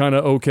just kind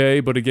of okay.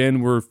 But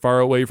again, we're far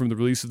away from the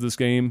release of this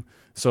game,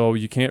 so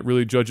you can't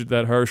really judge it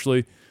that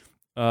harshly.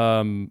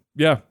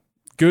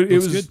 Good.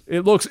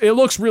 It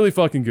looks really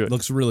fucking good.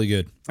 Looks really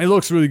good. It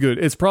looks really good.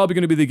 It's probably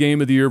going to be the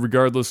game of the year,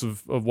 regardless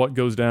of what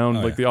goes down.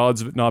 The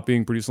odds of it not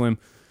being pretty slim.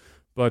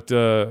 But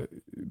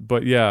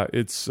yeah,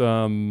 it's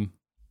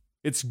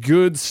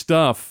good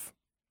stuff.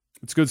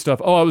 It's good stuff.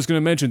 Oh, I was going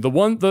to mention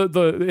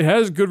it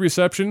has good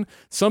reception.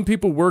 Some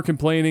people were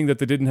complaining that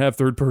they didn't have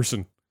third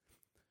person,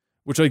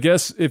 which I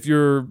guess if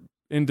you're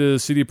into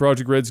CD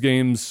Projekt Red's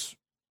games,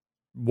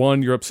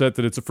 one, you're upset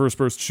that it's a first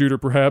person shooter,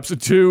 perhaps.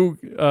 Two,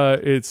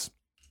 it's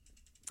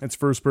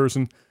first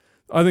person.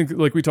 I think,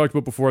 like we talked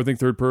about before, I think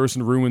third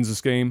person ruins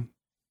this game.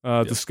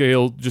 The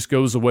scale just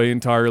goes away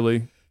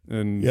entirely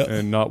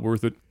and not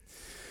worth it.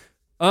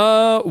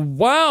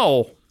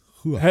 WoW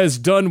has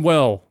done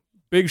well.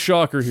 Big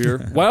shocker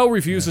here. WoW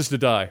refuses to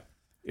die.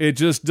 It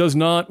just does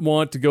not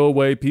want to go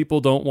away. People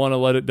don't want to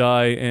let it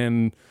die,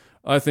 and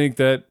I think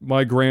that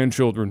my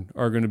grandchildren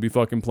are going to be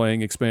fucking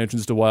playing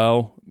expansions to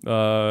WoW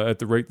at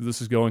the rate that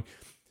this is going.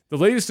 The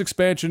latest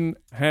expansion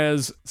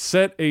has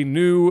set a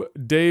new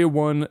day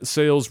one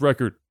sales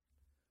record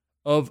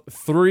of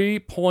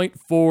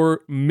 3.4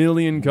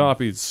 million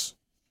copies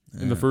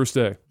in the first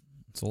day.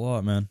 It's a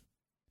lot, man.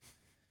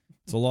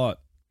 It's a lot.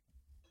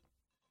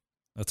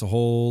 That's a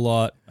whole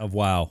lot of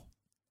WoW.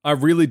 I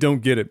really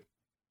don't get it.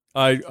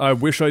 I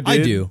wish I did.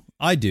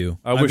 I do.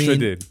 I wish I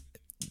did.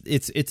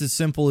 It's as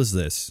simple as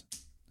this.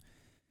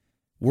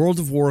 World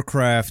of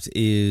Warcraft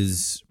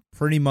is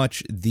pretty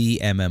much the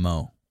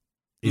MMO.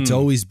 It's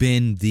always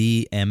been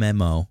the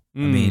MMO. I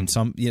mean,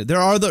 there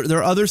are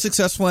other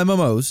successful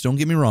MMOs, don't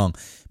get me wrong,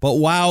 but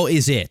WoW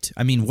is it.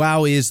 I mean,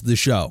 WoW is the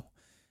show.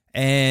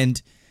 And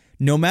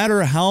no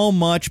matter how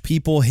much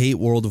people hate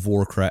World of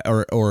Warcraft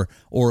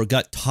or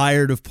got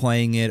tired of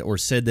playing it or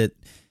said that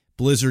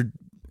Blizzard,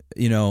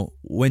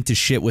 went to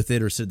shit with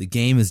it or said the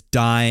game is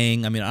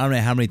dying. I mean, I don't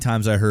know how many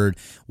times I heard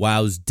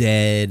WoW's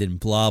dead and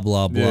blah,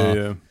 blah, blah.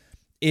 Yeah.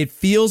 It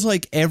feels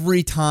like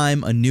every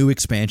time a new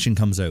expansion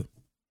comes out,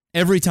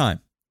 every time,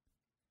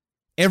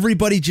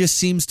 everybody just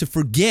seems to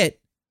forget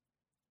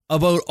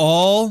about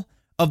all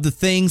of the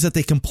things that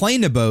they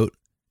complained about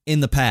in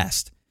the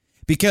past.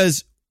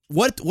 Because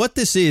what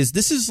this is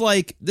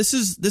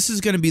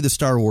going to be the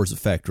Star Wars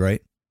effect,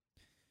 right?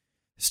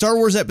 Star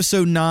Wars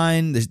Episode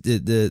 9,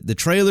 the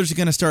trailers are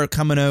going to start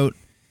coming out.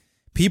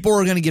 people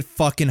are going to get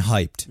fucking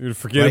hyped. You're gonna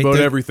forget about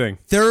everything.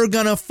 They're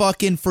going to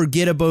fucking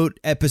forget about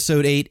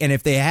episode 8. And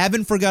if they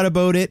haven't forgot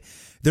about it,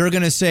 they're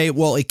going to say,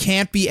 well, it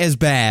can't be as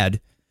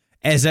bad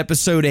as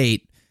episode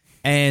 8.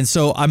 And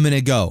so I'm going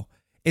to go.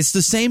 It's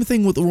the same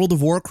thing with the World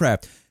of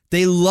Warcraft.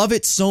 They love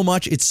it so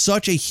much. It's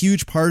such a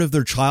huge part of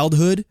their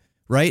childhood,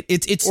 right?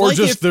 It's or like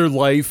just their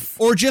life.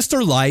 Or just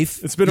their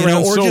life. It's been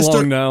around so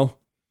long now.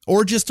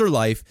 Or just their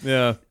life.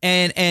 Yeah.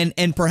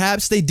 And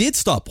perhaps they did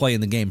stop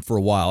playing the game for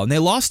a while and they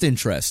lost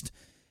interest.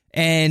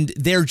 And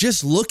they're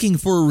just looking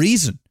for a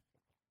reason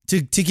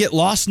to get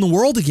lost in the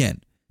world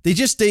again.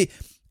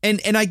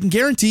 And I can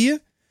guarantee you,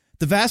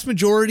 the vast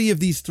majority of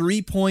these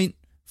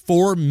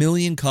 3.4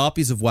 million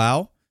copies of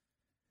WoW,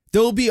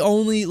 there'll be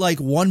only like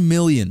 1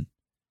 million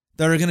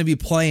that are going to be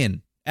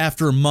playing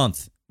after a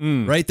month,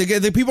 right?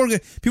 People are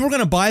going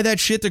to buy that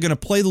shit. They're going to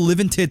play the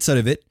living tits out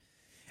of it.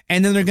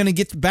 And then they're going to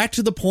get back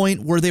to the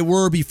point where they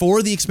were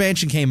before the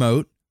expansion came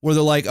out, where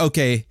they're like,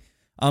 okay,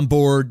 I'm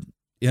bored.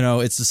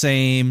 It's the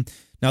same.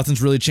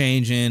 Nothing's really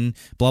changing,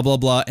 blah, blah,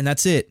 blah. And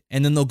that's it.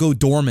 And then they'll go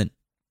dormant.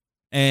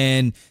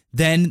 And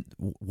then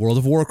World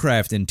of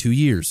Warcraft in 2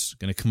 years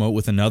going to come out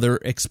with another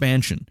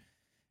expansion.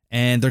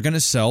 And they're going to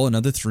sell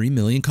another 3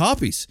 million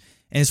copies.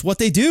 And it's what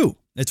they do.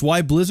 It's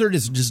why Blizzard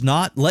is just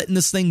not letting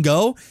this thing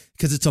go,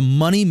 because it's a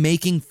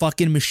money-making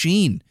fucking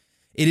machine.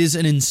 It is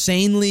an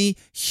insanely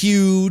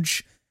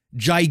huge,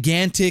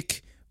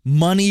 gigantic,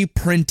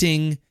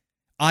 money-printing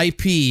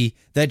IP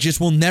that just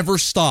will never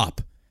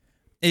stop.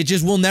 It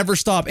just will never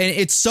stop. And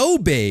it's so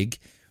big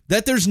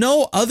that there's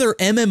no other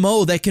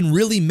MMO that can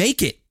really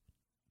make it,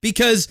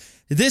 because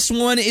this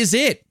one is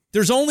it.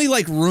 There's only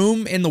like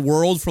room in the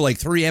world for like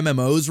 3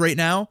 MMOs right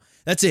now.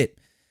 That's it.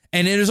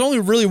 And there's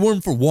only really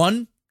room for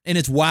one, and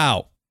it's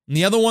WoW. And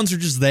the other ones are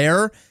just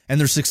there, and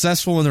they're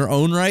successful in their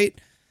own right.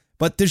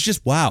 But there's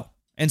just WoW.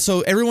 And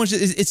so everyone's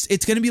just,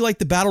 it's going to be like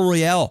the Battle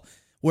Royale,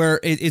 where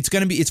it's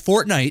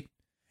Fortnite,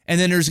 and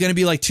then there's going to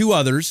be like 2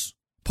 others,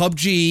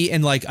 PUBG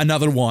and like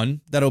another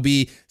one that'll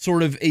be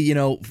sort of,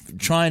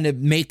 trying to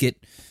make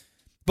it.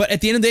 But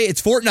at the end of the day,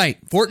 it's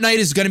Fortnite. Fortnite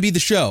is going to be the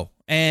show,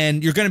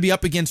 and you're going to be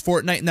up against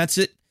Fortnite, and that's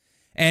it.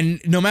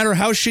 And no matter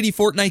how shitty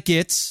Fortnite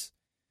gets,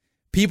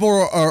 people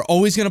are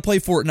always going to play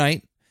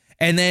Fortnite.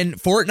 And then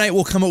Fortnite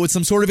will come up with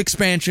some sort of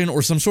expansion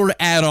or some sort of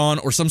add-on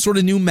or some sort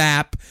of new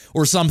map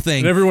or something.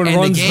 And everyone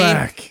runs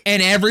back.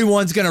 And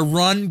everyone's going to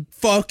run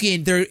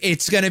fucking...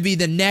 It's going to be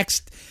the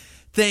next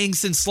thing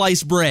since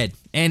sliced bread.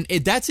 And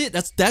that's it.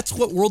 That's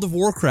what World of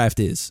Warcraft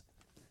is.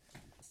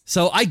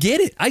 So I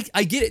get it.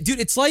 I get it. Dude,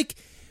 it's like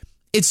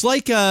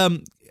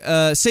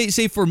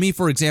say for me,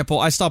 for example,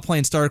 I stopped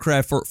playing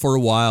StarCraft for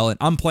a while, and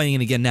I'm playing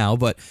it again now,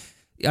 but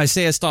I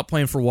say I stopped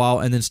playing for a while,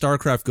 and then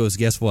StarCraft goes,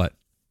 guess what?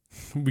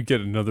 We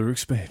get another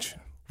expansion.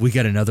 We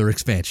got another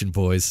expansion,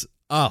 boys.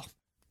 Oh,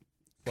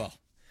 well,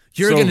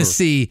 you're gonna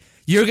see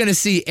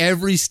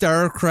every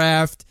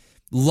StarCraft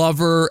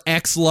lover,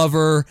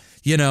 ex-lover,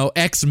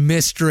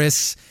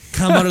 ex-mistress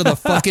come out of the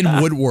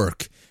fucking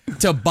woodwork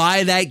to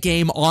buy that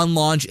game on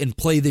launch and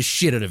play the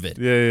shit out of it.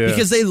 Yeah.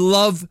 Because they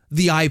love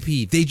the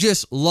IP. They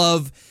just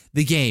love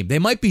the game. They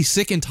might be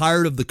sick and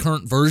tired of the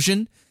current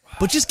version,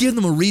 but just give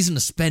them a reason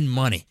to spend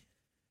money.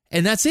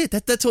 And that's it.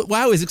 That's what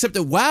WoW is, except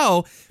that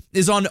WoW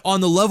is on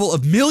the level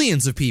of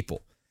millions of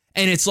people.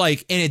 And it's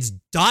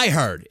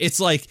diehard. It's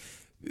like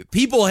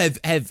people have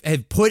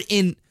put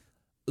in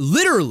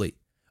literally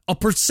a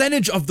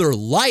percentage of their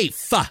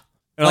life.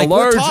 And like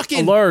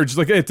a large,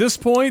 like at this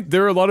point,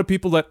 there are a lot of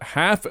people that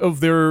half of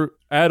their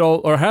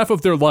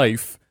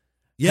life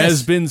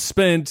has been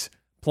spent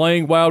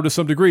playing WoW to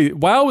some degree.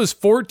 WoW is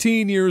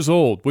 14 years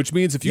old, which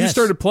means if you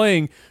started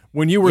playing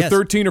when you were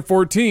 13 or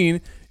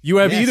 14, you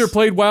have either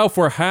played WoW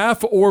for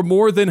half or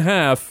more than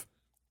half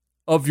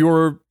of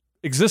your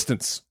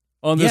existence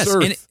on this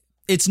earth. And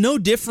it's no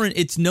different.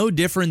 It's no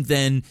different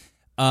than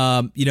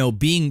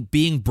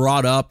being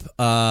brought up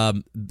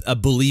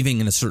believing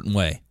in a certain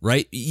way,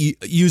 right?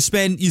 You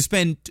spend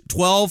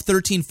 12,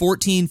 13,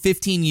 14,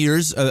 15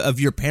 years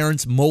of your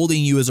parents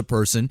molding you as a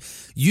person.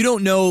 You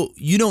don't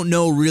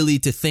know really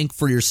to think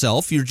for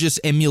yourself. You're just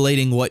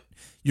emulating what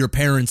your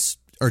parents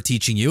are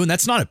teaching you, and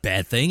that's not a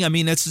bad thing. I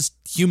mean, that's just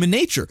human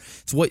nature.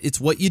 It's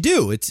what you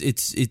do.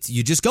 It's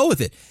you just go with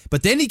it.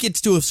 But then it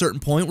gets to a certain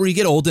point where you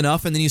get old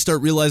enough, and then you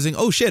start realizing,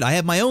 oh shit, I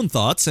have my own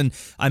thoughts, and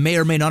I may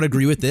or may not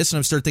agree with this, and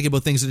I start thinking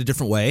about things in a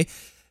different way.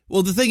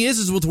 Well, the thing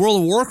is with World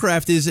of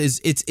Warcraft is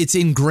it's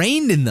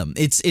ingrained in them.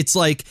 It's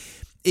like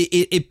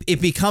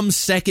it becomes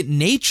second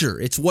nature.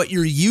 It's what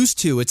you're used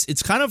to.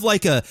 It's kind of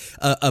like a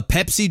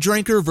Pepsi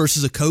drinker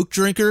versus a Coke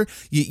drinker.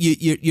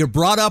 You're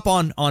brought up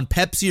on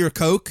Pepsi or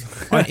Coke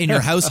in your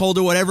household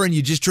or whatever, and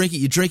you just drink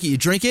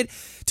it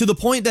to the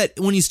point that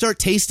when you start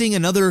tasting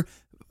another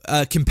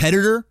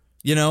competitor,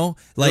 you're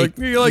like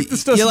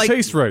this doesn't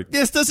taste right.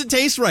 This doesn't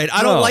taste right.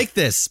 I don't like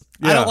this.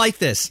 Yeah. I don't like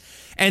this.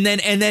 And then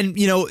and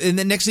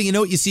the next thing you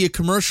know, you see a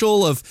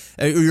commercial of,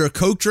 or you're a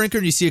Coke drinker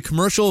and you see a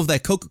commercial of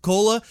that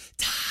Coca-Cola.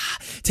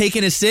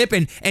 taking a sip,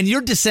 and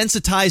you're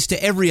desensitized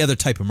to every other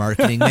type of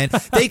marketing, man.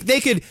 They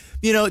could,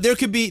 there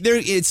could be there.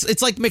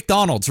 It's like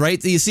McDonald's,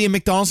 right? You see a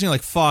McDonald's and you're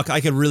like, fuck,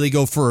 I could really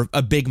go for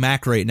a Big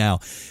Mac right now.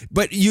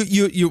 But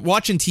you're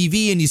watching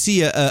TV and you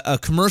see a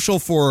commercial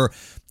for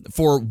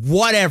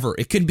whatever.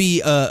 It could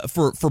be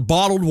for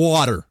bottled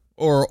water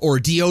or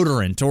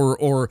deodorant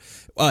or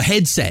a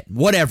headset,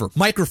 whatever,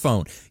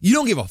 microphone. You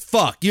don't give a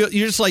fuck. You're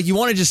just like, you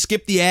want to just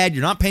skip the ad.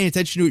 You're not paying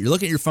attention to it. You're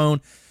looking at your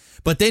phone.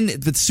 But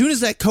as soon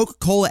as that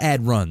Coca-Cola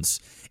ad runs,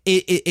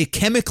 it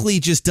chemically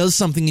just does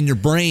something in your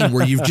brain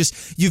where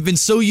you've been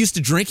so used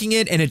to drinking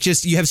it, and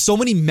you have so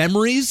many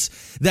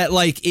memories that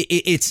like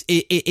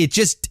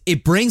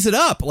it brings it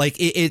up, like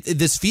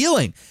this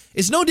feeling.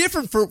 It's no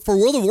different for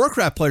World of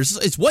Warcraft players.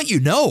 It's what you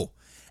know.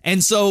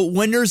 And so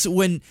when there's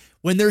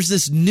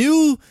this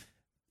new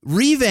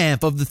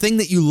revamp of the thing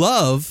that you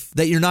love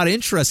that you're not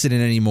interested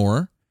in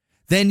anymore,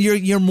 then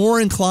you're more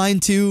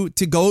inclined to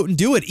go out and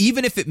do it,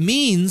 even if it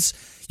means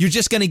you're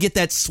just going to get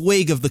that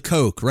swig of the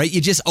Coke, right?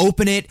 You just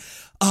open it,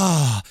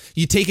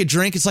 you take a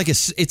drink. It's like a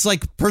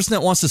person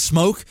that wants to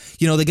smoke.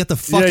 They get the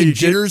fucking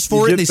jitters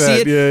for it. They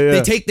see it. Yeah.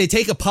 They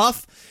take a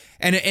puff,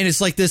 and it's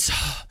like this.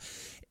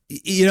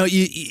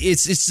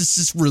 It's just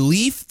this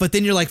relief, but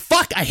then you're like,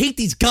 fuck, I hate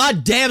these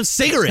goddamn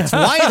cigarettes.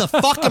 Why the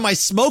fuck am I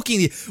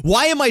smoking?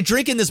 Why am I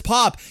drinking this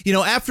pop?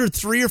 After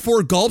 3 or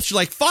 4 gulps, you're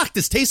like, fuck,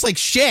 this tastes like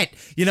shit.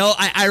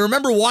 I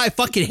remember why I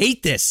fucking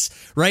hate this,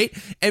 right?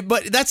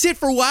 But that's it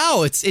for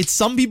WoW. It's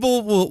some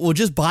people will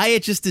just buy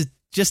it just to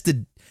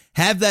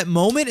have that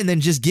moment and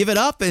then just give it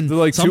up. And they're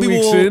like some 2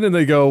 weeks in and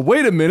they go,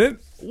 wait a minute,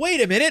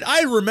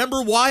 I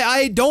remember why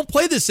I don't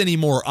play this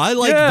anymore. I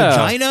like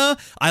vagina.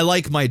 I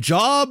like my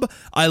job.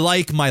 I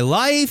like my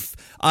life.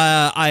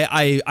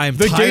 I'm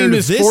the tired game of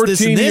is this, 14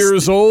 this, and this.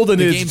 years old,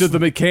 and the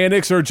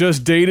mechanics are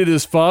just dated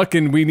as fuck,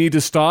 and we need to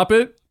stop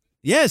it.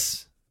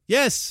 Yes,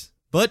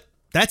 but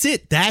that's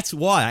it. That's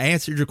why I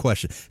answered your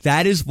question.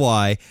 That is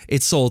why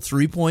it sold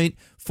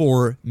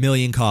 3.4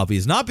 million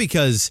copies. Not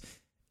because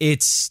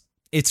it's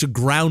a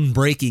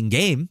groundbreaking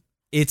game.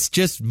 It's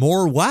just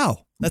more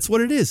WoW. That's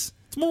what it is.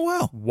 It's more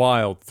WoW.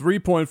 Wild.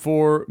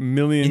 3.4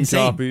 million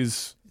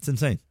copies. It's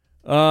insane.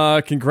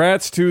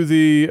 Congrats to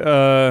the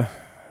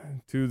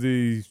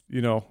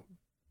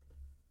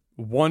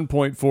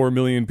 1.4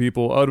 million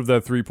people out of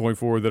that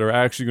 3.4 that are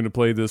actually going to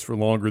play this for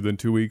longer than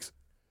 2 weeks.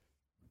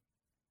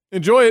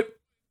 Enjoy it.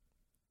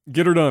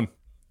 Get her done.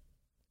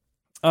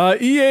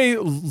 EA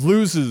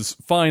loses,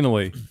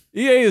 finally.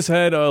 EA has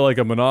had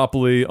a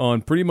monopoly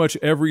on pretty much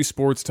every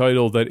sports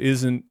title that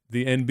isn't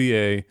the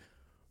NBA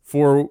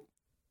for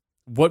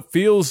what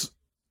feels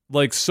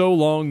like so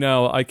long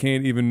now. I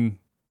can't even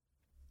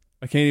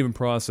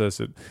process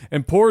it.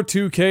 And poor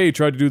 2K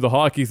tried to do the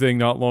hockey thing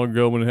not long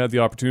ago when it had the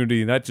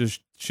opportunity, and that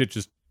shit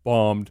just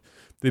bombed.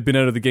 They've been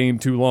out of the game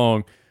too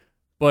long.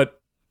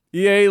 But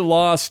EA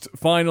lost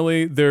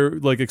finally their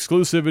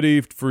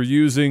exclusivity for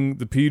using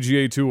the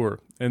PGA Tour.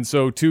 And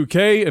so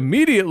 2K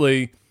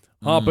immediately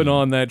hopping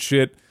on that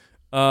shit.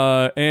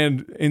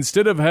 And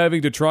instead of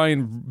having to try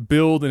and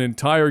build an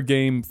entire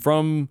game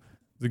from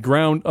the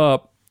ground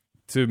up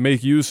to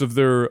make use of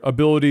their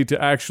ability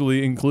to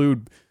actually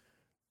include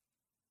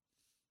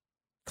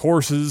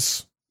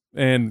courses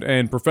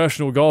and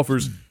professional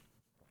golfers,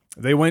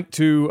 they went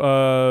to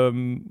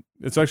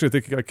it's actually, I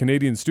think, a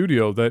Canadian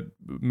studio that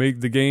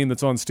made the game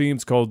that's on Steam.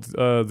 It's called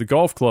The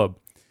Golf Club,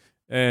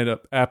 and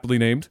aptly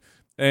named,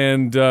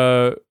 and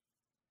a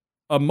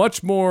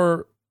much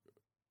more,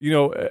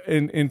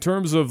 in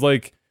terms of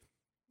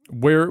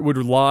where it would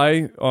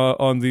rely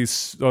on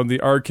the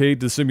arcade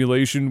to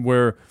simulation,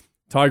 where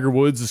Tiger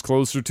Woods is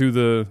closer to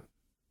the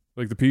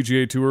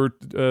PGA Tour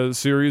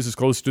series is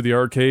closer to the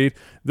arcade.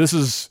 This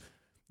is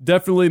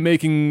definitely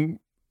making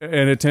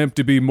an attempt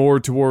to be more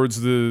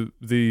towards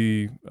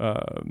the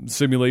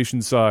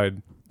simulation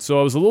side. So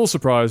I was a little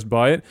surprised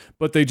by it,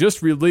 but they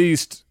just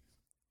released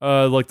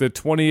the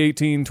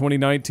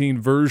 2018-2019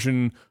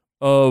 version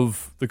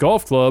of the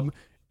Golf Club,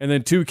 and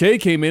then 2K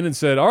came in and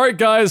said, all right,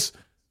 guys,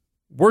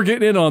 we're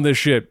getting in on this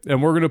shit,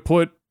 and we're going to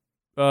put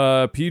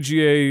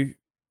PGA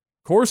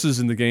courses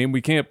in the game.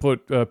 We can't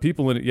put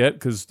people in it yet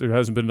because there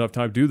hasn't been enough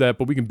time to do that,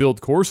 but we can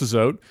build courses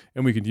out,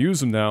 and we can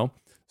use them now.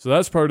 So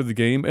that's part of the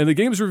game, and the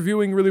game's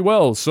reviewing really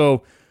well.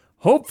 So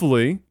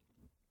hopefully,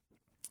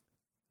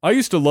 I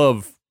used to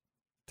love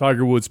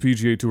Tiger Woods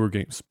PGA Tour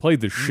games.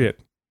 Played the shit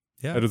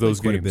out of those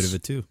games. Quite a bit of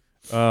it too.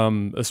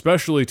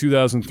 Especially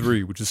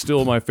 2003, which is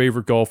still my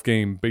favorite golf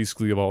game,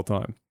 basically, of all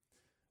time.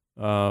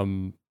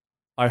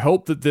 I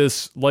hope that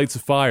this lights a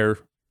fire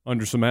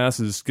under some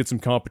asses, get some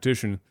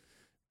competition,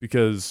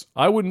 because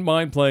I wouldn't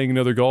mind playing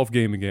another golf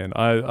game again.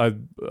 I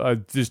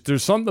just,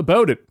 there's something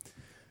about it.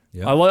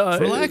 Yeah.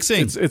 It's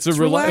relaxing. It's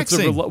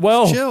relaxing.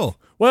 Chill.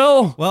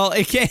 Well,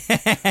 it can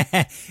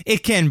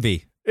it can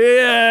be.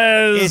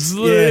 Yes,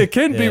 it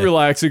can be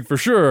relaxing for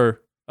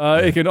sure.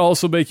 It can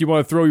also make you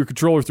want to throw your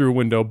controller through a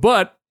window,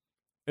 but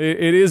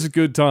it is a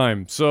good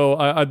time. So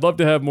I'd love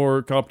to have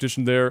more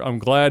competition there. I'm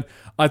glad.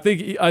 I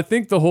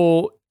think the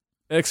whole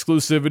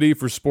exclusivity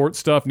for sports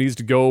stuff needs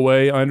to go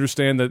away. I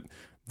understand that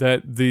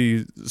that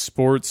the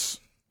sports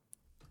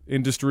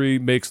industry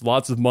makes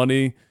lots of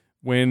money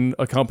when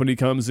a company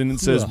comes in and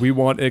says, we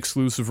want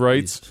exclusive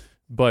rights,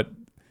 but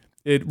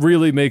it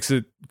really makes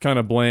it kind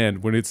of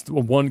bland when it's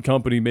one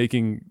company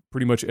making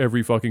pretty much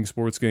every fucking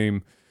sports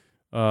game,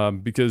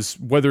 because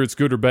whether it's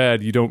good or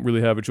bad, you don't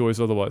really have a choice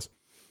otherwise.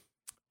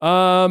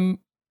 I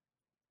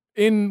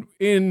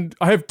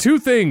have two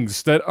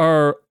things that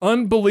are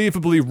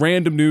unbelievably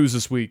random news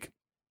this week.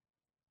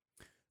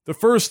 The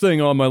first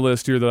thing on my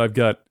list here that I've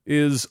got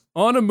is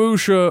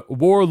Onimusha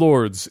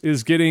Warlords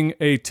is getting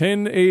a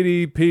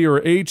 1080p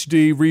or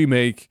HD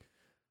remake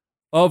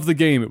of the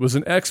game. It was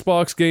an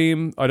Xbox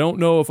game. I don't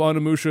know if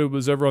Onimusha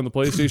was ever on the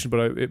PlayStation,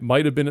 but it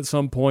might have been at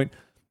some point.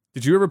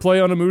 Did you ever play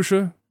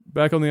Onimusha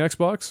back on the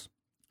Xbox?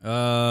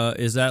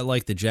 Is that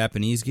like the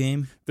Japanese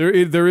game?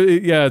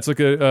 Yeah, it's like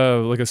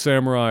a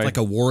samurai. It's like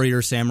a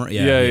warrior samurai.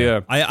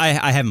 Yeah.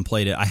 I haven't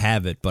played it. I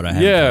have it, but I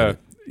haven't played it.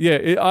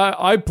 Yeah,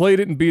 I played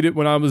it and beat it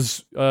when I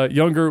was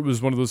younger. It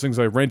was one of those things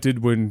I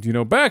rented when,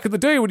 back in the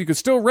day when you could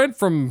still rent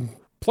from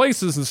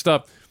places and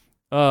stuff.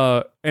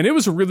 And it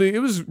was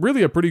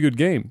really a pretty good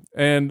game.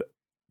 And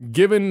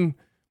given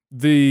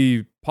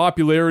the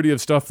popularity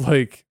of stuff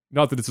like,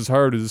 not that it's as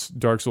hard as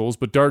Dark Souls,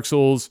 but Dark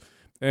Souls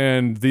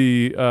and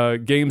the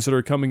games that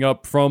are coming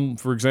up from,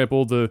 for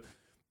example, the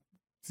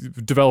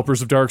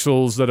developers of Dark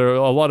Souls that are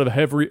a lot of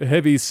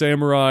heavy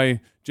samurai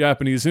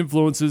Japanese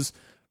influences.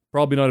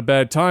 Probably not a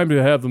bad time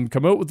to have them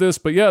come out with this,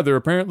 but yeah, they're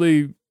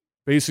apparently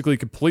basically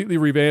completely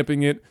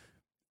revamping it,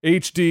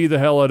 HD the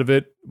hell out of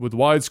it, with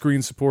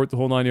widescreen support, the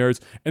whole 9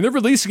 yards, and they're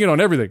releasing it on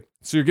everything.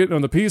 So you're getting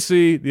on the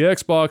PC, the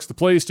Xbox, the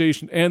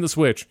PlayStation, and the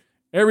Switch.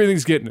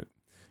 Everything's getting it.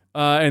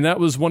 And that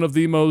was one of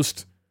the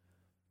most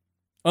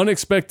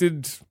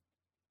unexpected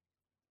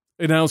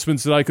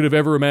announcements that I could have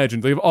ever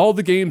imagined. They have all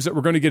the games that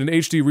were going to get an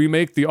HD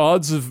remake. The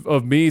odds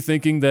of me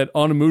thinking that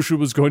Onimusha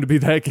was going to be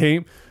that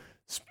game,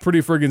 it's pretty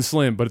friggin'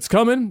 slim, but it's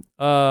coming.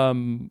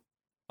 I'm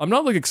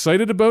not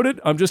excited about it.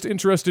 I'm just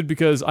interested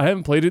because I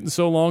haven't played it in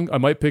so long. I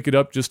might pick it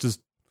up just to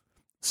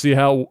see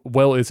how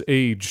well it's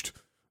aged,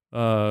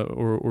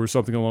 or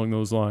something along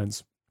those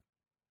lines.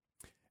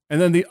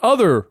 And then the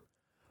other,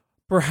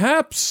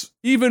 perhaps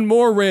even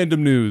more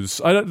random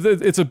news.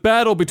 It's a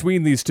battle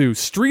between these two.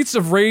 Streets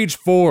of Rage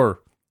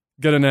 4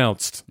 got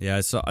announced. Yeah,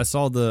 I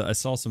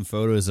saw some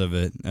photos of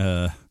it.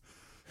 Yeah,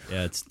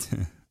 it's.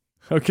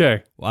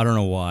 Okay. Well, I don't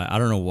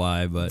know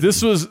why, but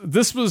this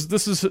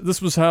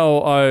was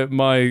how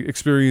my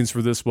experience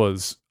for this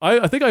was.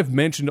 I think I've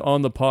mentioned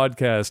on the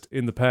podcast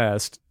in the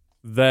past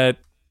that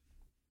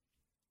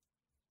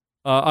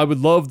I would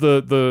love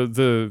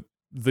the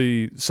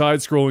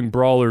side-scrolling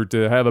brawler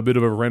to have a bit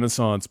of a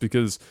renaissance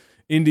because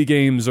indie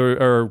games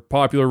are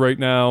popular right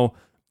now,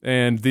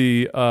 and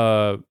the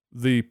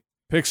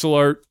pixel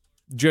art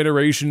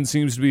generation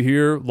seems to be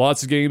here.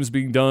 Lots of games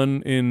being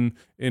done in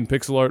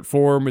pixel art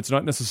form. It's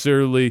not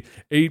necessarily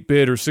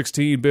 8-bit or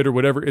 16-bit or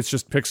whatever. It's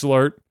just pixel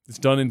art. It's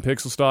done in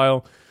pixel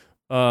style.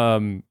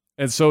 And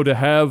so to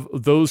have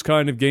those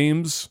kind of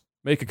games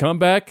make a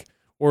comeback,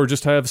 or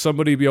just have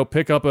somebody be able to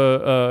pick up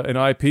an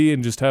IP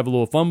and just have a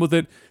little fun with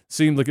it,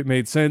 seemed like it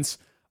made sense.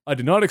 I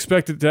did not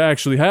expect it to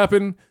actually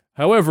happen.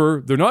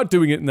 However, they're not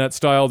doing it in that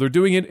style. They're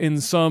doing it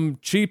in some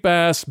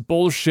cheap-ass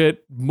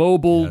bullshit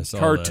mobile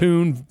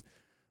cartoon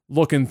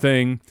looking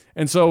thing.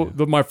 And so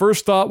my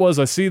first thought was,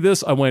 I see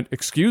this, I went,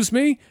 excuse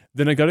me?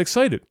 Then I got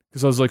excited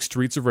because I was like,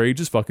 Streets of Rage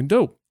is fucking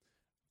dope.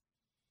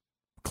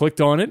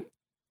 Clicked on it,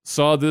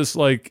 saw this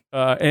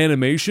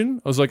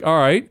animation. I was like, all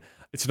right,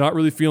 it's not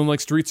really feeling like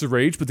Streets of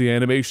Rage, but the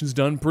animation's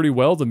done pretty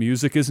well. The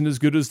music isn't as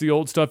good as the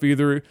old stuff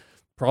either.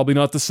 Probably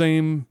not the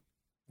same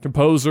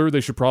composer.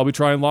 They should probably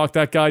try and lock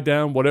that guy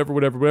down.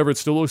 Whatever. It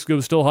still looks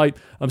good. Still hype.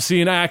 I'm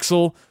seeing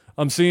Axel.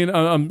 I'm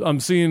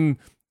seeing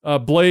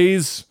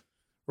Blaze,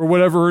 or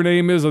whatever her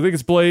name is. I think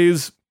it's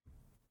Blaze.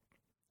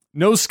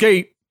 No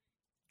Skate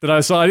that I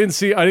saw. I didn't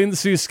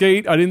see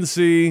Skate. I didn't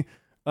see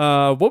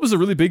what was the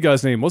really big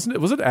guy's name? Was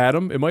it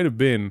Adam? It might have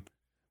been.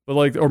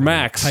 But or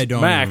Max. I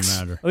don't Max.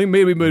 Matter. I think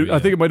maybe I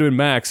think it might have been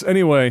Max.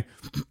 Anyway,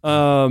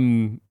 I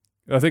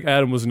think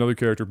Adam was another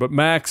character, but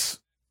Max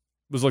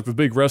was like the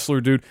big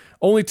wrestler dude.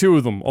 Only two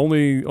of them.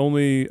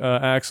 Only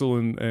Axel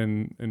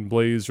and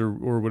Blaze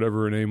or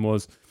whatever her name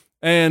was.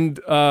 And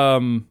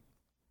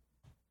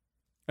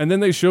then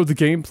they showed the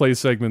gameplay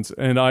segments,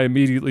 and I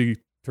immediately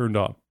turned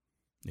off.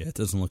 Yeah, it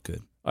doesn't look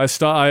good.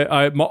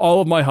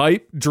 All of my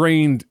hype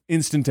drained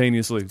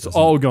instantaneously. It's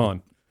all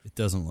gone. It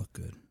doesn't look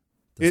good.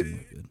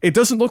 It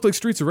doesn't look like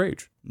Streets of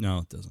Rage. No,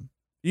 it doesn't.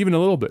 Even a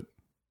little bit.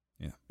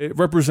 Yeah. It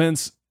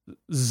represents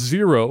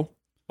zero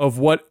of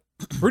what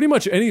pretty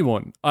much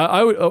anyone. When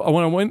I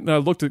went and I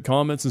looked at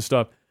comments and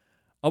stuff,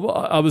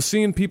 I was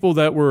seeing people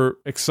that were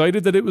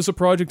excited that it was a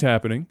project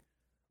happening.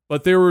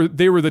 But they were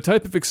the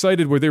type of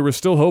excited where they were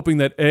still hoping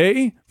that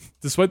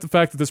despite the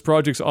fact that this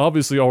project's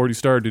obviously already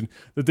started,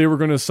 that they were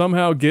going to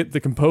somehow get the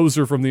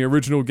composer from the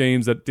original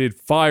games that did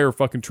fire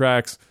fucking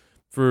tracks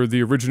for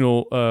the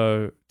original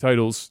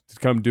titles to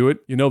come do it.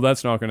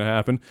 That's not going to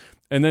happen.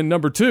 And then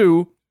number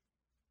two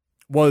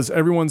was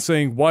everyone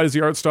saying, why is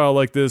the art style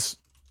like this?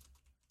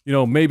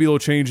 maybe they'll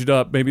change it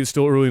up. Maybe it's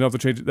still early enough to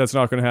change it. That's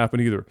not going to happen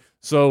either.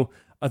 So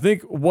I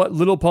think what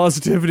little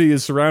positivity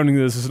is surrounding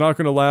this is not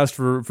going to last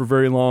for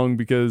very long,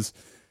 because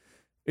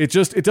it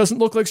doesn't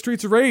look like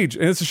Streets of Rage,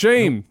 and it's a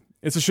shame. Nope.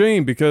 It's a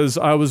shame, because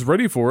I was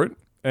ready for it,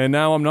 and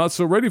now I'm not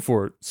so ready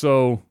for it.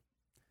 So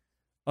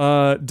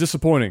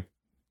disappointing,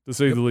 to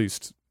say the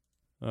least.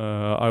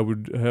 I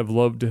would have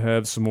loved to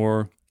have some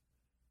more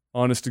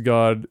honest to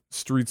God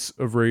Streets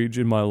of Rage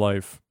in my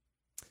life.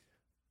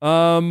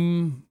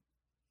 Somebody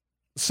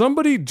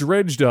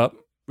dredged up,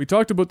 we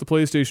talked about the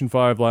PlayStation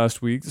 5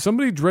 last week.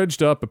 Somebody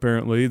dredged up,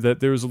 apparently, that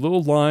there's a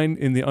little line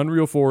in the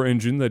Unreal 4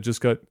 engine that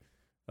just got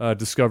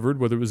discovered,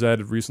 whether it was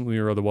added recently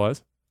or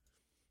otherwise.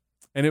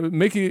 And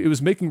it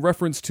was making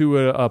reference to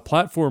a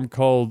platform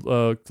called,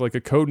 like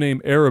a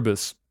codenamed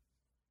Erebus.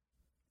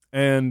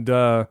 And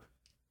the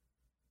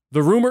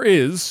rumor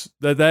is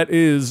that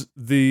is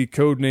the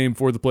code name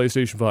for the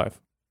PlayStation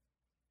 5.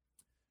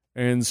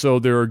 And so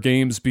there are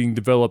games being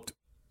developed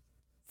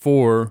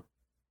for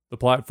the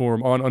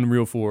platform on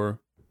Unreal 4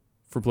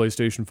 for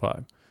PlayStation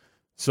 5.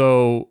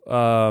 So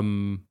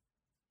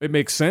it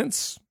makes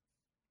sense.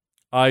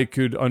 I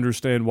could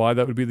understand why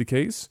that would be the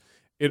case.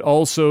 It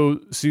also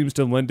seems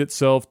to lend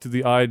itself to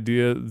the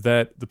idea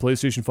that the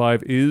PlayStation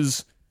 5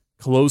 is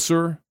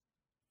closer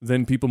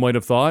than people might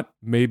have thought.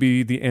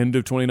 Maybe the end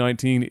of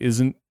 2019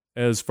 isn't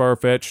as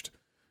far-fetched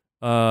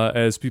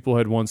as people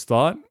had once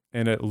thought,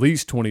 and at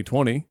least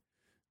 2020.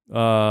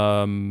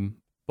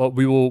 But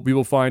we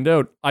will find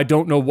out. I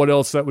don't know what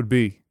else that would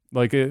be.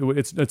 Like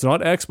it's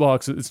not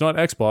Xbox. It's not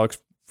Xbox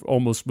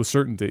almost with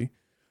certainty.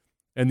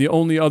 And the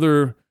only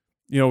other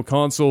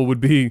console would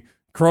be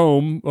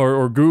Chrome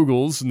or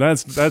Google's, and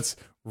that's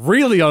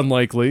really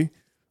unlikely.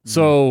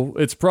 So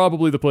it's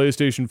probably the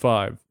PlayStation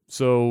 5.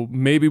 So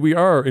maybe we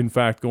are in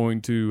fact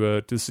going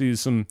to see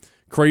some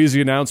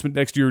crazy announcement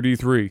next year at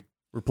E3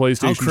 where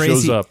PlayStation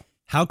shows up.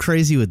 How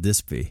crazy would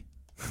this be?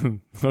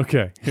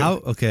 Okay. How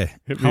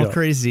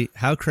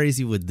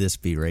crazy would this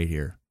be right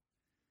here?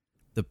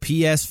 The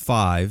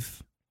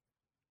PS5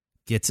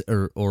 gets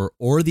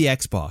or the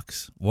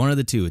Xbox, one of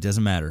the two, it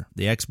doesn't matter.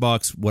 The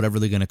Xbox, whatever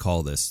they're going to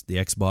call this, the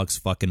Xbox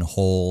fucking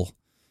whole,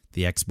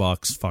 the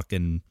Xbox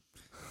fucking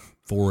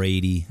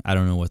 480, I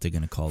don't know what they're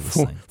going to call this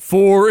thing.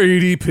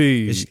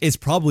 480p. It's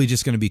probably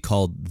just going to be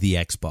called the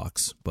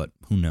Xbox, but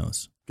who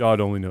knows? God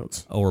only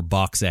knows. Or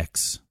Box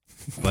X.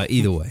 But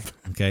either way,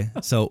 okay?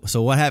 So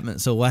what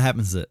happens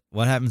if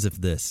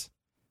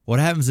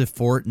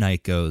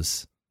Fortnite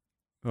goes,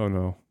 oh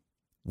no,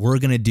 we're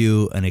going to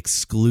do an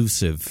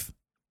exclusive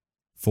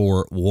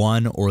for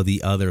one or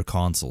the other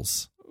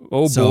consoles.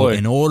 Oh boy. So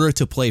in order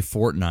to play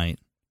Fortnite,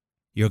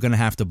 you're going to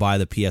have to buy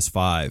the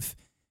PS5.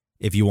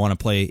 If you want to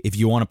play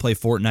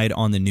Fortnite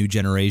on the new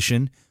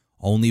generation,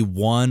 only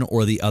one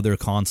or the other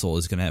console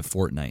is going to have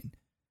Fortnite.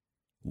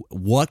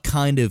 What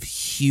kind of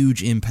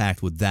huge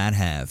impact would that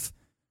have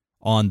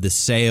on the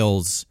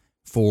sales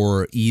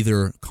for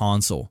either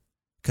console?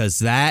 Because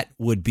that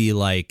would be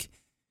like,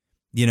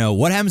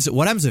 what happens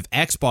if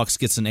Xbox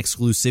gets an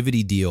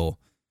exclusivity deal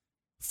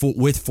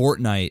with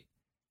Fortnite?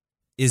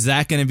 Is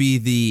that going to be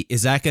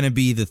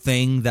the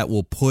thing that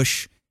will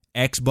push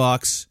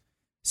Xbox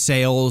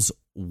sales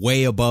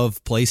way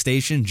above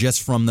PlayStation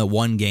just from the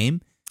one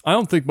game? I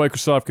don't think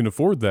Microsoft can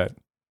afford that.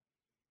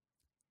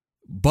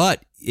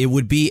 But it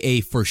would be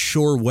a for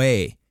sure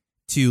way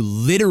to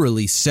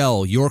literally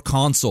sell your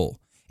console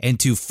and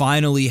to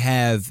finally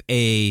have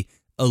a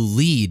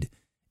lead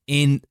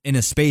in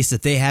a space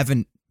that they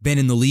haven't been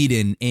in the lead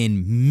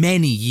in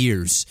many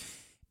years.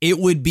 It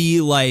would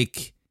be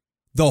like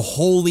the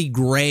holy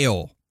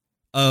grail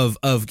of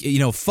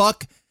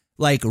fuck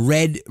like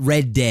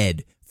Red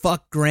Dead,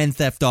 fuck Grand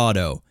Theft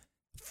Auto,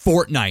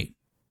 Fortnite.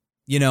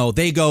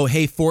 They go,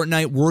 hey,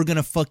 Fortnite, we're going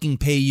to fucking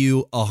pay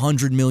you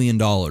 $100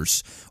 million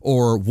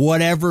or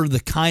whatever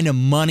the kind of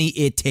money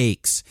it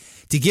takes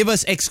to give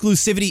us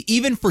exclusivity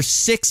even for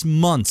 6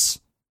 months.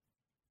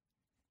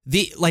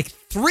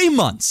 3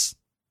 months.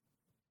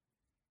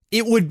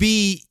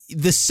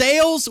 The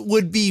sales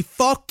would be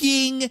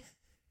fucking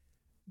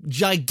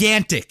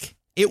gigantic.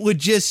 It would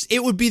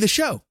be the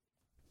show.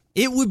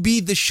 It would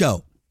be the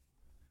show.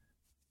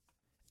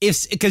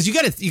 Because you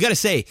gotta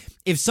say,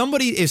 if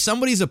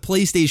somebody's a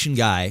PlayStation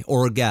guy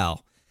or a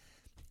gal,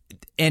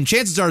 and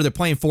chances are they're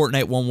playing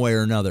Fortnite one way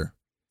or another,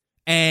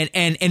 and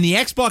the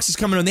Xbox is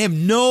coming on, they have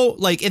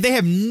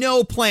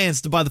no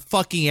plans to buy the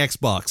fucking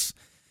Xbox,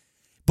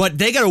 but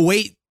they gotta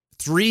wait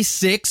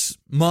 3-6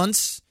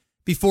 months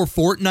before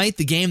Fortnite,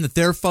 the game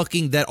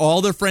that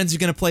all their friends are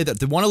gonna play, that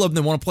they want to love, and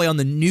they want to play on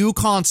the new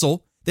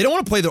console. They don't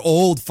want to play their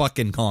old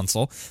fucking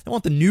console. They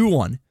want the new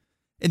one,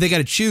 and they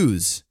gotta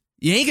choose.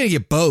 You ain't gonna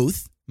get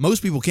both.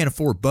 Most people can't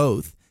afford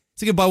both.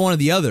 So you can buy one or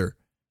the other.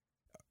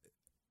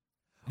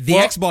 The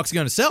Xbox is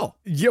going to sell.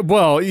 Yeah,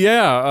 well,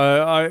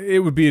 yeah. It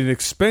would be an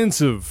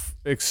expensive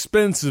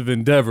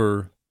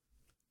endeavor,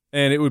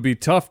 and it would be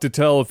tough to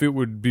tell if it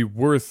would be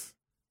worth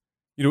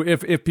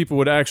if people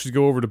would actually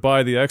go over to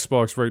buy the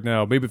Xbox right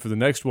now, maybe for the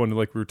next one,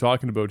 like we were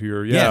talking about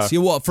here. Yeah. Yes.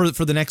 Well, for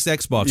the next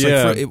Xbox.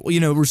 Yeah. Like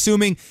we're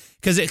assuming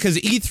because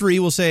E3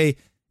 will say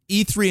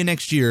E3 of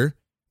next year,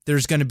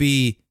 there's going to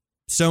be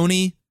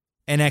Sony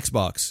and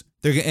Xbox.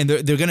 They're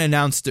going to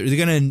announce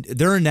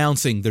they're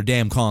announcing their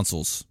damn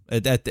consoles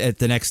at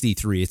the next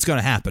E3. It's going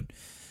to happen.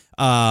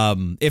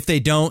 If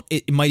they don't,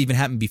 it might even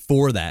happen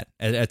before that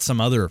at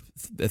some other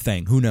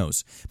thing. Who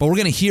knows? But we're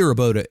going to hear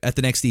about it at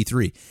the next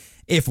E3.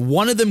 If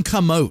one of them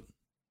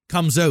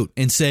comes out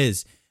and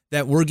says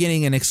that we're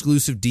getting an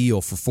exclusive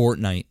deal for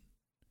Fortnite,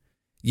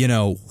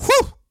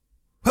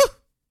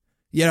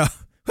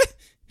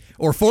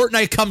 or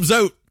Fortnite comes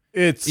out,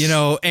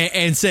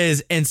 and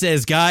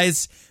says,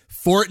 guys,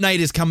 Fortnite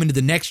is coming to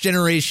the next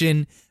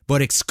generation,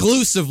 but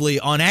exclusively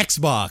on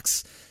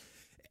Xbox.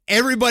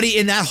 Everybody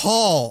in that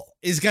hall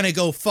is going to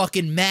go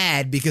fucking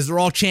mad because they're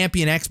all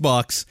champion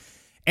Xbox,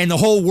 and the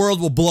whole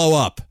world will blow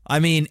up. I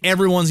mean,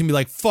 everyone's going to be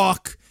like,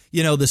 fuck. The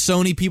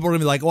Sony people are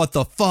going to be like, what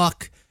the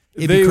fuck?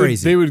 It'd be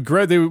crazy.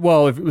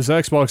 Well, if it was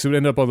Xbox, it would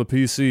end up on the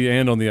PC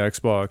and on the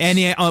Xbox. And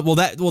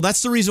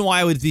that's the reason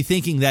why I would be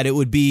thinking that it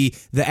would be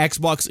the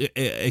Xbox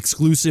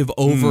exclusive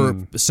over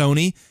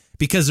Sony,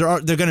 because they're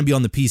going to be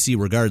on the PC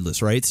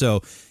regardless, right?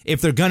 So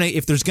if there's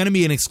going to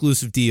be an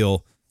exclusive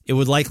deal, it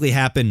would likely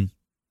happen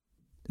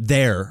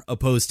there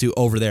opposed to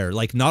over there.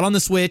 Like not on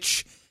the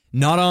Switch,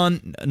 not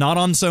on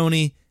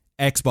Sony,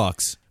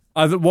 Xbox.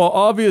 Well,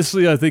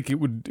 obviously, I think it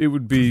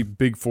would be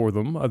big for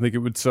them. I think it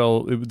would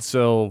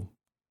sell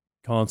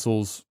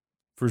consoles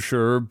for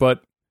sure,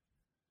 but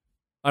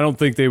I don't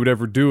think they would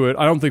ever do it.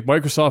 I don't think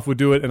Microsoft would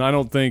do it, and I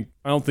don't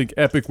think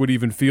Epic would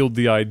even field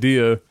the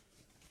idea.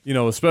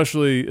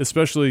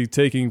 Especially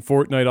taking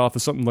Fortnite off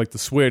of something like the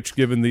Switch,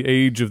 given the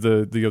age of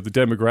the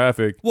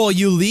demographic. Well,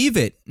 you leave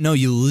it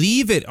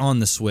on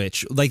the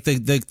Switch, like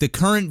the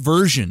current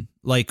version,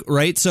 like,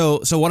 right?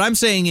 So what I'm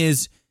saying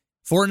is,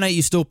 Fortnite,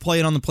 you still play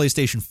it on the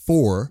PlayStation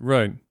 4,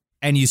 right?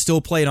 And you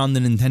still play it on the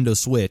Nintendo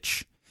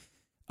Switch.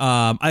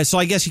 So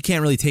I guess you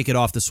can't really take it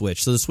off the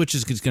Switch. So the Switch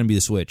is going to be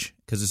the Switch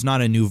because it's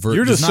not a new version.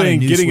 You're just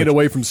saying getting it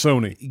away from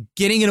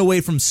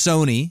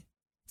Sony,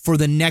 for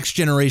the next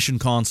generation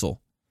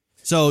console.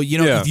 So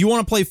if you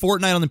want to play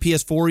Fortnite on the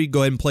PS4, you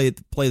go ahead and play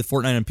the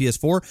Fortnite on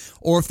PS4.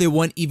 Or if they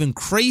went even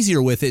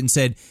crazier with it and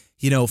said,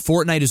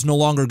 Fortnite is no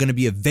longer going to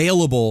be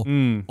available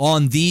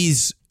on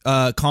these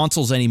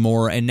consoles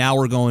anymore, and now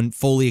we're going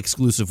fully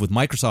exclusive with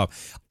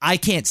Microsoft. I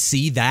can't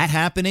see that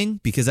happening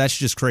because that's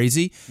just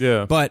crazy.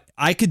 Yeah. But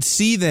I could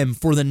see them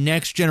for the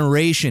next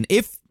generation.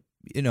 If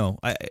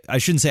I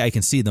shouldn't say I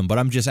can see them, but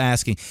I'm just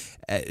asking,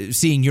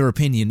 seeing your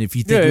opinion, if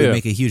you think it would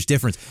make a huge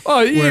difference.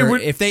 Oh yeah.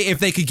 If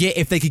they could get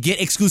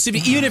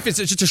exclusivity, even if it's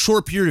just a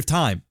short period of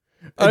time,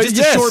 a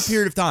short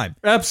period of time.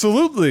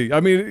 Absolutely. I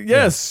mean,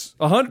 yes,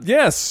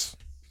 yes.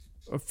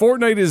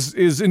 Fortnite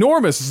is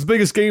enormous. It's the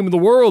biggest game in the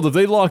world. If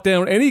they lock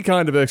down any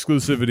kind of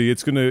exclusivity,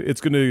 it's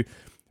gonna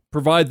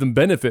provide them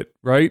benefit,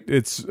 right?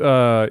 It's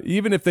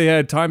even if they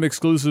had time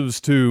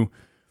exclusives to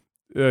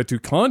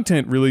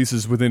content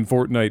releases within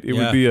Fortnite, it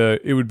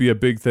would be a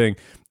big thing.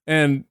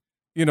 And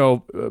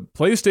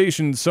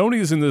PlayStation, Sony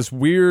is in this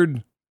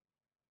weird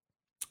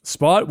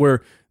spot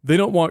where they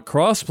don't want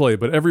crossplay,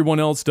 but everyone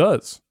else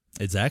does.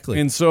 Exactly.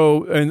 And so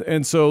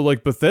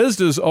like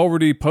Bethesda's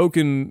already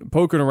poking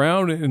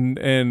around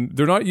and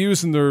they're not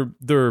using their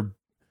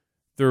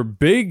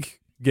big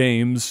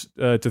games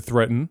to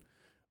threaten,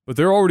 but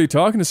they're already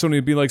talking to Sony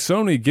and be like,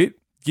 Sony, get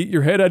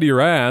your head out of your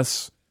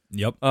ass.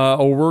 Yep.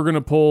 Or we're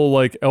gonna pull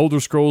like Elder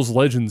Scrolls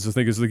Legends, I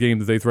think is the game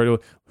that they threaten.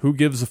 Who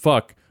gives a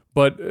fuck?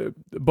 But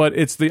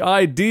it's the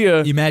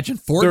idea. Imagine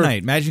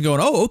Fortnite. Imagine going,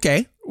 oh,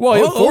 okay.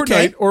 Well,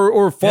 Fortnite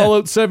or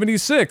Fallout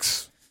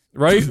 76.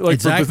 Right? Like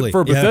exactly.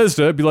 for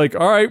Bethesda, it'd be like,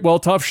 all right, well,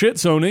 tough shit,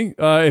 Sony.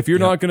 If you're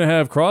not going to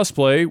have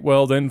crossplay,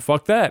 well, then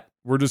fuck that.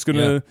 We're just going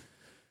to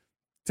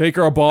take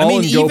our ball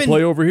and go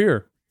play over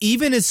here.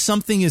 Even as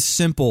something as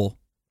simple,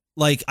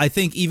 like I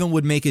think even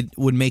would make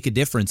a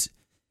difference.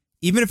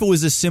 Even if it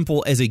was as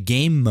simple as a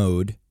game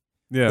mode,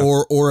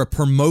 or a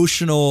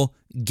promotional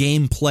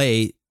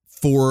gameplay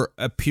for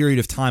a period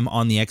of time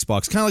on the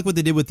Xbox, kind of like what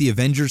they did with the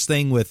Avengers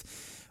thing with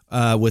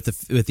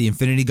the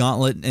Infinity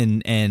Gauntlet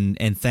and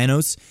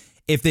Thanos.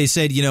 If they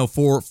said,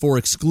 for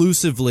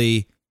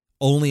exclusively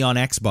only on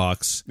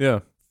Xbox,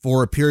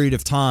 for a period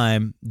of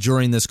time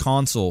during this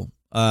console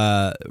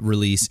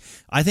release,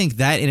 I think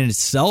that in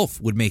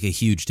itself would make a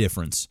huge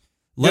difference.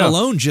 Let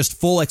alone just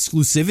full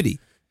exclusivity.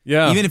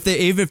 Yeah. Even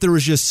if there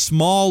was just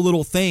small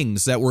little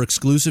things that were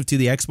exclusive to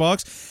the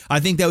Xbox, I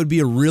think that would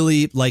be a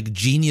really like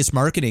genius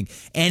marketing.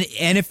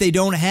 And if they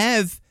don't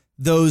have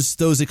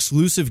those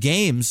exclusive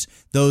games,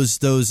 those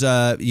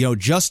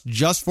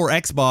just for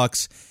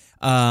Xbox.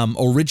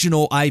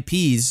 Original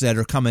IPs that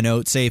are coming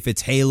out, say if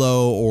it's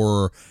Halo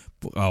or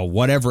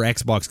whatever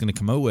Xbox is going to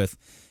come out with,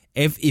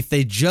 if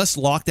they just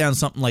lock down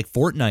something like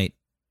Fortnite,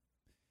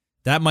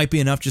 that might be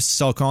enough just to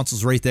sell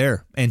consoles right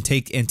there and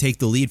take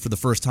the lead for the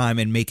first time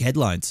and make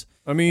headlines.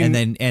 I mean,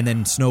 and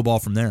then snowball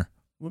from there.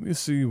 Let me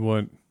see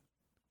what.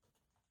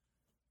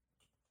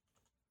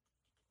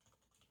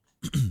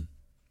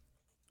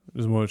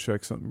 Just want to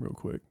check something real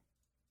quick.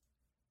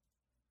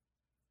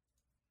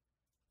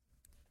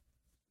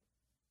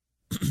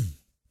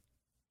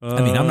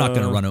 I mean, I'm not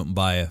going to run out and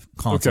buy a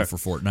console for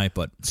Fortnite,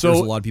 but there's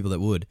a lot of people that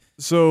would.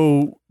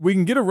 So we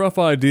can get a rough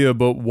idea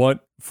about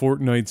what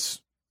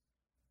Fortnite's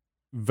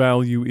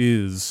value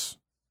is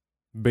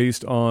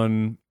based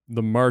on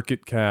the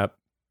market cap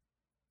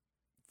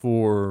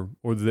or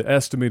the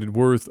estimated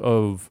worth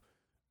of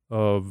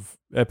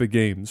Epic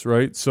Games,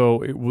 right?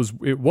 So it was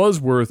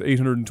worth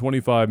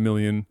 $825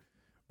 million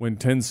when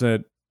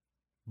Tencent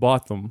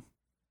bought them,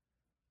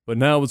 but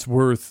now it's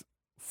worth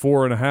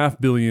 $4.5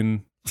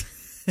 billion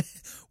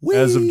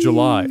as of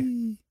July.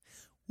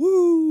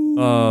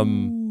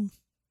 Woo!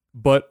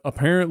 But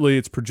apparently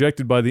it's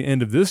projected by the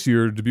end of this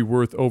year to be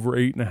worth over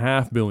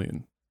 $8.5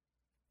 billion.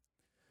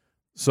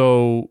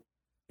 So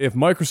if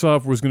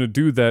Microsoft was going to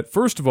do that,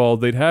 first of all,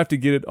 they'd have to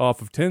get it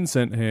off of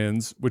Tencent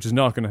hands, which is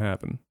not going to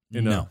happen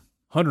in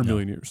 100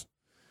 million years.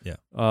 Yeah.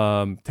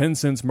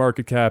 Tencent's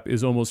market cap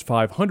is almost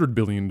 $500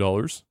 billion.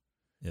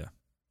 Yeah.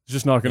 It's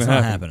just not going to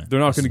happen. Happening. They're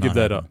not going to give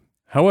that up.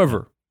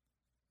 However,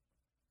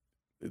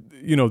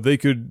 they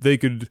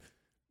could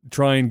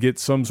try and get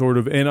some sort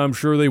of, and I'm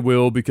sure they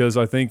will, because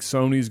I think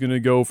Sony's going to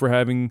go for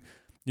having,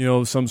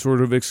 some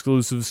sort of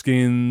exclusive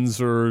skins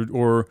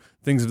or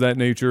things of that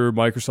nature.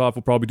 Microsoft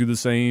will probably do the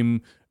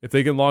same. If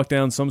they can lock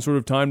down some sort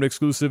of timed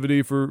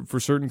exclusivity for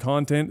certain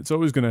content, it's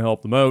always going to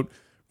help them out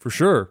for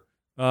sure.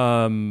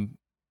 And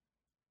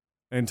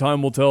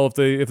time will tell if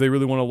they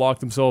really want to lock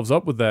themselves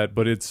up with that.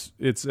 But it's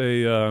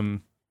a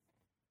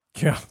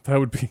that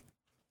would be.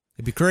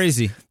 It'd be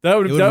crazy.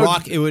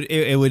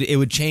 It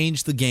would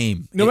change the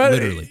game. No matter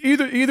literally.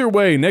 Either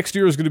way, next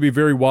year is going to be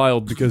very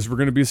wild because we're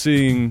going to be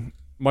seeing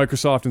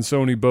Microsoft and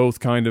Sony both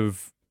kind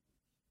of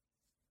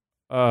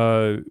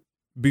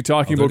be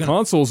talking about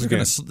consoles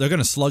again. They're going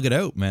to slug it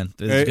out, man.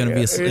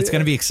 It's going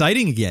to be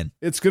exciting again.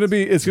 It's going to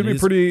be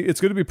pretty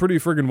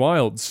friggin'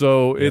 wild.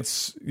 So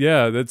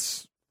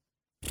that's.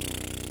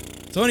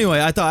 So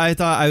anyway, I thought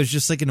I was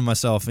just thinking to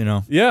myself,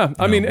 Yeah,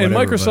 I mean, and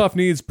Microsoft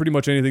needs pretty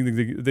much anything they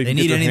can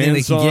need get their anything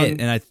hands they can on.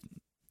 get,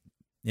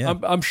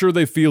 and I'm sure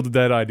they fielded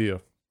that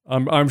idea.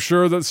 I'm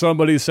sure that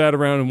somebody sat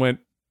around and went,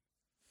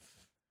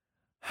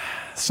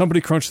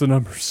 somebody crunch the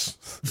numbers.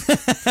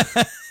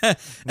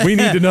 We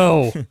need to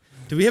know.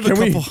 Do we have a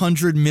couple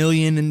 $100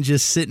 million and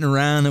just sitting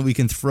around that we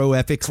can throw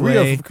Epic's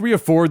way? Can we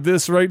afford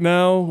this right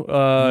now?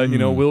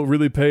 Will it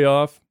really pay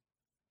off?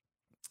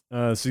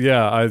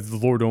 The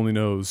Lord only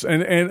knows.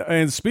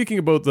 And speaking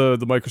about the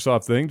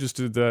Microsoft thing,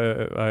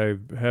 I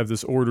have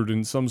this ordered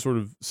in some sort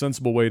of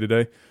sensible way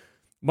today.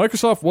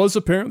 Microsoft was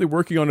apparently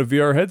working on a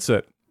VR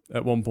headset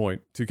at one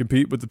point to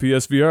compete with the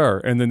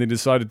PSVR, and then they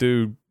decided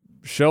to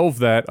shelve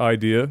that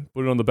idea,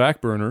 put it on the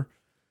back burner,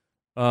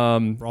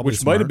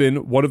 which might have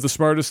been one of the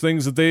smartest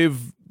things that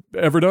they've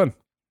ever done.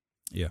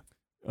 Yeah,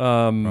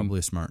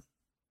 probably smart.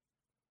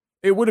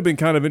 It would have been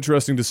kind of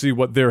interesting to see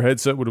what their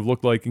headset would have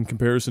looked like in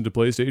comparison to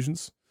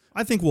PlayStation's.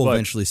 I think we'll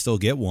eventually still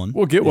get one.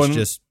 We'll get one.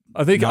 Just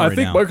I think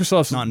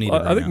Microsoft's not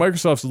needed. I think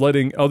Microsoft's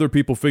letting other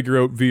people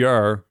figure out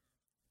VR.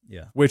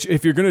 Yeah. Which,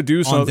 if you're going to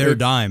do something on their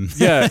dime.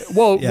 Yeah.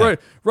 Well, yeah.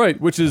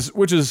 Right. Which is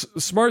a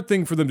smart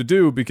thing for them to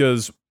do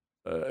because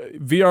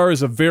VR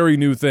is a very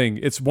new thing.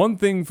 It's one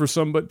thing for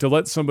somebody to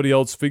let somebody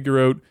else figure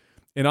out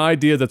an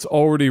idea that's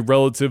already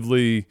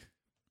relatively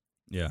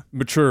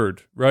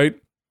matured, right?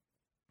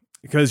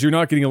 Because you're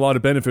not getting a lot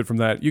of benefit from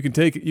that. You can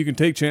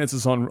take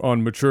chances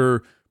on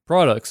mature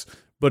products.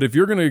 But if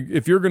you're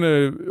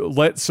gonna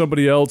let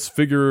somebody else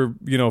figure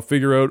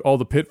out all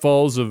the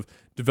pitfalls of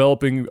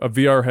developing a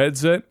VR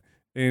headset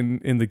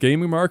in the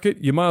gaming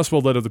market, you might as well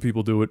let other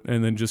people do it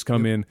and then just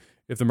come in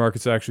if the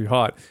market's actually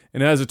hot.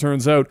 And as it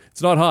turns out,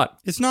 it's not hot.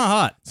 It's not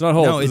hot. It's not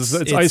hot. No, it's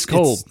ice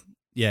cold.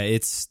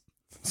 It's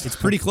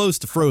pretty close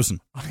to frozen.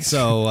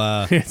 So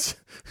let it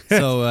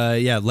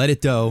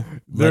dough.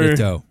 Let it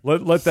dough.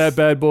 Let that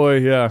bad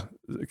boy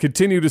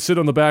continue to sit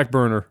on the back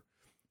burner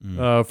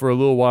for a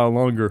little while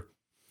longer.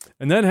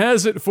 And that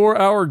has it for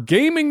our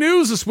gaming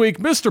news this week.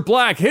 Mr.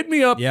 Black, hit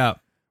me up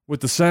with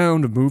the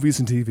sound of movies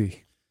and TV.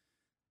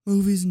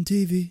 Movies and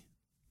TV.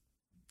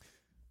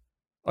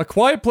 A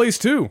Quiet Place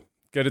 2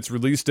 got its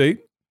release date.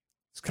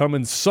 It's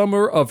coming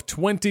summer of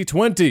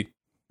 2020.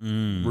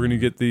 We're going to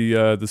get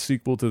the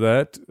sequel to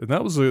that. And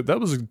that was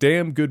a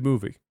damn good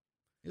movie.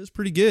 It was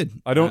pretty good.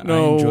 I don't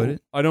know. I enjoyed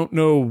it. I don't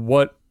know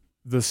what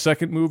the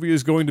second movie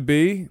is going to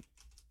be.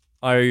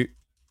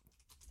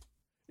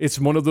 It's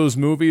one of those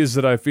movies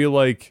that I feel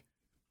like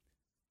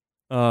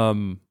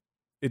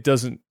it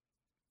doesn't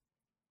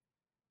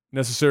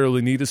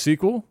necessarily need a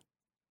sequel.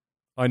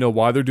 I know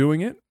why they're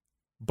doing it,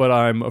 but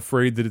I'm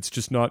afraid that it's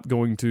just not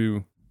going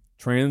to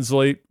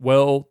translate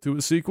well to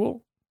a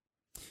sequel.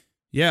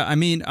 Yeah, I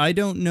mean, I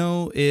don't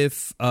know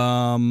if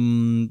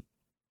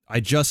I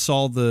just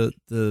saw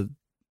the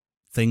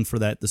thing for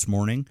that this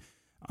morning,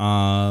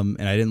 and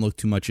I didn't look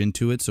too much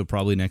into it, so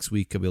probably next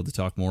week I'll be able to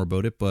talk more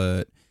about it,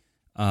 but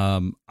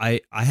I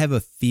have a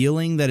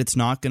feeling that it's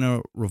not going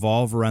to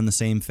revolve around the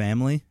same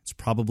family. It's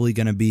probably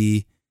going to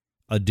be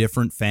a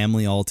different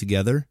family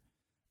altogether,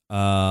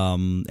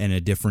 and a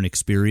different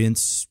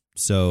experience.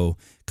 So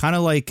kind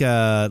of like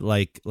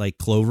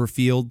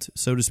Cloverfield,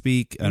 so to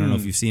speak. I don't know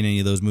if you've seen any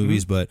of those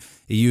movies, but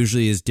it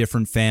usually is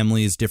different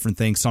families, different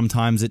things.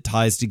 Sometimes it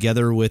ties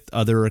together with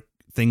other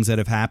things that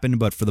have happened,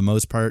 but for the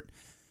most part,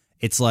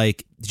 it's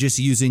like just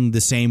using the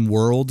same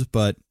world,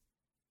 but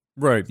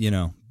right,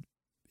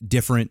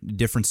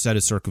 different set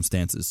of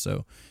circumstances.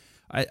 So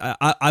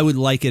I would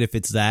like it if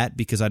it's that,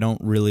 because I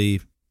don't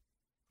really,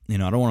 I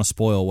don't want to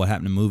spoil what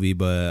happened in the movie,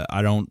 but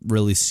I don't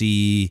really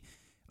see.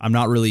 I'm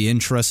not really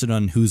interested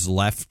on who's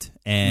left,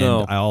 and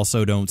I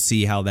also don't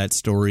see how that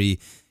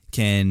story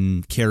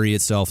can carry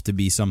itself to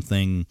be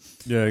something,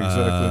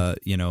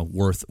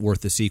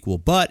 worth a sequel.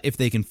 But if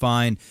they can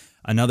find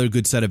another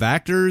good set of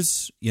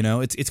actors,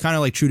 it's kind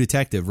of like True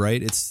Detective,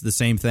 right? It's the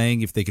same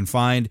thing. If they can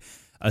find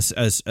a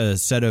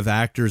set of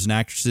actors and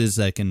actresses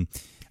that can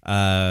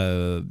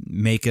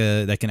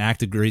that can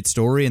act a great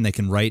story and they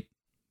can write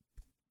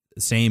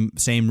the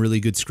same really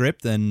good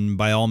script, then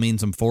by all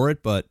means I'm for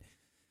it. But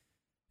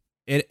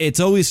it's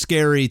always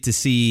scary to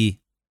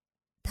see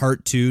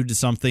part 2 to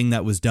something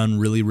that was done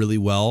really, really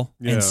well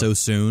and so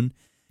soon,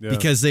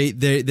 because they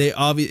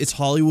it's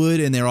Hollywood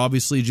and they're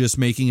obviously just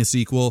making a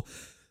sequel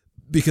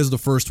because the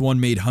first one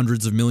made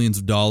hundreds of millions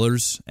of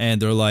dollars,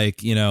 and they're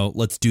like,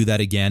 let's do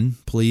that again,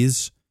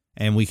 please,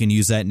 and we can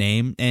use that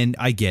name. And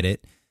I get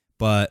it,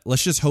 but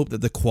let's just hope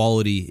that the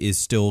quality is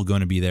still going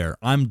to be there.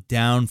 I'm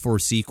down for a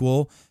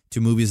sequel to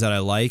movies that I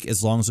like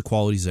as long as the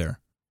quality's there.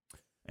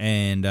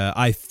 And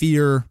I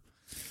fear,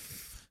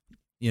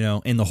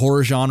 in the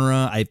horror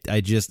genre, I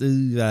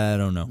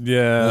don't know.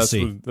 Yeah,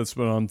 that's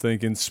what I'm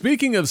thinking.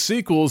 Speaking of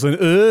sequels, and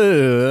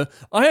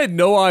I had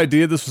no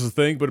idea this was a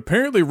thing, but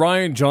apparently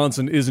Rian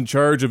Johnson is in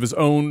charge of his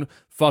own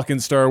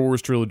fucking Star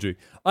Wars trilogy.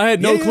 I had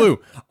no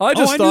clue. I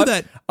knew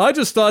that. I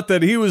just thought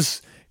that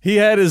he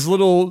had his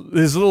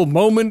little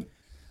moment.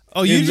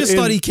 Oh, you just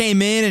thought he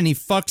came in and he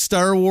fucked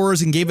Star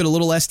Wars and gave it a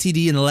little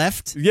STD and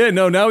left? Yeah,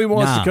 no, now he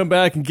wants to come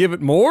back and give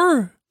it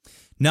more?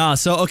 Nah,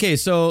 so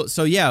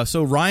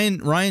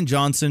Rian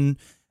Johnson,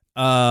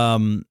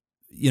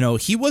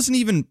 he wasn't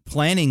even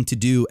planning to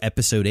do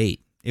episode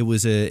 8. I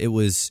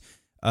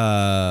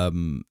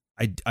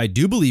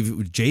do believe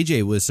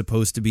JJ was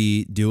supposed to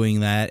be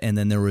doing that, and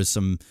then there was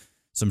some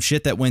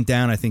shit that went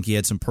down. I think he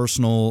had some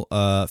personal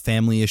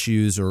family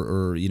issues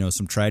or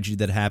some tragedy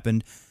that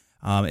happened.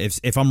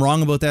 If I'm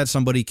wrong about that,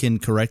 somebody can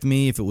correct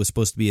me if it was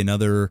supposed to be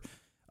another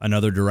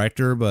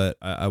director, but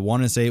I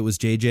want to say it was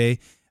JJ.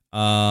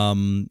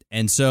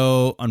 And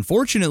so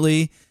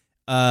unfortunately,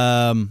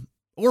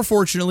 or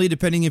fortunately,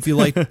 depending if you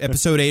like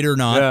episode 8 or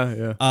not,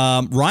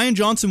 Rian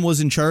Johnson was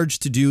in charge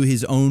to do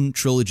his own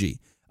trilogy,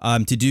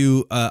 to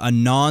do a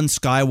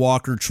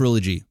non-Skywalker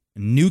trilogy,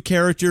 new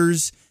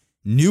characters,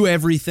 new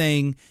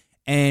everything.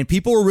 And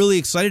people were really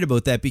excited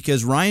about that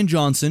because Rian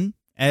Johnson,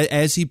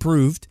 as he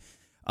proved,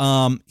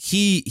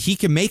 he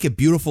can make a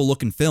beautiful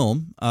looking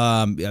film.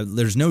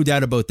 There's no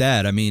doubt about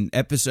that. I mean,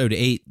 episode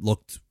 8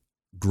 looked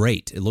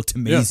great. It looked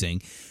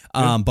amazing.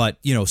 But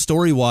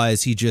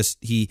story-wise, he's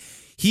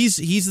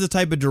the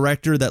type of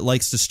director that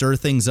likes to stir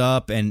things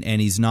up, and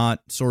he's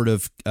not sort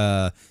of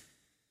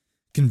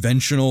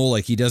conventional.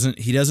 Like he does his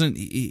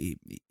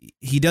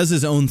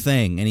own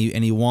thing, and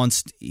he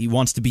wants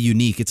to be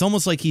unique. It's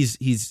almost like he's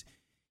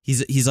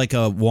like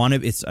a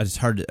wannabe. It's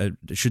hard. I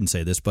shouldn't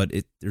say this, but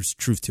there's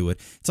truth to it.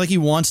 It's like he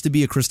wants to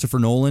be a Christopher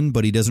Nolan,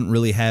 but he doesn't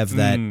really have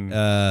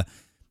that.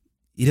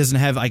 He doesn't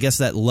have, I guess,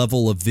 that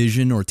level of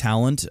vision or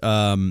talent,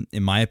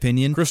 in my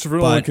opinion. Christopher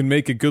Nolan can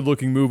make a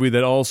good-looking movie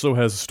that also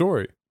has a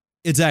story.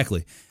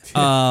 Exactly.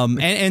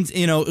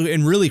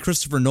 And really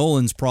Christopher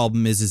Nolan's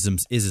problem is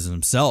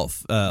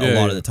himself a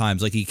lot of the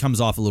times. Like he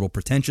comes off a little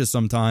pretentious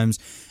sometimes,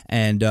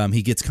 and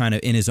he gets kind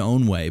of in his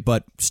own way,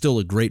 but still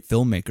a great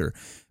filmmaker.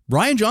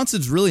 Rian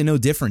Johnson's really no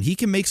different. He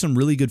can make some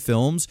really good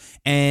films,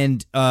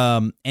 and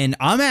I'm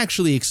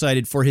actually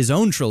excited for his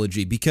own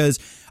trilogy because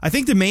I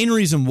think the main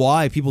reason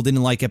why people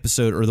didn't like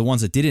episode, or the ones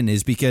that didn't,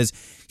 is because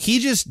he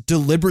just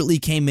deliberately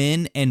came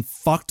in and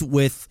fucked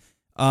with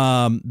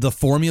the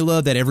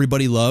formula that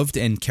everybody loved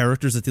and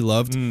characters that they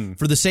loved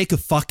for the sake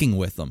of fucking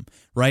with them,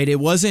 right? It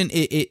wasn't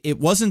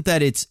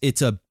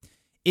that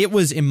it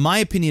was, in my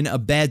opinion, a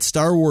bad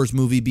Star Wars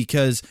movie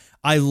because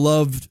I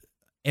loved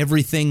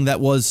everything that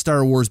was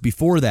Star Wars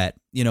before that,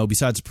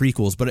 besides the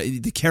prequels, but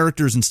the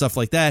characters and stuff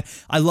like that.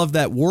 I loved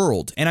that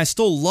world, and I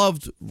still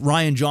loved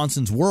Rian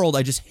Johnson's world.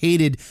 I just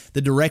hated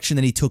the direction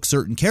that he took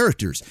certain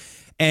characters.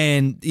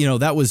 And,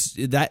 that was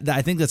that.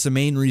 I think that's the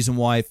main reason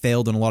why it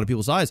failed in a lot of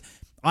people's eyes.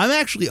 I'm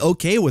actually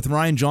okay with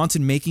Rian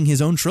Johnson making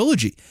his own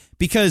trilogy,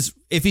 because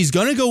if he's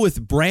going to go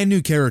with brand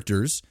new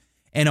characters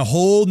and a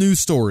whole new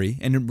story,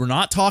 and we're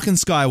not talking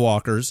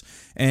Skywalkers,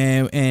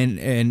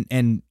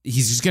 and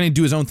he's just going to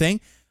do his own thing,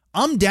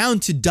 I'm down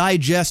to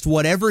digest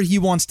whatever he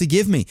wants to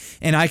give me,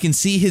 and I can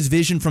see his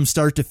vision from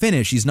start to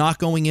finish. He's not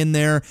going in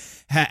there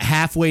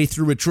halfway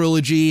through a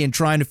trilogy and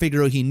trying to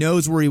figure out. He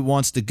knows where he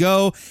wants to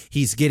go.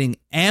 He's getting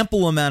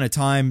ample amount of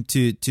time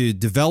to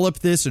develop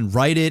this and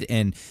write it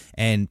and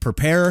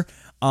prepare.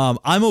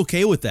 I'm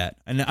okay with that.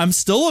 And I'm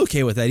still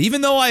okay with that.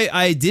 Even though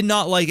I did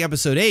not like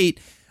episode 8,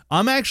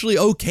 I'm actually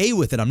okay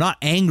with it. I'm not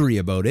angry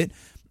about it.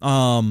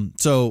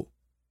 So,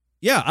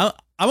 yeah,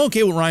 I'm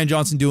okay with Rian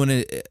Johnson doing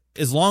it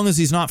as long as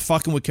he's not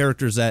fucking with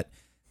characters that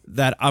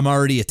I'm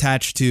already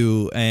attached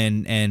to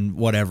and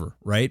whatever,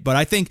 right? But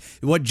I think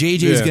what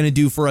JJ is going to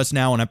do for us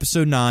now in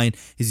episode 9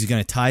 is he's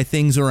going to tie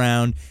things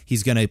around.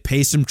 He's going to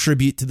pay some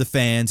tribute to the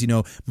fans. You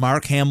know,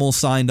 Mark Hamill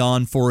signed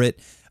on for it.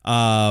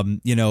 Billy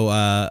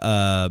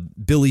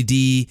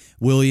D.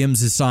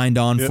 Williams is signed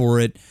on for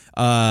it.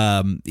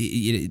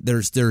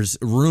 There's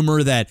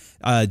rumor that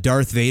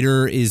Darth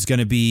Vader is going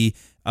to be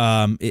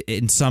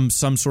in some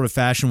sort of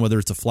fashion, whether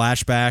it's a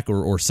flashback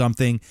or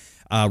something.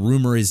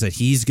 Rumor is that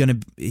he's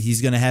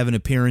gonna have an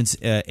appearance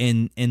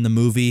in the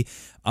movie.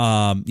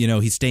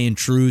 He's staying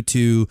true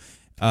to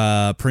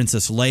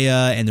Princess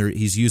Leia, and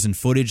he's using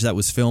footage that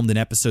was filmed in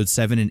episode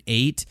 7 and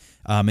 8,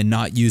 and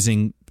not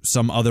using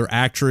some other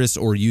actress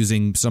or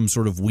using some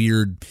sort of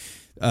weird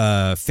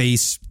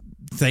face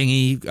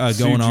thingy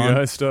going CGI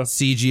on, stuff.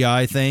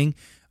 CGI thing.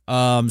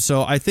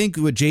 So I think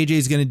what JJ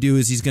is going to do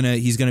is he's going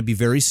to be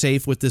very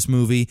safe with this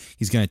movie.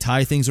 He's going to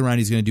tie things around.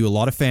 He's going to do a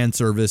lot of fan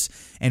service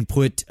and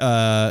put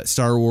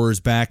Star Wars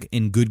back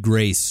in good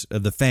grace,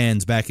 the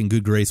fans back in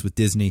good grace with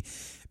Disney,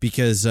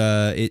 because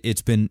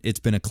it's been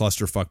a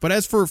clusterfuck. But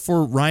as for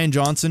Rian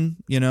Johnson,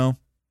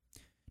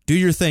 do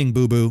your thing,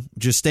 boo boo.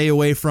 Just stay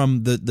away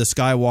from the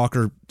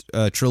Skywalker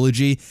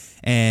trilogy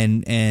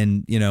and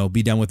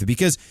be done with it,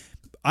 because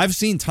I've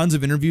seen tons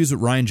of interviews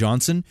with Rian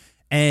Johnson.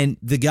 And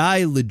the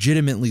guy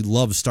legitimately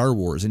loves Star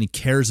Wars, and he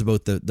cares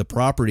about the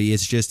property.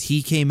 It's just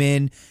he came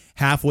in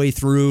halfway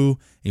through.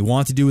 He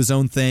wanted to do his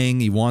own thing.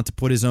 He wanted to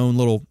put his own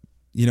little,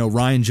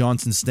 Rian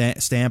Johnson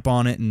stamp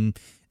on it, and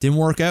didn't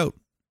work out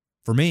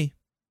for me,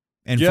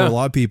 and for a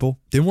lot of people,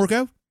 didn't work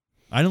out.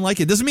 I didn't like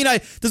it. Doesn't mean I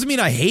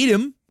hate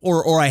him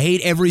or I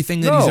hate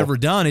everything that he's ever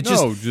done. It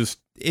just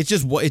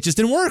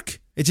didn't work.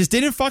 It just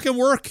didn't fucking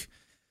work.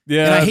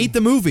 Yeah, and I hate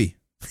the movie.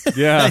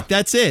 Yeah,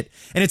 that's it,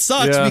 and it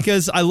sucks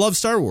because I love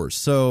Star Wars.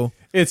 So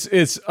it's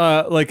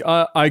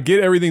I get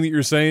everything that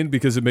you're saying,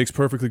 because it makes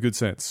perfectly good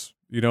sense.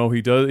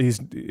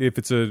 If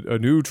it's a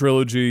new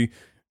trilogy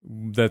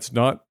that's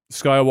not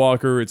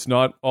Skywalker, it's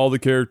not all the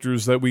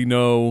characters that we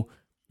know.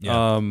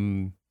 Yeah.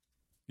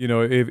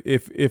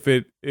 If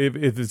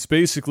it's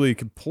basically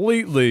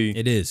completely,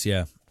 it is,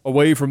 yeah,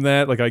 away from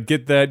that. Like, I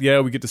get that.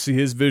 Yeah, we get to see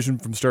his vision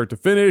from start to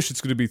finish. It's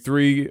going to be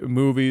 3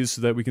 movies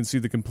so that we can see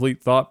the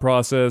complete thought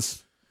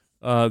process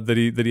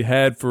that he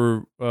had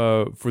for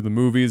the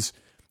movies.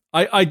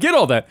 I get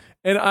all that,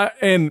 and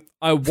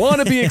I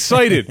want to be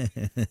excited,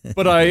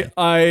 but I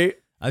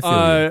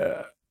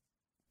feel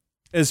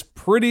as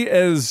pretty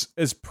as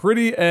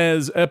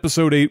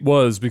episode 8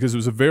 was, because it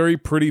was a very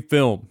pretty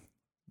film,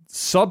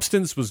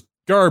 substance was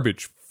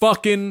garbage,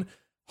 fucking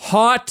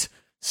hot,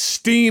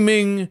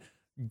 steaming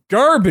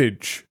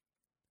garbage.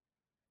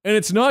 And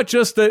it's not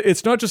just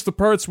the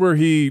parts where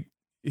he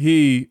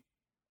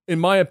in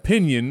my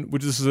opinion,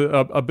 which is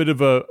a bit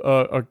of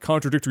a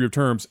contradictory of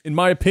terms, in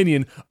my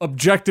opinion,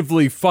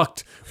 objectively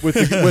fucked with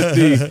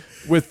the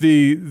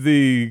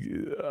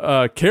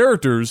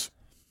characters,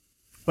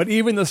 but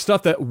even the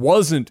stuff that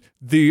wasn't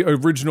the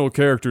original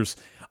characters,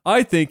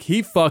 I think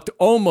he fucked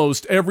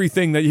almost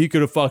everything that he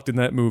could have fucked in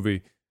that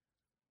movie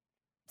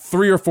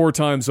 3 or 4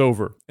 times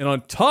over. And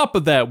on top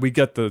of that, we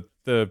got the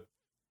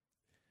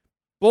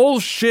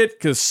bullshit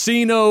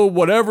casino,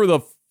 whatever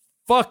the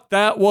fuck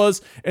that was.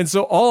 And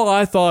so all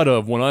I thought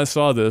of when I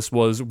saw this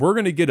was, we're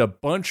going to get a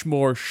bunch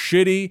more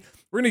shitty,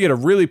 we're going to get a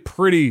really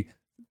pretty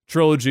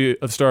trilogy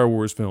of Star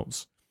Wars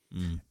films.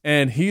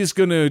 And he's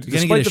going to,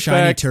 despite get a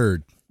shiny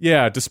turd.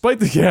 Yeah, despite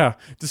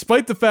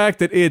the fact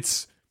that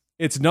it's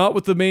not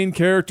with the main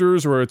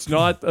characters, or it's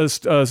not a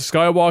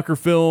Skywalker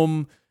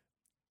film,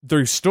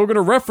 they're still going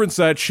to reference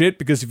that shit,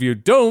 because if you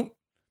don't,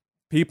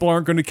 people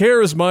aren't going to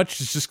care as much.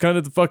 It's just kind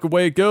of the fucking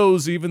way it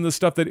goes. Even the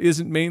stuff that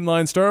isn't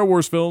mainline Star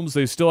Wars films,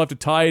 they still have to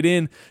tie it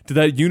in to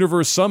that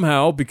universe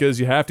somehow, because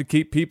you have to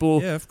keep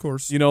people, of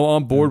course,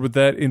 on board with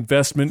that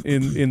investment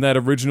in that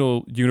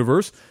original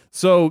universe.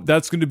 So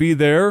that's going to be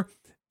there.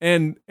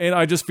 And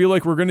I just feel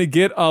like we're going to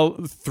get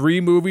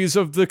 3 movies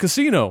of the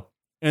casino,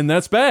 and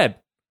that's bad.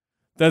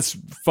 That's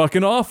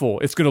fucking awful.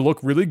 It's going to look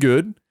really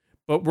good,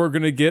 but we're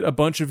going to get a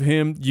bunch of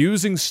him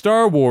using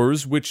Star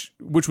Wars, which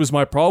was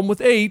my problem with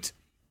 8.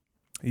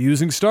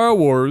 Using Star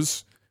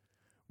Wars,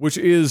 which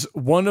is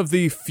one of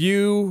the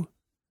few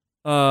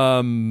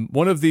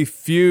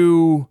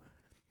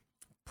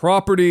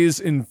properties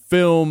in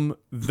film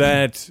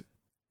that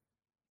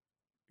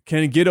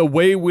can get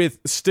away with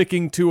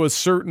sticking to a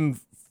certain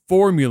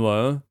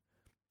formula,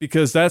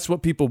 because that's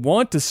what people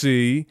want to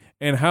see,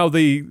 and how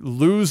they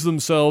lose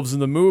themselves in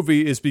the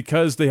movie is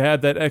because they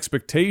had that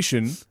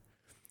expectation.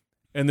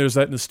 And there's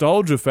that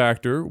nostalgia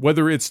factor,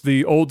 whether it's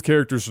the old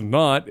characters or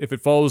not. If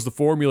it follows the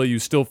formula, you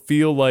still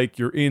feel like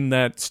you're in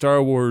that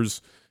Star Wars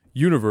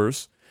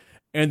universe.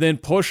 And then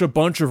push a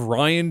bunch of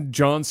Rian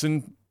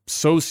Johnson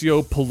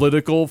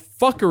socio-political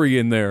fuckery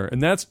in there.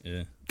 And that's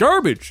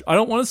garbage. I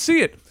don't want to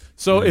see it.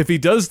 So if he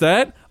does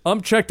that,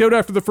 I'm checked out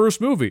after the first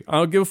movie. I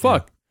don't give a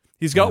fuck.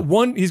 He's got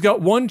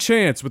one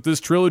chance with this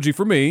trilogy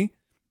for me.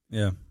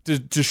 Yeah.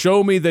 To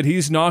show me that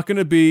he's not going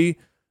to be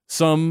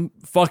some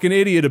fucking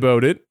idiot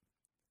about it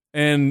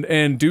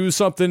and do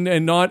something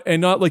and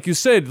not like you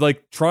said,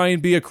 like try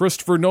and be a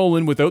Christopher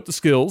Nolan without the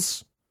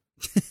skills.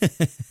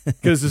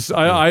 Because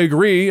I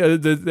agree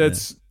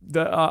that's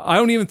I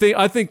don't even think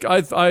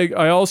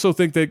I also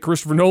think that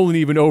Christopher Nolan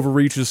even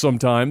overreaches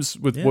sometimes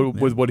with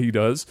what he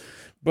does.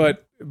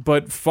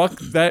 But fuck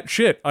that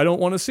shit. I don't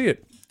want to see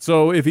it.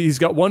 So if he's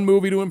got one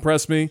movie to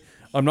impress me,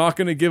 I'm not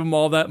going to give him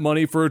all that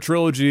money for a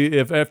trilogy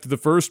if after the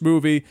first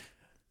movie,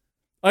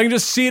 I can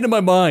just see it in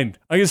my mind.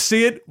 I can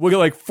see it. We'll get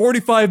like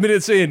 45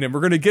 minutes in and we're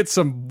going to get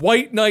some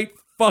white knight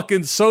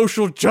fucking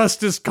social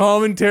justice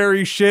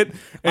commentary shit.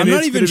 And I'm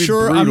not even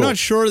sure. Brutal. I'm not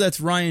sure that's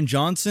Rian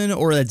Johnson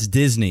or that's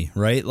Disney,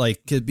 right?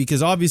 Like,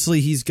 because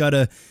obviously he's got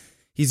a.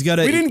 We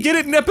didn't get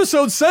it in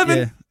episode 7.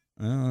 Yeah.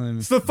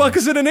 So the fuck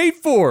is it an 8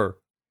 for?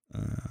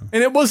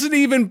 And it wasn't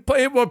even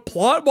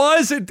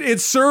plot-wise.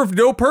 It served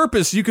no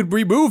purpose. You could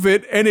remove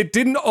it, and it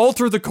didn't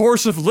alter the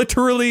course of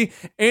literally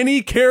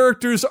any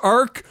character's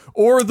arc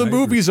or the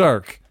movie's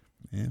arc.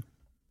 Yeah.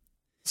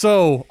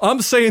 So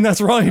I'm saying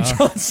that's Rian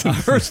Johnson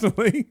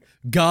personally.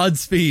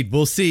 Godspeed.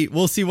 We'll see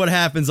what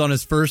happens on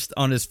his first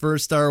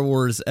Star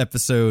Wars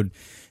episode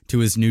to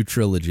his new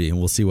trilogy, and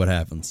we'll see what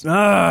happens.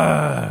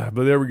 But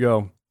there we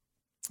go.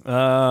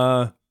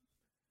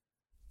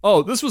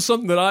 This was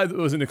something that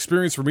was an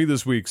experience for me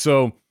this week.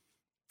 So,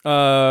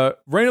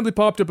 randomly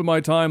popped up in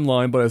my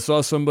timeline, but I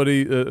saw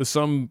somebody,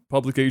 some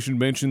publication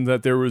mentioned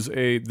that there was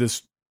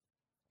this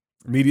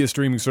media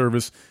streaming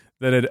service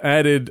that had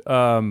added,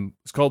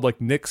 it's called like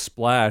Nick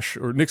Splash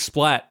or Nick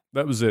Splat.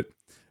 That was it.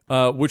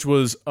 Which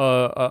was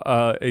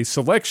a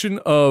selection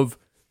of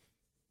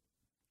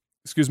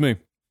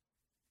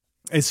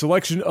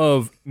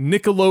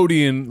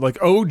Nickelodeon,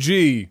 like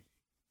OG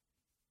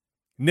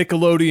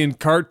Nickelodeon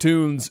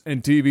cartoons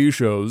and TV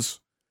shows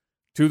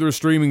to their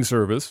streaming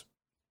service.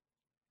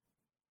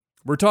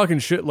 We're talking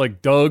shit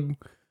like Doug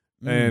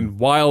and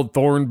Wild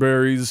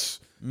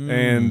Thornberries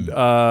and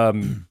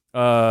some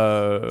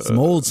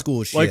old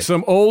school shit. Like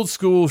some old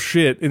school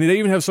shit. And they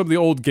even have some of the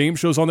old game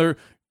shows on there.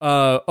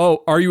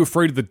 Are You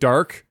Afraid of the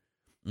Dark?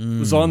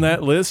 Was on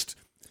that list.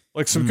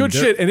 Like some good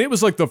shit. And it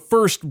was like the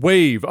first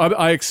wave.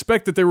 I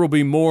expect that there will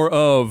be more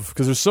of,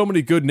 because there's so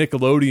many good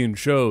Nickelodeon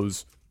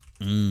shows.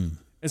 And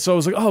so I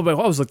was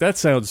like, that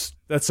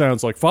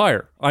sounds like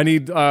fire. I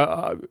need,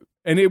 and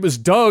it was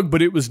Doug,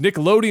 but it was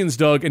Nickelodeon's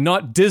Doug and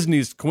not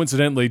Disney's,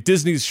 coincidentally.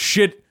 Disney's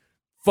shit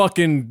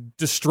fucking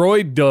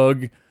destroyed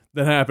Doug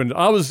that happened.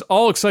 I was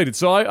all excited.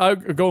 So I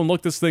go and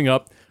look this thing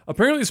up.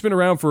 Apparently it's been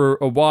around for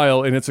a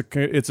while, and it's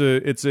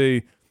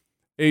a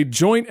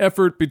joint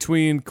effort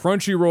between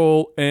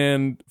Crunchyroll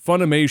and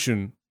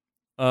Funimation.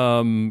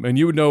 And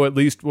you would know at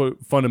least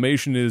what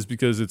Funimation is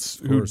because it's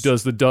who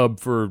does the dub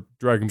for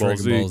Dragon Ball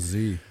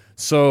Z.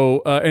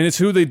 So, and it's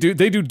who they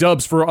do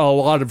dubs for a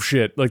lot of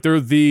shit. Like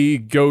they're the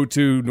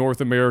go-to North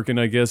American,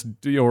 I guess,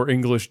 or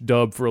English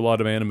dub for a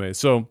lot of anime.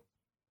 So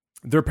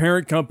their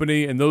parent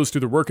company and those two,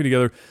 they're working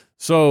together.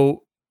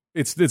 So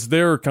it's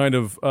their kind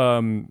of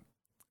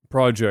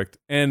project,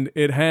 and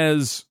it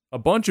has a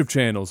bunch of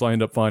channels. I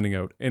end up finding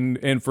out,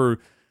 and for it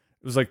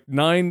was like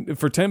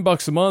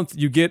 $10 a month,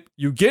 you get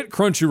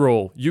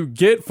Crunchyroll, you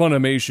get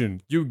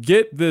Funimation, you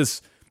get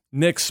this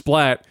Nick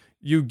Splat,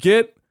 you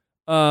get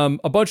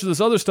a bunch of this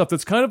other stuff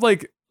that's kind of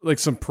like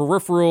some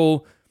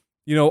peripheral,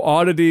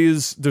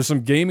 oddities. There's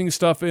some gaming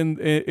stuff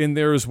in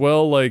there as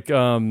well, like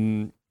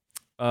who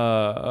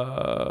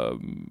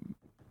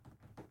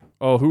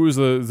was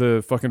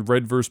the fucking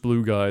red versus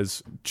blue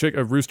guys?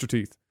 Rooster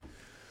Teeth.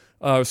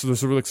 So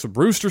there's like some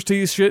Rooster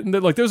Teeth shit in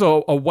there. Like there's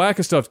a whack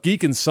of stuff.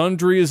 Geek and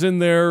Sundry is in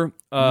there.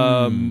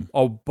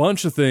 A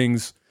bunch of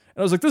things.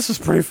 And I was like, this is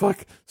pretty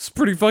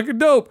fucking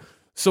dope.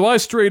 So I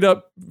straight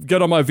up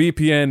got on my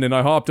VPN and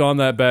I hopped on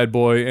that bad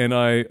boy, and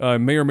I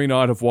may or may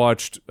not have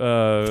watched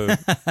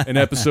an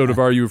episode of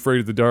Are You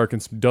Afraid of the Dark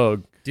and some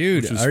Doug.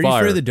 Dude, Are You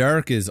Afraid of the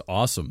Dark is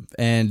awesome.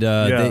 And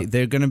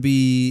they're going to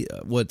be,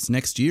 what's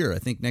next year? I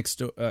think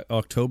next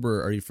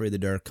October, Are You Afraid of the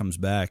Dark comes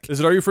back. Is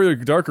it Are You Afraid of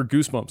the Dark or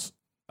Goosebumps?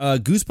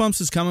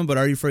 Goosebumps is coming, but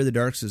Are You Afraid of the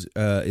Dark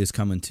is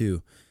coming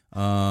too.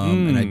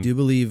 And I do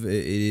believe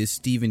it is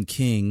Stephen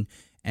King.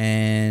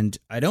 And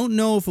I don't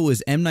know if it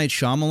was M. Night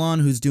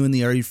Shyamalan who's doing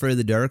the Are You Afraid of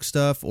the Dark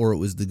stuff, or it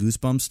was the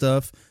Goosebumps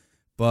stuff.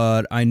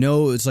 But I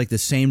know it's like the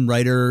same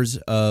writers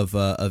of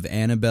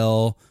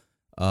Annabelle,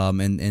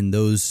 and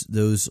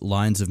those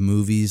lines of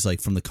movies like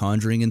from The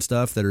Conjuring and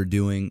stuff that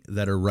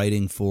are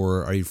writing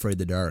for Are You Afraid of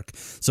the Dark.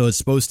 So it's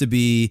supposed to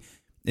be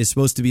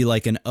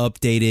like an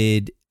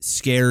updated,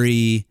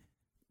 scary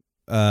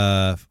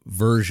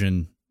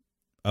version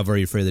of Are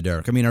You Afraid of the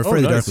Dark. I mean, Are You Afraid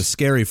of the Dark was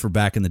scary for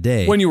back in the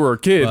day. When you were a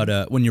kid.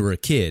 But when you were a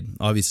kid.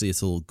 Obviously,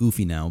 it's a little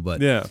goofy now,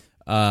 but... Yeah.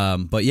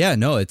 But yeah,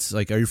 no, it's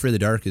like Are You Afraid of the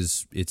Dark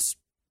it's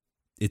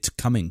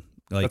coming.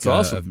 Like, that's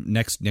awesome.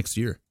 Next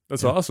year.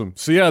 That's awesome.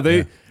 So yeah,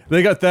 they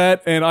got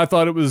that, and I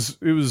thought it was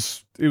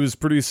was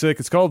pretty sick.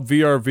 It's called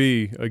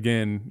VRV.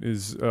 Again,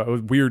 is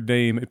a weird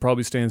name. It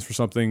probably stands for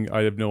something.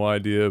 I have no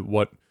idea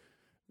what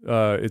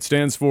it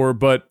stands for,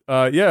 but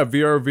yeah,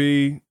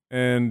 VRV,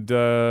 and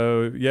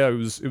yeah,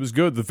 it was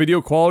good. The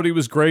video quality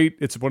was great.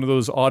 It's one of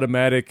those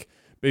automatic,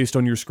 based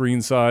on your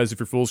screen size. If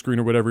you're full screen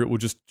or whatever, it will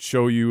just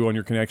show you on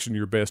your connection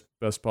your best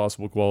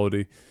possible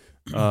quality.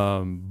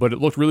 But it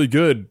looked really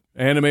good.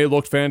 Anime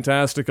looked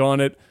fantastic on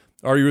it.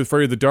 Are You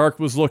Afraid of the Dark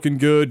was looking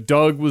good.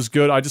 Doug was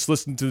good. I just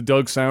listened to the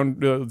Doug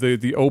sound,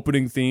 the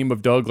opening theme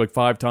of Doug like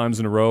 5 times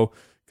in a row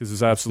because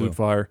it's absolute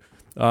fire.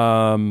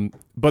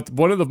 But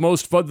one of the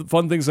most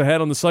fun things I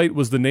had on the site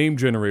was the name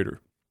generator.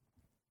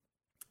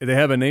 They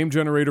have a name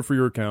generator for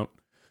your account,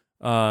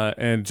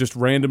 and just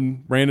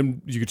random.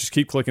 You could just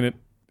keep clicking it.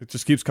 It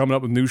just keeps coming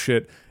up with new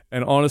shit.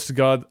 And honest to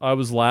God, I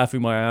was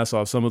laughing my ass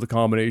off some of the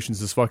combinations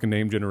this fucking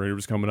name generator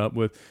was coming up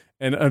with.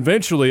 And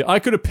eventually, I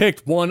could have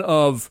picked one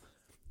of.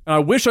 I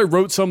wish I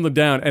wrote some of them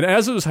down. And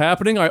as it was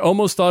happening, I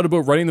almost thought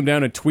about writing them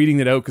down and tweeting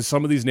it out because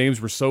some of these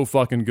names were so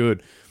fucking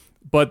good.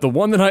 But the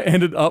one that I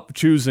ended up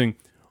choosing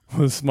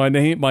was my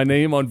name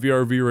on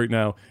VRV right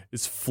now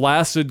is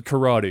Flaccid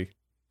Karate.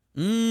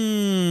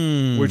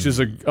 Which is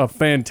a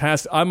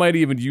fantastic. I might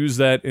even use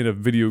that in a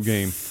video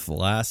game.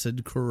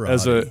 Flaccid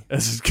Karate.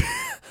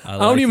 I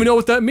don't even know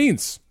what that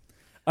means.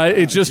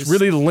 It's just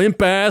really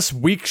limp ass,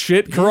 weak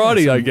shit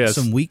karate. I guess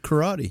some weak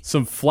karate,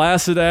 some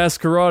flaccid ass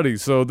karate.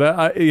 So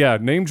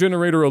that name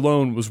generator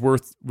alone was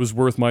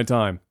worth my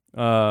time.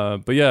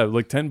 But yeah,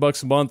 like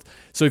 $10 a month.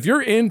 So if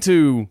you're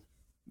into,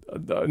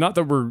 not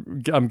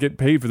that I'm getting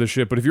paid for this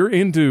shit, but if you're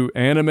into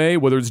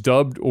anime, whether it's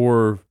dubbed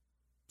or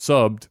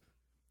subbed,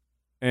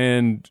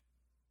 and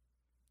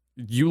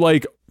you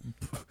like,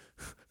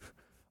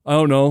 I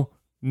don't know,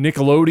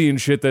 Nickelodeon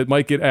shit that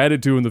might get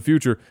added to in the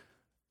future,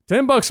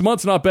 $10 a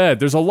month's not bad.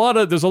 There's a lot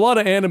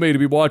of anime to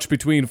be watched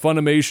between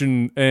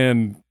Funimation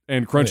and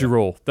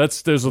Crunchyroll.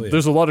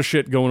 There's a lot of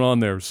shit going on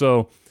there.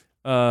 So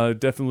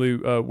definitely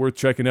worth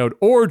checking out.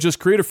 Or just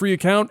create a free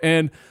account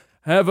and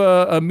have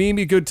a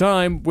memey good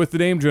time with the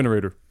name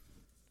generator.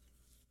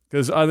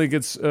 Because I think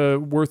it's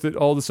worth it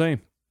all the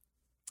same.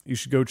 You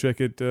should go check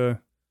it out.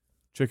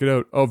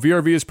 Oh,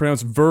 VRV is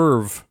pronounced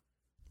Verve.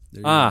 There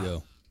you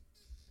go.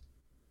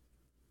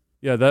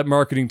 Yeah, that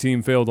marketing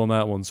team failed on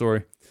that one.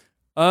 Sorry.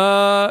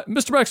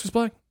 Mr. Max was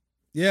Black.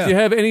 Yeah. Do you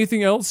have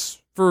anything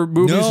else for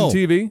movies and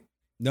TV?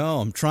 No,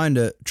 I'm trying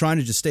to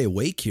just stay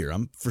awake here.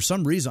 For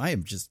some reason I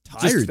am just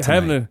tired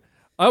tonight.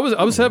 I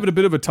was having a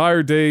bit of a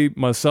tired day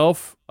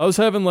myself. I was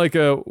having like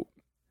an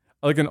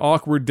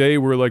awkward day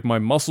where like my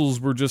muscles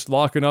were just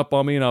locking up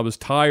on me and I was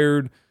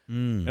tired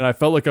and I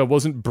felt like I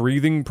wasn't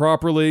breathing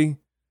properly.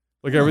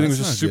 Like everything was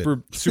just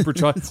super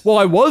tight. Well,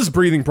 I was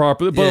breathing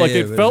properly, but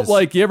it felt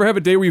like, you ever have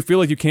a day where you feel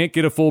like you can't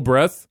get a full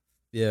breath?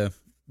 Yeah.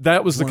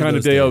 That was the kind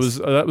of day I was.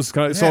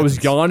 So I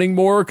was yawning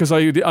more because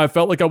I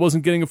felt like I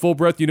wasn't getting a full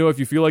breath. You know, if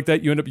you feel like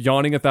that, you end up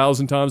yawning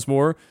 1,000 times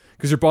more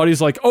because your body's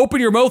like,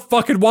 open your mouth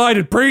fucking wide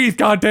and breathe.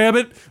 God damn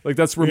it! Like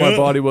that's where my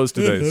body was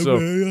today. So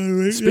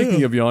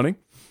speaking of yawning,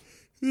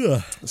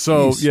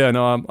 so yeah,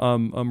 no,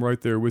 I'm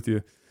right there with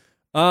you.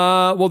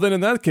 Well then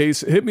in that case,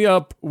 hit me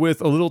up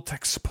with a little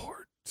tech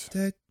support.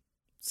 Tech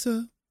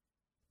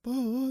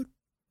support.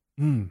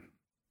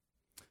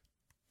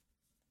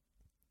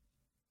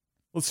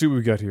 Let's see what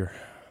we got here.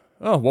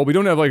 Oh, well, we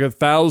don't have like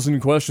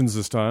 1,000 questions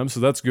this time, so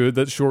that's good.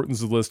 That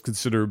shortens the list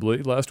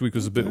considerably. Last week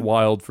was a bit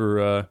wild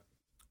for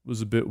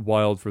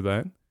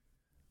that.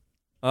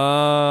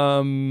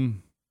 I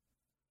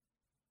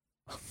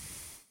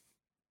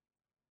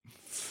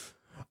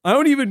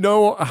don't even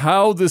know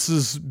how this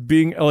is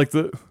being how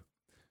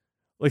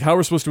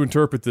we're supposed to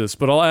interpret this,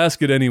 but I'll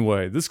ask it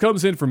anyway. This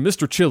comes in from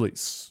Mr.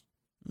 Chili's.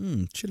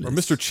 Chili's. Or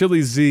Mr.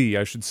 Chili Z,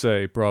 I should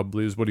say,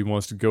 probably is what he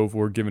wants to go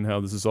for, given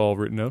how this is all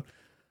written out.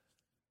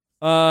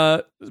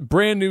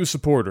 Brand new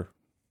supporter.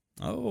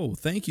 Oh,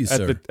 thank you,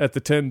 sir. At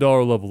the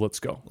 $10 level, let's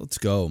go. Let's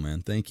go,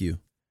 man. Thank you.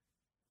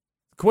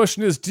 The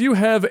question is, do you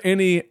have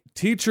any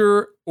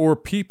teacher or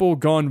people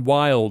gone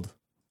wild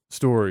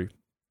story?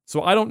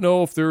 So I don't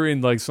know if they're in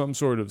like some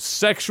sort of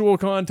sexual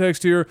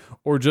context here,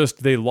 or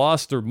just they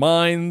lost their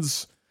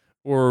minds,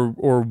 or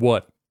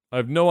what. I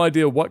have no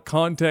idea what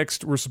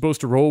context we're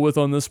supposed to roll with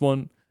on this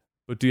one,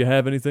 but do you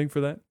have anything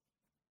for that?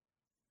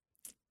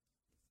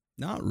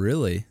 Not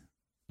really.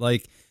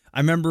 Like I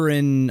remember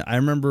in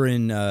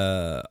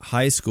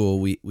high school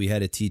we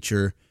had a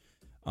teacher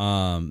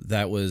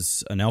that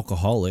was an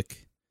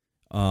alcoholic.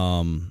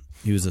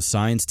 He was a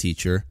science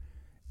teacher,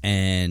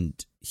 and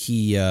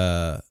he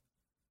I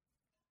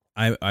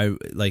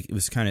like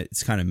it's kind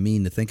of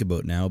mean to think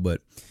about now,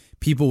 but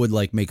people would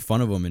like make fun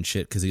of him and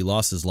shit because he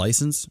lost his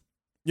license.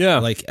 Yeah,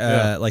 like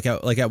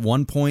at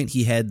one point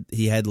he had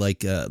like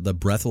the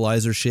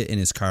breathalyzer shit in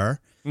his car,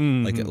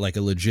 like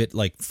a legit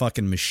like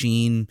fucking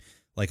machine,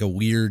 like a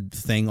weird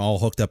thing all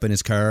hooked up in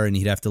his car, and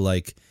he'd have to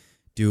like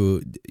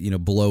do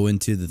blow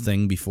into the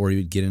thing before he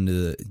would get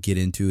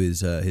into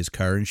his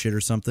car and shit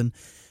or something.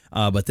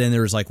 But then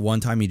there was like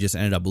one time he just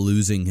ended up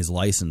losing his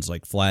license,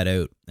 like flat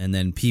out. And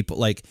then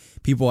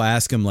people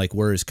ask him like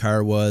where his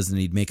car was, and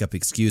he'd make up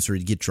excuse, or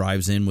he'd get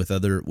drives in with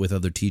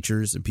other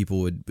teachers, and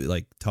people would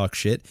like talk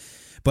shit.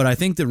 But I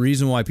think the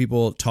reason why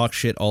people talk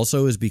shit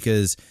also is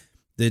because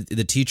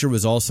the teacher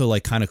was also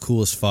like kind of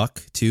cool as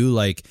fuck too.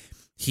 Like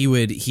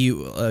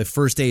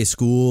first day of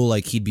school,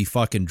 like he'd be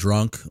fucking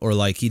drunk, or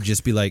like he'd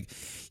just be like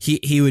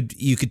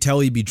you could tell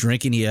he'd be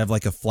drinking. He'd have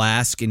like a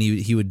flask and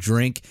he would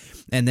drink.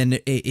 And then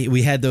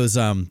we had those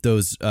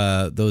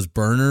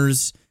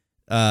burners,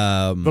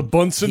 the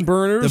Bunsen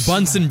burners. The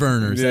Bunsen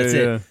burners. That's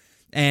it.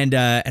 And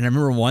I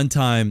remember one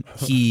time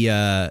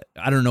I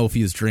don't know if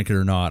he was drinking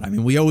or not. I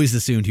mean, we always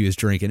assumed he was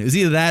drinking. It was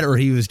either that or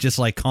he was just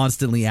like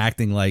constantly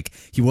acting like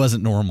he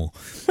wasn't normal.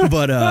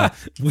 But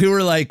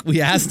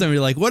we asked him, we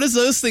were like, what does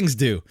those things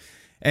do?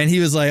 And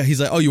he's like,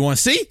 oh, you want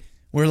to see?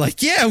 We're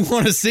like, yeah, I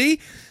want to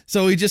see.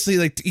 So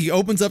he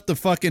opens up the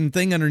fucking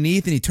thing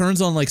underneath, and he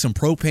turns on like some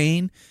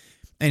propane,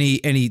 and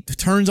he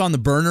turns on the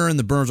burner, and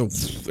the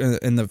burners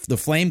and the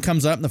flame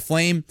comes up, and the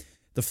flame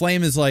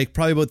is like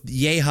probably about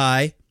yay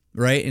high,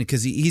 right? And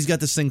because he's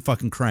got this thing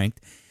fucking cranked,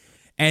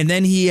 and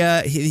then he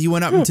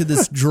went up into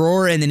this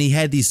drawer, and then he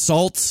had these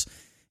salts,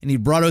 and he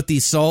brought out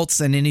these salts,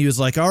 and then he was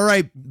like, all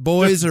right,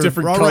 boys, or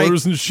different all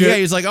colors right, and shit. yeah,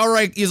 he's like, all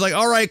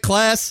right,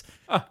 class,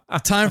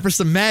 time for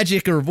some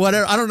magic or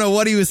whatever. I don't know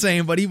what he was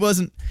saying, but he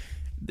wasn't.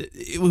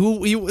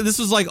 This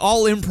was like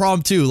all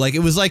impromptu. Like it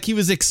was like he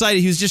was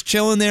excited. He was just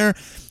chilling there.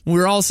 We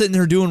were all sitting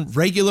there doing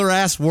regular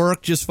ass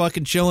work, just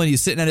fucking chilling.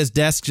 He's sitting at his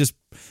desk, just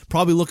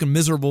probably looking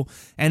miserable.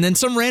 And then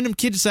some random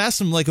kid just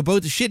asked him like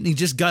about the shit, and he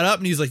just got up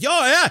and he was like,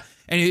 "Oh yeah,"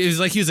 and he was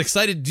like, he was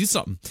excited to do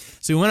something.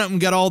 So he went up and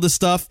got all this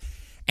stuff.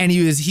 And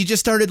he just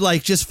started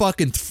like just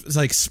fucking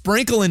like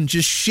sprinkling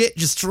just shit,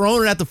 just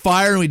throwing it at the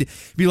fire, and we'd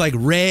be like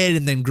red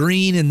and then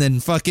green and then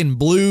fucking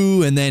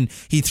blue, and then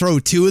he'd throw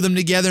two of them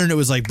together and it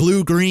was like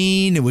blue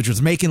green, which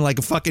was making like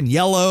a fucking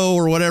yellow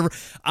or whatever.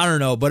 I don't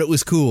know, but it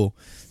was cool.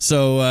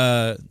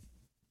 So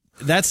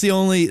that's the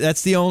only,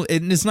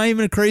 and it's not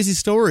even a crazy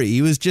story.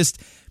 He was just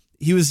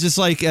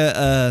like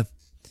a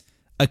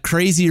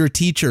crazier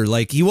teacher.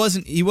 Like he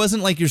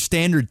wasn't like your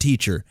standard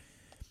teacher.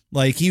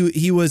 Like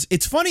he was.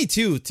 It's funny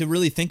too to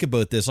really think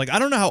about this. Like I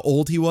don't know how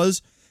old he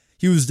was.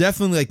 He was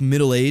definitely like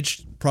middle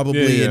aged,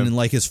 probably in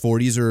like his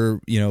 40s or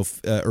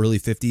early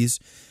 50s.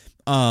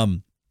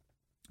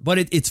 But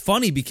it's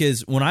funny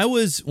because when I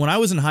was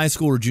in high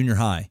school or junior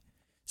high,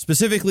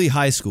 specifically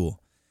high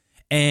school,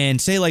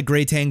 and say like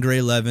grade 10, grade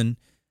 11,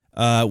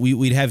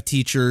 we'd have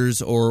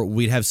teachers or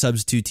we'd have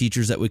substitute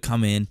teachers that would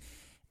come in,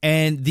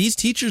 and these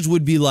teachers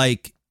would be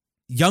like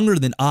younger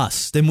than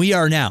we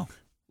are now,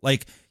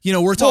 like.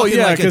 We're talking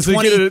like a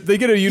 20... they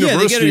get a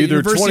university,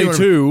 they're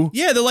 22.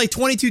 Yeah, they're like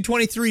 22,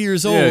 23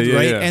 years old,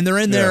 right? Yeah. And they're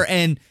in there,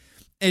 and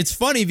it's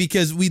funny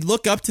because we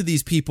look up to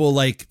these people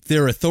like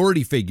they're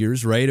authority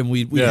figures, right? And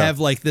we have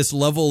like this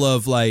level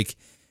of like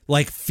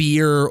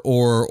fear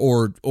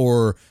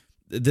or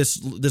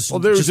this well,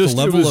 just a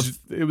level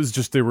it was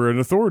just they were an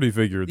authority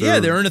figure.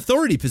 They're in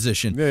authority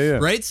position. Yeah.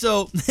 Right?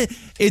 So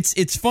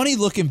it's funny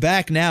looking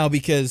back now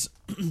because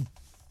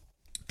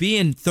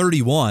being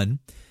 31...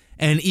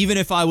 And even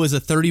if I was a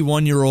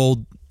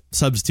 31-year-old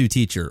substitute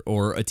teacher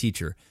or a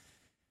teacher,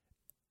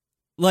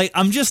 like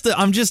I'm just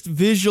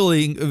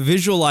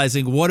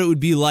visualizing what it would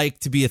be like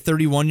to be a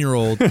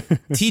 31-year-old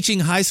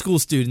teaching high school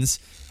students,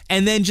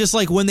 and then just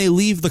like when they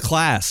leave the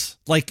class,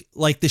 like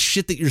the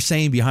shit that you're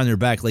saying behind their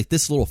back, like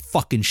this little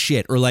fucking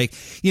shit, or like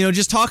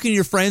just talking to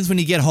your friends when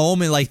you get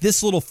home, and like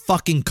this little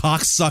fucking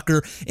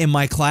cocksucker in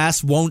my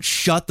class won't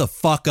shut the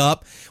fuck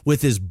up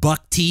with his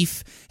buck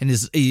teeth and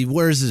he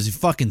wears his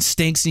fucking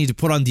stinks and needs to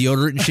put on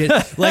deodorant and shit,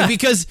 like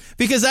because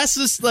that's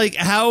just like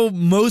how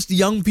most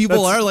young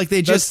people are. Like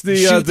they just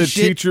that's the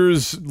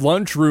teacher's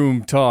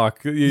lunchroom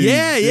talk.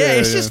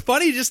 It's just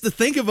funny just to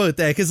think about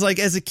that because like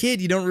as a kid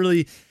you don't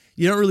really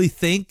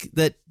think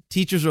that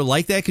teachers are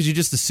like that because you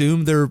just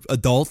assume they're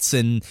adults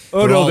and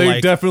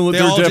they're definitely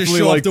just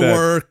show like up to that.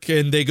 work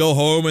and they go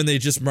home and they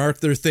just mark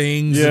their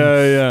things.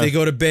 They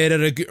go to bed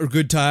at a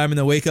good time and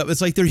they wake up.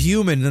 It's like they're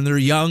human and they're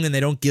young and they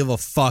don't give a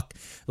fuck.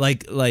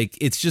 Like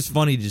it's just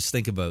funny to just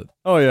think about.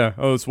 Oh yeah,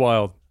 it's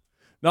wild.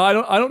 No, I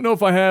don't know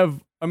if I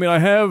have. I mean, I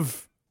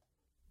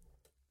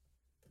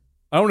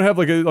don't have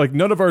like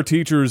none of our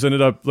teachers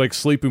ended up like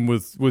sleeping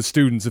with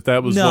students. If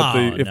that was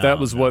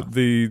what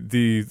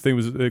the thing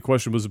was, the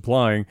question was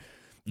implying.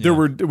 Yeah.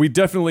 We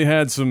definitely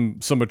had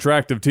some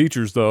attractive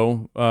teachers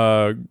though,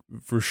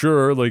 for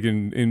sure. Like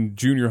in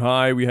junior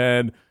high, we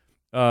had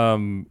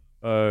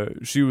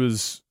she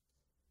was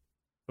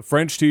a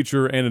French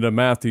teacher and a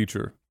math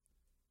teacher.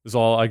 Is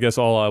all I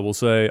will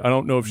say. I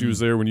don't know if she was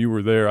there when you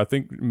were there. I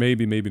think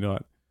maybe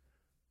not.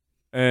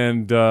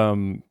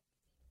 And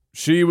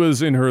she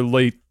was in her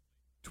late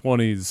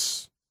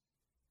 20s,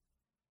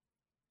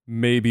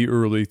 maybe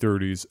early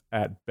 30s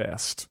at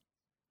best,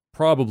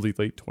 probably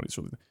late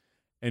 20s,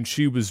 and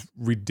she was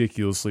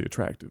ridiculously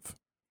attractive.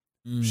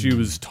 She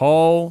was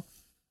tall,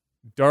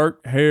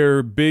 dark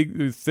hair,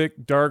 big,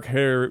 thick, dark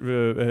hair,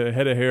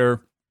 head of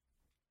hair,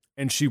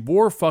 and she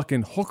wore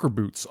fucking hooker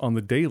boots on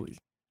the daily.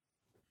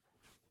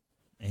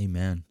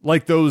 Amen.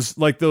 Like those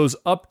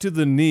up to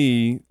the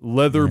knee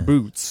leather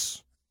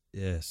boots.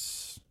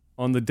 Yes.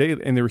 On the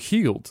daily, and they're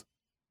heeled.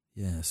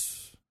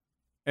 Yes.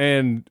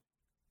 And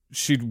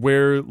she'd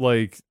wear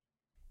like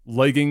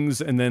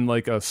leggings and then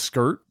like a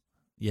skirt.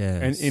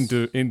 Yes. And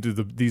into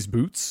these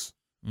boots.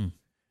 Mm.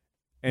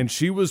 And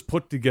she was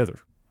put together.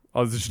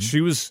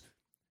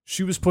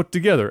 She was put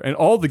together, and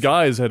all the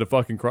guys had a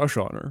fucking crush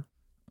on her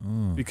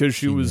because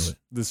she was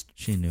this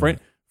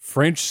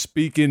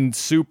French-speaking,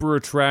 super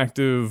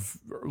attractive,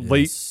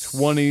 late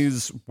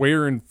 20s,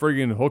 wearing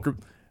friggin' hooker,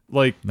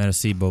 like.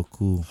 Merci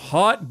beaucoup.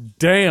 Hot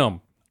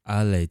damn.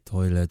 Allez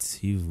toilette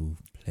s'il vous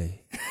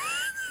plaît.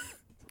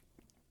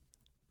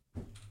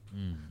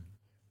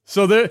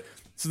 So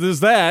there's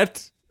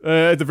that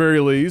at the very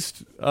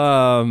least.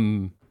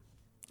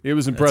 It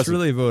was impressive. That's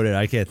really voted.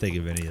 I can't think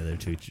of any other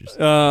teachers.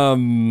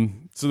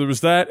 So there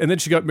was that, and then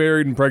she got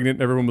married and pregnant,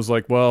 and everyone was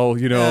like, well,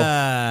 you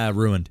know.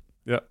 Ruined.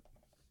 Yeah.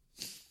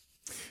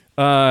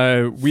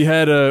 We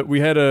had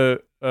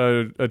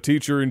a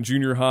teacher in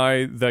junior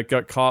high that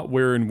got caught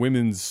wearing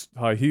women's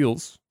high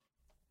heels.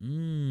 He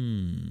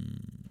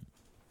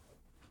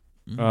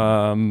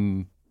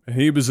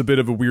was a bit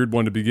of a weird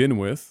one to begin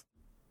with.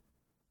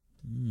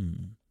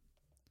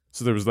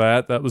 So there was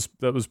that. That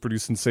was pretty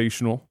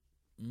sensational,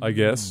 I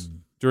guess.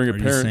 During a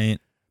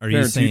Are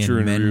you saying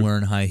men interview.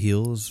 wearing high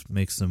heels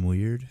makes them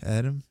weird,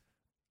 Adam?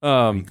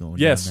 Going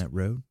yes. down that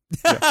road?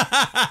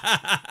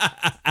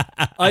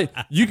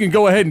 You can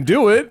go ahead and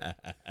do it,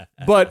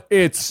 but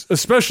it's,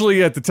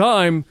 especially at the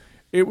time,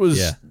 it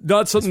was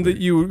not something that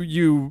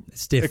you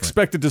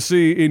expected to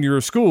see in your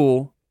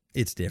school.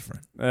 It's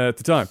different. At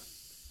the time.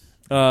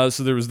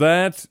 So there was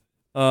that.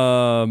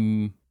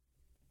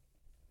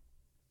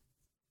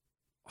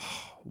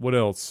 What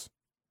else?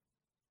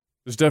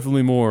 There's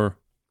definitely more.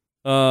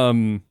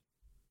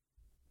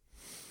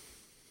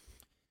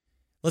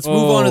 Let's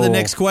move on to the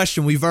next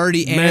question. We've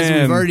already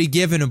answered. We've already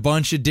given a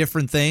bunch of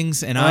different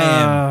things, and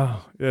yeah,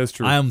 that's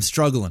true. I am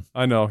struggling.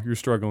 I know you're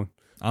struggling.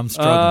 I'm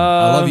struggling.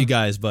 I love you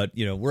guys, but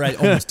we're at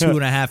almost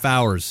 2.5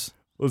 hours.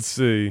 Let's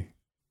see.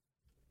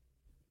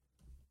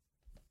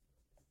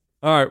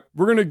 All right,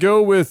 we're gonna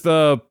go with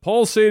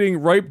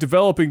pulsating, ripe,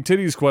 developing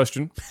titties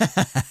question.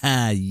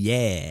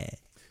 Yeah.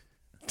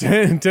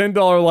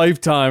 $10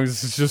 lifetime.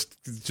 It's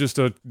just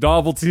a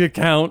novelty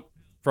account.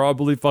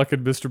 Probably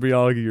fucking Mr.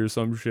 Miyagi or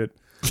some shit.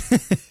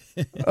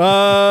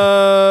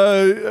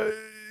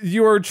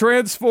 You are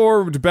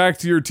transformed back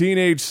to your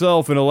teenage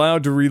self and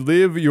allowed to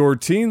relive your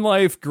teen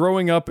life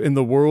growing up in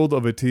the world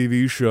of a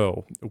TV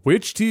show.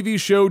 Which TV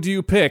show do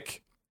you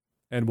pick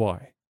and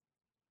why?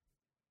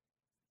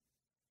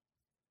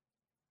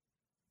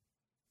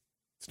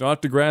 It's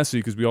not Degrassi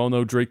because we all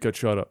know Drake got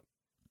shut up.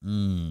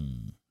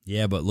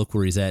 Yeah, but look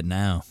where he's at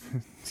now.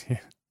 Yeah.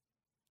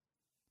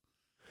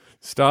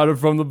 Started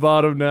from the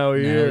bottom, now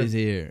here. Now he's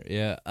here.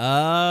 Yeah.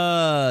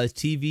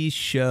 TV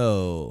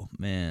show,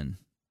 man.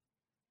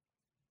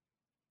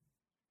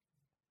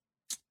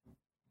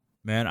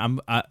 Man,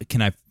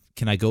 can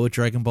I go with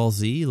Dragon Ball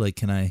Z? Like,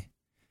 can I?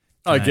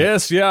 I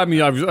guess, yeah. I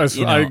mean,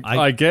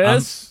 I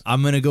guess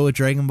I'm gonna go with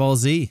Dragon Ball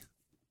Z.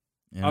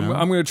 I'm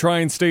gonna try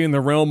and stay in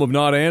the realm of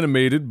not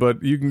animated,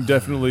 but you can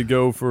definitely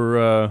go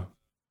for.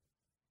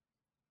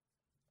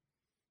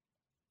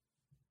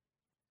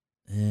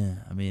 Yeah,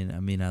 I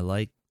mean, I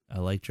like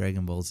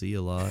Dragon Ball Z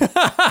a lot.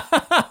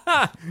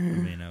 I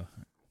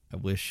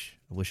wish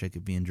I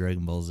could be in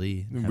Dragon Ball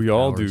Z. We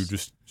all do,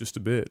 just a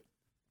bit,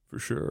 for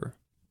sure.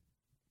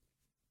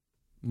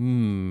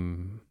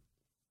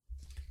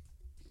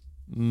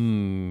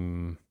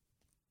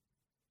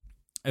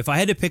 If I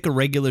had to pick a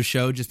regular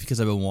show, just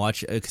because I've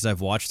watched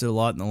it a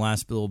lot in the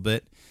last little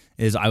bit,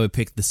 I would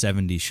pick the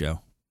 '70s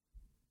show.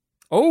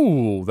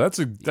 Oh, that's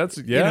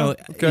yeah.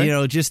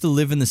 Okay. Just to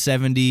live in the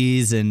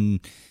 '70s and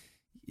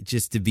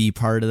just to be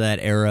part of that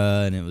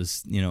era, and it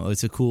was,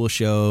 it's a cool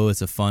show,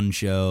 it's a fun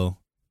show.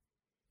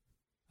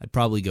 I'd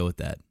probably go with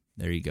that.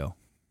 There you go.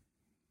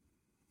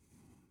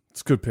 It's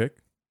a good pick.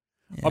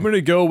 Yeah. I'm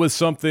gonna go with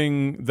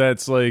something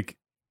that's like,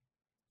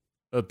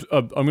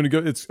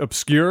 it's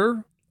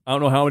obscure. I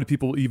don't know how many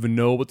people even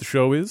know what the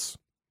show is.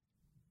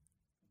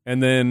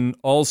 And then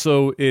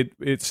also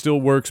it still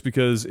works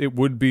because it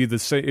would be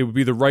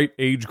the right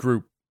age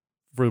group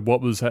for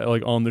what was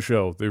like on the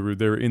show.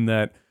 They're in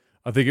that,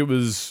 I think it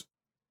was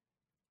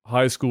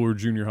high school or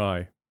junior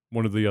high,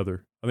 one or the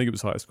other. I think it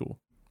was high school.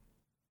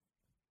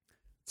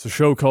 It's a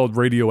show called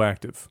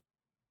Radioactive.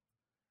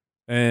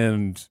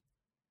 And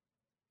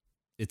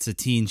it's a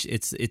teen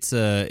it's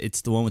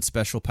the one with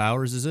special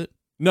powers, is it?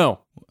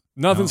 No.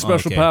 Nothing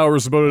special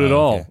powers about it at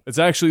all. Okay. It's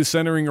actually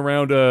centering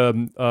around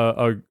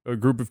a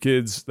group of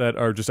kids that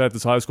are just at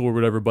this high school or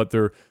whatever, but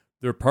they're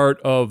part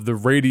of the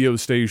radio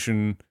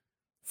station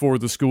for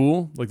the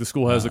school. Like the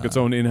school has like its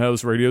own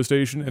in-house radio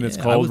station, and it's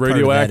called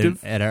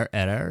Radioactive. At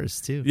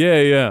ours too.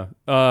 Yeah.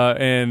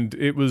 And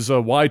it was a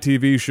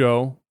YTV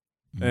show,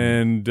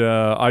 and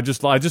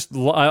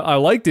I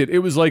liked it. It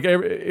was like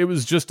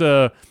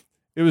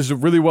it was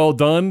really well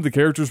done. The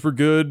characters were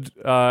good,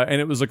 and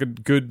it was like a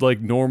good,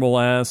 like normal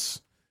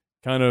ass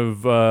kind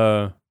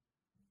of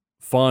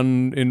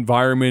fun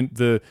environment.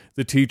 The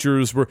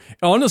teachers were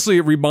honestly,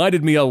 it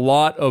reminded me a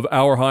lot of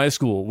our high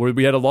school, where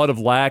we had a lot of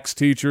lax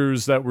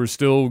teachers that were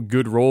still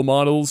good role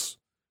models.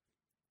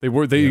 They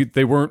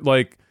weren't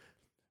like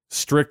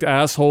strict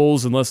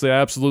assholes unless they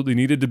absolutely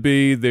needed to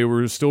be. They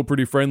were still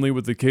pretty friendly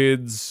with the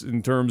kids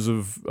in terms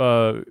of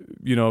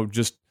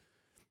just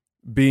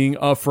being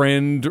a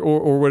friend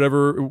or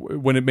whatever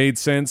when it made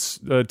sense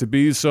to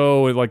be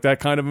so, like that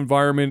kind of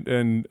environment,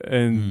 and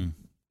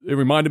it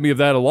reminded me of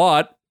that a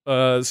lot.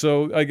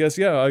 So I guess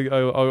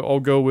I'll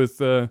go with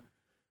that.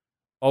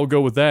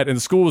 And the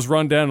school was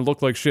run down and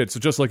looked like shit, so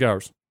just like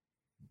ours.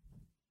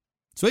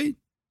 Sweet,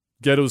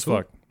 ghetto as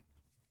fuck.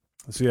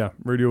 So yeah,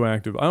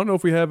 radioactive. I don't know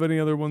if we have any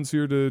other ones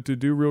here to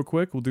do real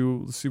quick.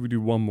 Let's see if we do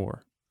one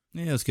more.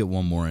 Yeah, let's get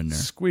one more in there.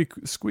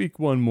 Squeak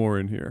one more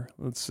in here.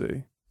 Let's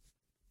see.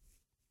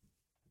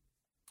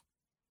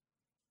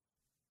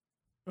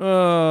 Oh.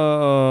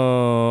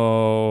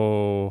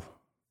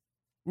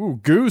 Ooh,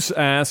 Goose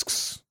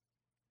asks,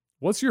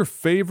 what's your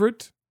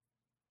favorite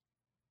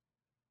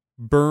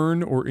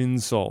burn or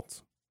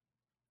insult?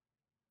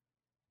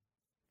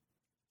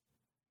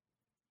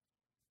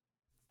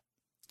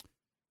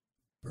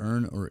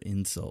 Burn or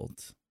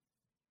insult?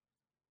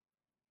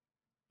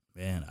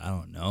 Man, I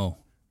don't know.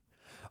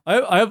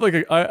 I have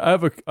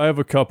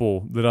a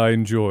couple that I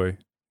enjoy.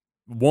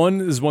 One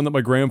is one that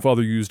my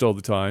grandfather used all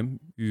the time.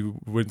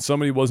 When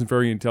somebody wasn't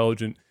very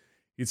intelligent,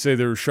 he'd say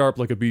they were sharp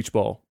like a beach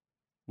ball,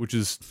 which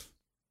is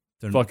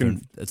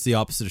that's the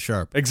opposite of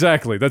sharp.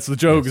 Exactly. That's the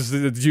joke. Yes.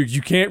 Is that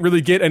you can't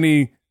really get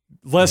any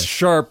less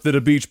sharp than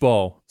a beach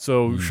ball.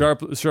 So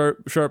sharp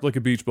like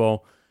a beach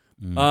ball.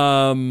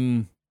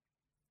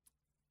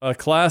 A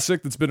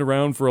classic that's been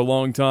around for a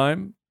long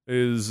time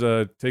is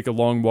take a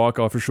long walk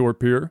off a short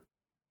pier.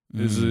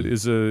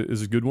 Is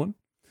a good one.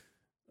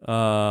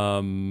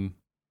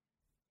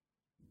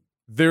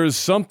 There's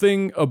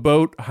something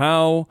about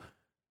how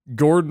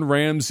Gordon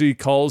Ramsay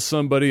calls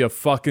somebody a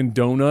fucking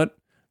donut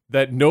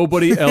that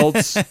nobody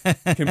else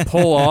can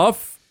pull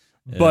off.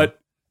 Yeah.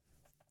 But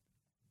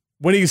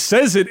when he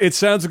says it, it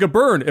sounds like a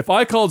burn. If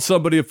I called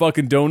somebody a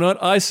fucking donut,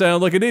 I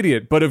sound like an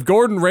idiot. But if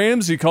Gordon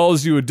Ramsay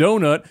calls you a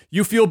donut,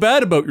 you feel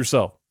bad about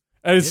yourself.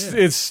 And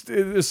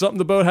it's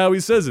something about how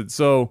he says it.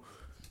 So,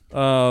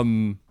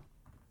 my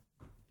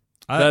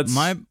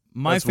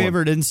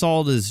favorite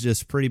insult is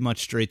just pretty much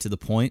straight to the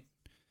point.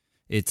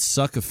 It's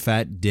suck a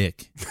fat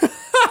dick.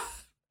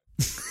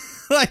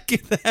 Like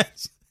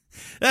that.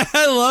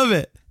 I love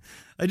it.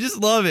 I just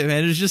love it,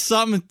 man. There's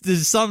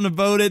something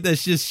about it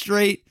that's just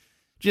straight.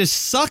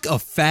 Just suck a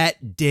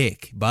fat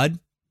dick, bud.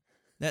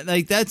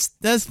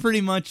 That's pretty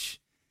much.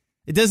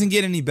 It doesn't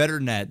get any better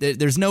than that.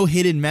 There's no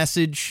hidden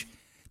message.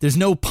 There's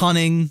no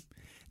punning.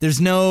 There's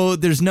no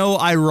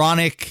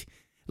ironic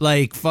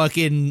like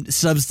fucking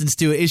substance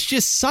to it. It's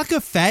just suck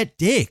a fat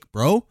dick,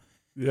 bro.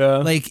 Yeah.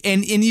 Like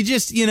and you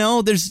just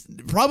there's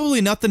probably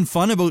nothing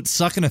fun about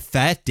sucking a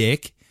fat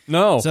dick.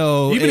 No.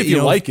 So even if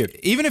you like it,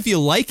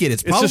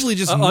 it's probably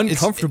just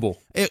uncomfortable.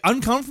 It's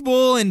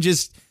uncomfortable and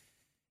just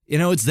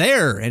it's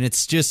there and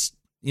it's just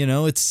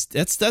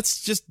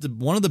that's just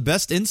one of the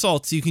best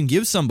insults you can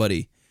give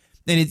somebody.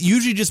 And it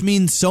usually just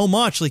means so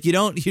much. Like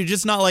you're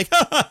just not like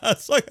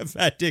suck a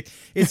fat dick.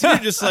 It's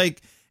just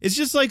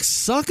like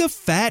suck a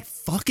fat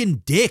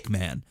fucking dick,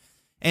 man.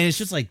 And it's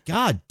just like,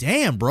 God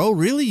damn, bro,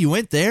 really? You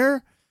went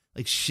there?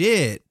 Like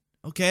shit.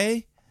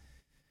 Okay.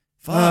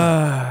 Fuck.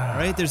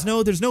 Right? There's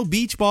no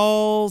beach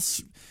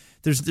balls.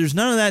 There's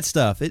none of that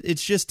stuff.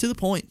 It's just to the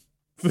point.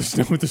 There's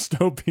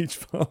no beach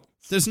balls.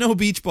 There's no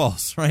beach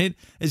balls, right?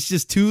 It's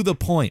just to the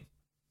point.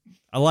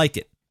 I like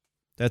it.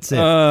 That's it.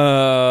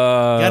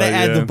 Gotta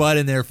add the bud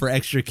in there for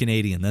extra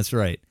Canadian. That's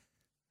right.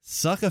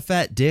 Suck a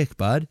fat dick,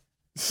 bud.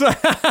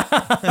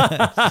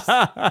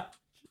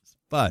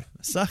 Bud,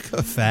 suck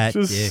a fat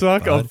dick. Just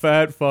suck a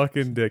fat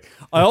fucking dick.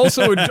 I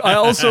also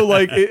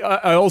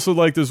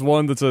like this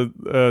one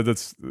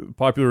that's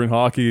popular in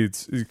hockey.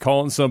 It's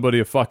calling somebody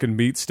a fucking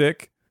meat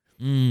stick.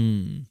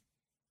 Which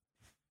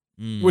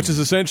is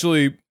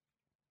essentially,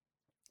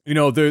 they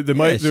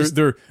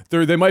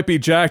might be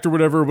jacked or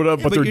whatever, but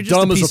they're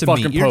dumb as a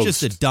fucking post. You're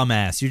just a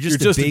dumbass. You're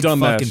just a big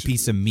fucking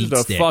piece of meat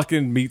stick. A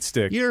fucking meat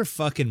stick. You're a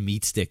fucking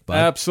meat stick, bud.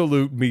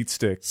 Absolute meat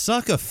stick.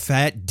 Suck a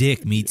fat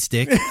dick, meat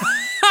stick.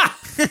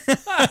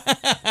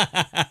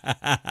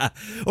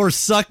 Or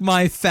suck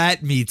my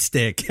fat meat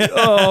stick.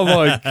 Oh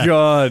my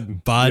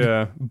god, bud.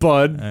 Yeah,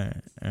 bud.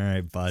 All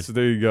right, bud. So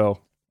there you go.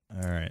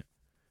 All right.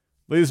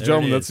 Ladies and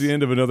gentlemen, that's the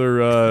end of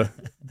another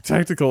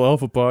Tactical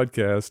Alpha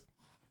podcast.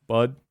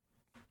 Bud,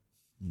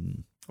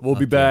 we'll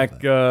be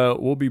back.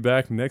 We'll be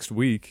back next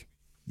week.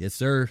 Yes,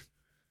 sir.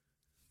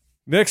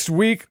 Next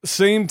week,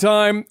 same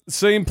time,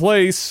 same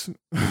place,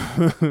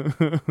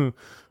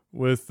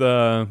 with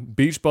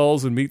beach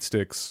balls and meat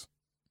sticks.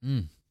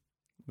 Let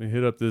me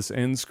hit up this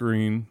end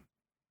screen.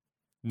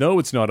 No,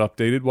 it's not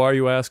updated. Why are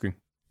you asking?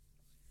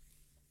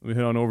 Let me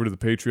head on over to the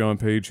Patreon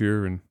page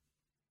here and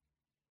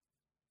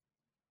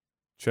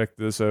check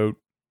this out.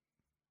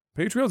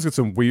 Patreon's got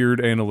some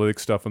weird analytic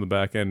stuff on the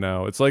back end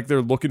now. It's like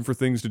they're looking for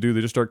things to do. They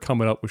just start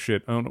coming up with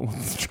shit. I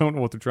don't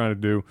know what they're trying to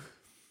do.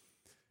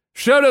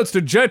 Shoutouts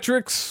to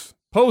Jetrix,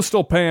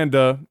 Postal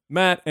Panda,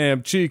 Matt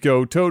M,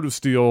 Chico, Toad of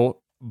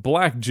Steel,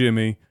 Black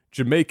Jimmy,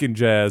 Jamaican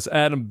Jazz,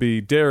 Adam B,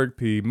 Derek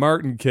P,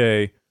 Martin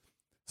K,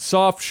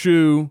 Soft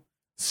Shoe,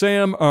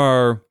 Sam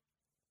R,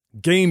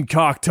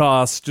 Gamecock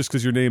Toss, just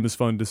because your name is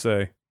fun to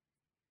say,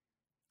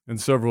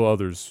 and several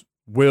others.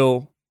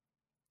 Will,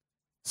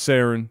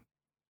 Saren,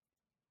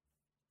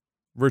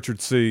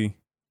 Richard C.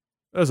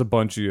 There's a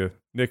bunch of you.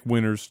 Nick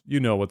Winters, you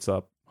know what's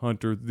up.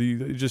 Hunter,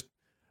 there's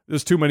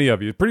too many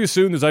of you. Pretty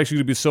soon, there's actually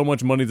going to be so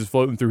much money that's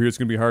floating through here, it's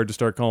going to be hard to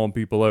start calling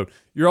people out.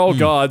 You're all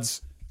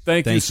gods.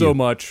 Thank you so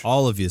much.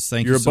 All of you.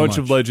 Thank you You're so a much. bunch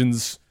of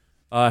legends.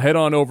 Head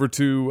on over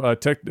to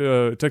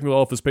Technical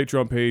Alpha's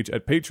Patreon page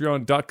at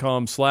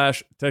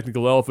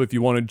patreon.com/Technical Alpha if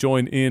you want to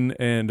join in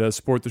and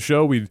support the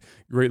show. We'd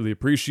greatly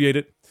appreciate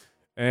it.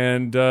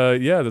 And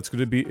that's going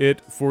to be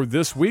it for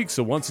this week.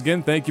 So once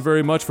again, thank you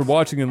very much for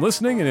watching and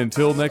listening. And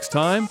until next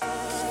time,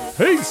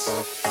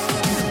 peace!